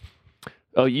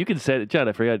 Oh, you can set it, John,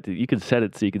 I forgot. You can set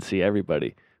it so you can see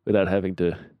everybody without having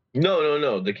to...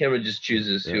 No. The camera just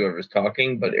chooses whoever's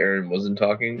talking, but Aaron wasn't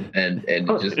talking, and it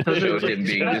just showed him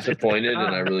being disappointed,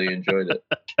 and I really enjoed it.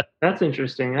 That's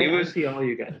interesting. I see all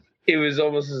you guys. It was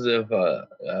almost as if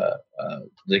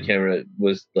the camera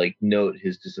was like note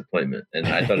his disappointment, and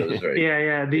I thought it was very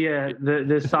yeah.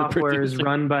 The software is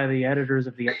run by the editors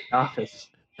of The Office.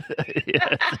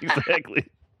 Yes, exactly.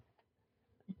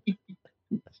 Yeah,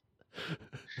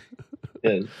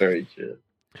 it's very true.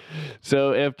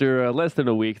 So after less than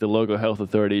a week, the local health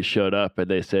authorities showed up and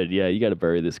they said, yeah, you got to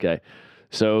bury this guy.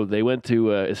 So they went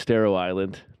to Estero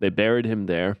Island. They buried him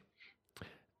there.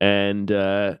 And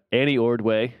Annie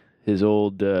Ordway, his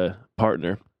old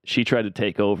partner, she tried to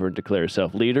take over and declare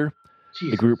herself leader.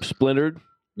 Jesus. The group splintered.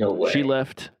 No way. She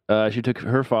left. She took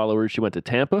her followers. She went to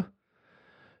Tampa.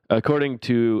 According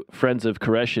to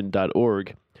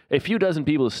friendsofkoreshin.org, a few dozen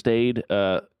people stayed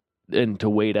and to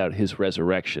wait out his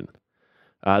resurrection.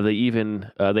 They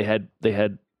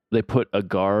put a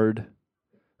guard.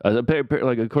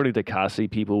 Like according to Kasi,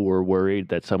 people were worried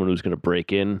that someone was going to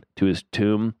break in to his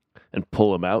tomb and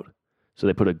pull him out, so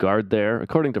they put a guard there.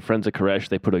 According to Friends of Koresh,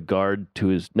 they put a guard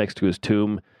next to his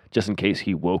tomb just in case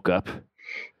he woke up,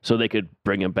 so they could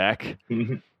bring him back.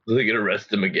 They could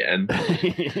arrest him again.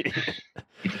 Get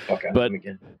the fuck out of him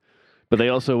again. But they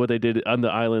also, what they did on the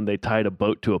island, they tied a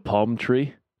boat to a palm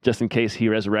tree. Just in case he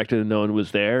resurrected and no one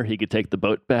was there, he could take the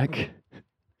boat back.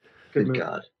 Good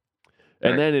God.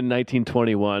 And then in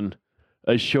 1921,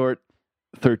 a short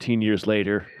 13 years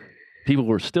later, people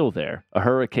were still there. A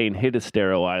hurricane hit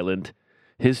Estero Island.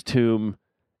 His tomb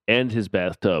and his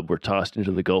bathtub were tossed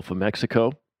into the Gulf of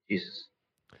Mexico. Jesus.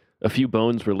 A few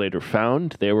bones were later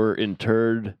found. They were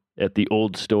interred at the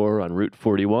old store on Route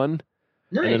 41.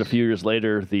 Nice. And then a few years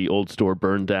later, the old store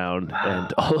burned down,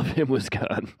 and all of him was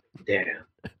gone. Damn.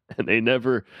 And they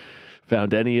never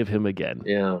found any of him again.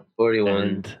 Yeah,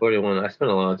 41. I spent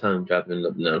a lot of time driving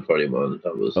up and down 41.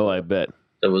 That was. Oh, I bet.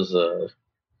 That was it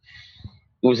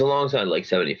was alongside like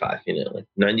 75. You know, like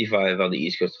 95 on the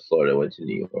east coast of Florida went to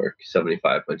New York.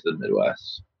 75 went to the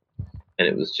Midwest, and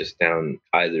it was just down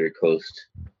either coast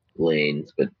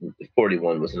lanes. But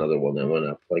 41 was another one that went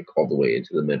up like all the way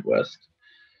into the Midwest.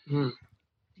 Mm.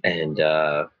 And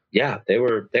yeah, they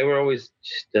were always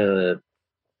just.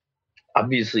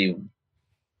 Obviously,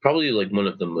 probably like one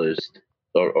of the most,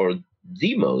 or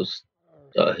the most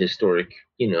historic,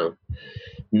 you know,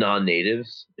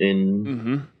 non-natives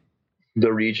in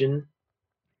the region.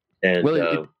 And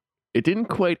well, it didn't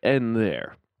quite end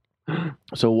there.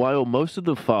 So while most of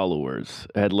the followers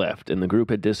had left and the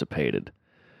group had dissipated,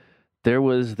 there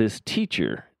was this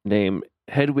teacher named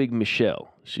Hedwig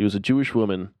Michel. She was a Jewish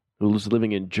woman who was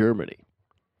living in Germany.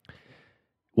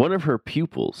 One of her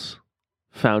students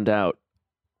found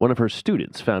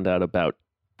out about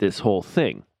this whole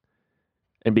thing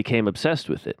and became obsessed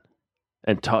with it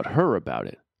and taught her about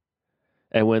it.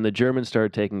 And when the Germans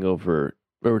started taking over,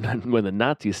 or when the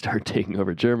Nazis started taking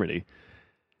over Germany,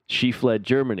 she fled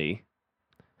Germany.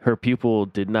 Her pupil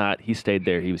did not. He stayed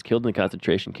there. He was killed in a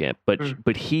concentration camp. But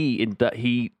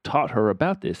he taught her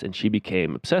about this, and she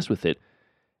became obsessed with it.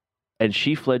 And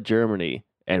she fled Germany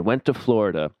and went to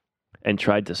Florida and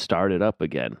tried to start it up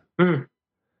again.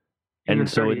 And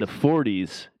so in the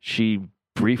 40s, she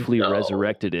briefly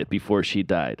resurrected it before she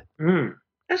died.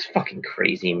 That's fucking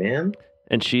crazy, man.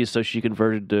 And she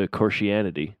converted to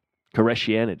Koreshianity.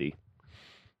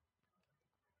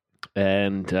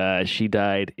 And she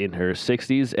died in her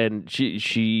 60s, and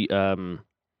she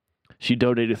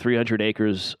donated 300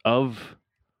 acres of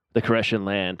the Koreshan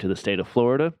land to the state of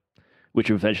Florida, which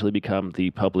would eventually become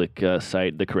the public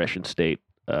site, the Koreshan State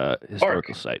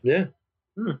Historical Site. Yeah.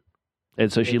 And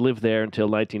so she lived there until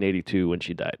 1982 when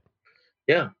she died.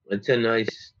 Yeah, it's a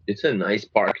nice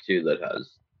park too that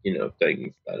has, you know,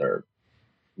 things that are,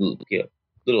 you know,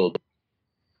 little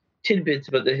tidbits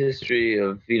about the history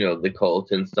of the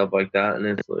cult and stuff like that, and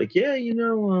it's like, yeah,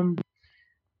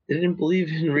 they didn't believe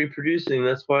in reproducing.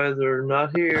 That's why they're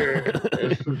not here.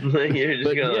 Like, you're just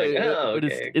But, gonna like, oh, but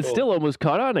okay, it's cool. still almost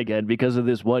caught on again because of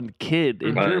this one kid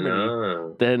in I Germany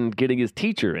know. then getting his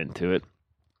teacher into it.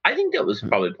 I think that was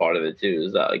probably part of it too.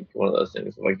 Is that like one of those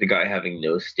things, like the guy having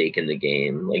no stake in the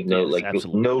game, like Yes,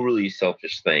 absolutely. no really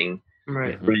selfish thing,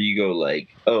 Right. where you go like,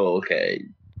 oh, okay,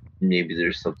 maybe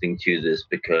there's something to this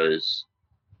because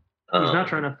He's not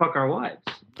trying to fuck our wives.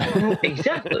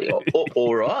 exactly,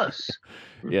 or us.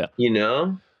 Yeah.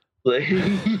 Like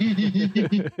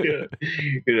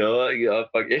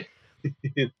fucking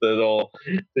that all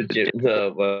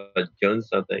the Jones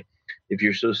something. If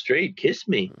you're so straight, kiss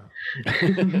me.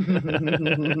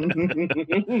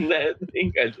 That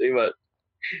thing I think about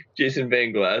Jason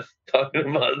Van Glass talking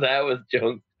about that with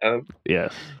Jonestown.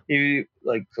 Yes. He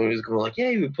like somebody's going like, yeah,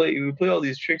 you would play all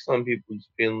these tricks on people, just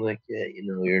being like, yeah,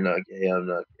 you're not gay, I'm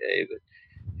not gay, but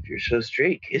if you're so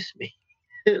straight, kiss me.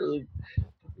 It like,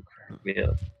 cracked me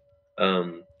up.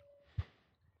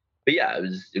 But yeah,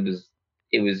 it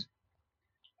was.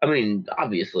 I mean,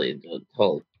 obviously the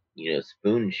whole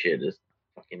spoon shit is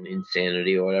fucking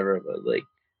insanity or whatever, but like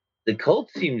the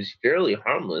cult seems fairly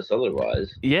harmless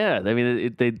otherwise. Yeah, I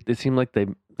mean, they seem like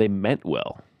they meant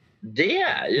well.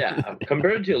 Yeah.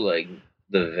 Compared to like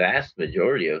the vast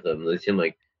majority of them, they seem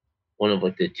like one of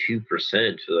like the 2%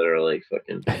 that are like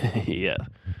fucking Yeah.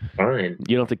 fine.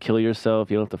 You don't have to kill yourself.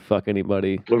 You don't have to fuck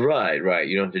anybody. Right.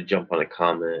 You don't have to jump on a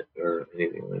comet or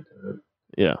anything like that.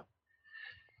 Yeah.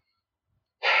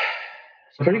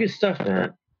 It's pretty good stuff,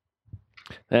 man.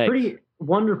 Thanks. Pretty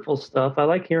wonderful stuff. I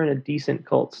like hearing a decent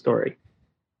cult story.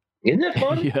 Isn't that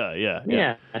fun? Yeah.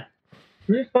 Yeah.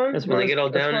 Isn't it fun? As When far they as- get all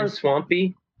as down far and as-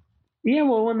 swampy. Yeah,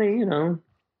 well, when they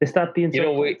stop being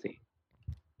so Wait. culty.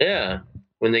 Yeah.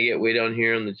 When they get way down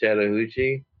here on the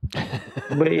Chattahoochee.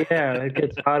 But yeah, it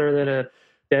gets hotter than a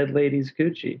dead lady's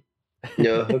coochie.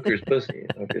 No, hooker's pussy.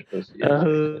 Hooker's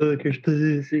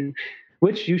pussy.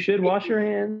 Which you should wash your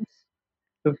hands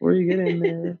before you get in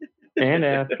there and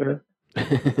after.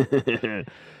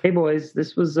 Hey boys,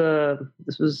 this was That's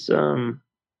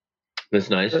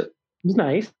nice. it was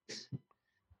nice.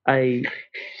 I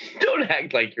Don't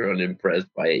act like you're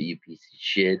unimpressed by it, you piece of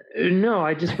shit. no,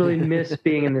 I just really miss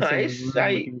being in the same room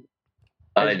with you.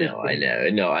 I know.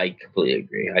 No, I completely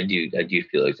agree. I do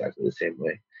feel exactly the same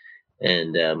way,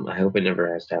 and I hope it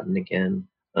never has to happen again.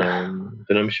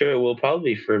 But I'm sure it will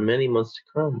probably for many months to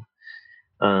come.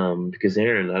 Because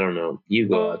Aaron, I don't know, you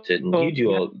go out and you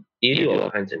do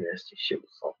all kinds of nasty shit with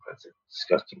all kinds of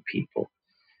disgusting people,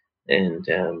 and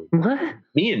What?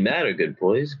 me and Matt are good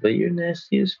boys, but you're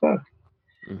nasty as fuck,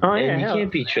 Oh yeah, and you hell.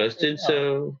 can't be trusted.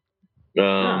 So. No,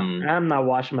 I'm not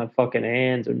washing my fucking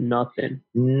hands or nothing.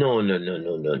 No, not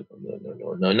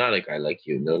a guy like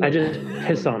you. No, I just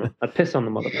piss on him. I piss on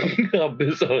the motherfucker. I'll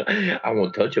piss on it. I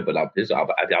won't touch it, but I'll piss on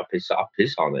it. I'll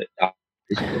piss on it. I'll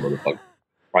piss on the motherfucker.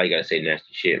 Why you gotta say nasty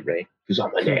shit, Ray? Because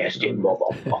I'm a nasty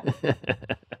motherfucker.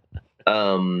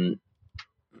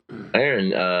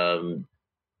 Aaron,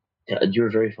 you were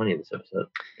very funny in this episode.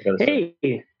 I gotta say.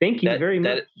 Hey, thank you very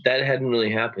much. That hadn't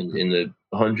really happened in the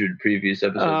 100 previous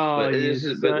episodes. Oh,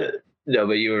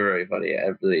 but you were very funny. I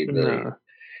really. No,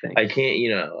 I can't,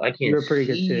 I can't You're pretty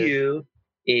good see too.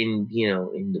 you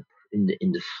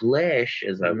in the flesh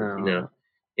as I, No.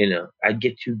 I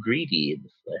get too greedy in the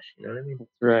flesh. You know what I mean?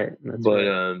 Right. That's But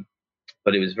right.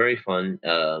 but it was very fun.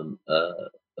 Both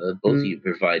of you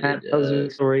provided. That tells you a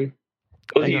story.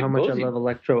 Both I of know you, how much both I of you- love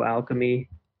electro alchemy.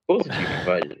 both of you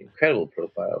provided incredible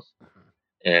profiles,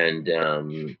 and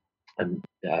I'm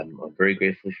very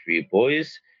grateful for you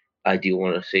boys. I do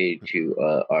want to say to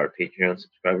our Patreon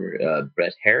subscriber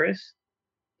Brett Harris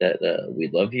that we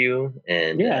love you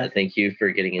and Yeah. thank you for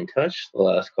getting in touch. The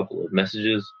last couple of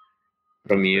messages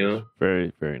from you,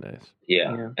 Very, very nice.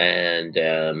 yeah.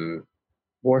 And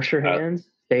Wash your hands.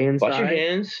 Stay inside. wash your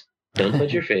hands, don't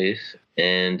touch your face,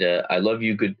 and I love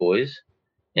you, good boys.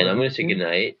 And I'm going to say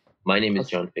goodnight. My name is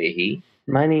John Fahey.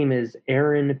 My name is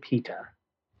Aaron Pita.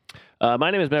 My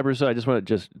name is Matt Brousseau. I just want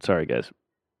to sorry, guys.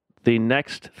 The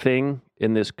next thing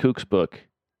in this Kooks book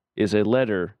is a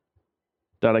letter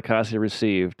Donna Cassia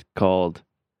received called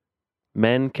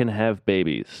 "Men Can Have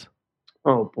Babies."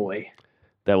 Oh boy.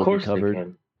 That Of will be course they covered.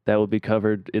 can. That will be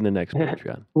covered in the next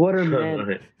Patreon. What are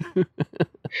men?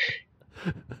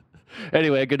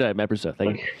 Anyway, good night, Matt Brousseau.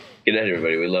 Thank you. Good night,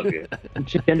 everybody. We love you.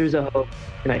 Genders a hope.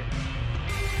 Good night.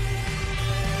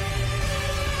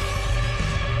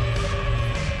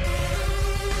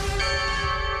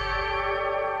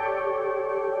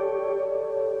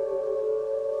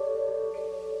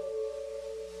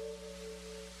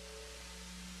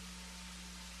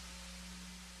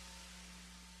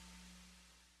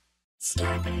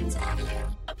 Starburns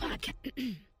Audio,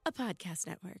 a podcast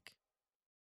network.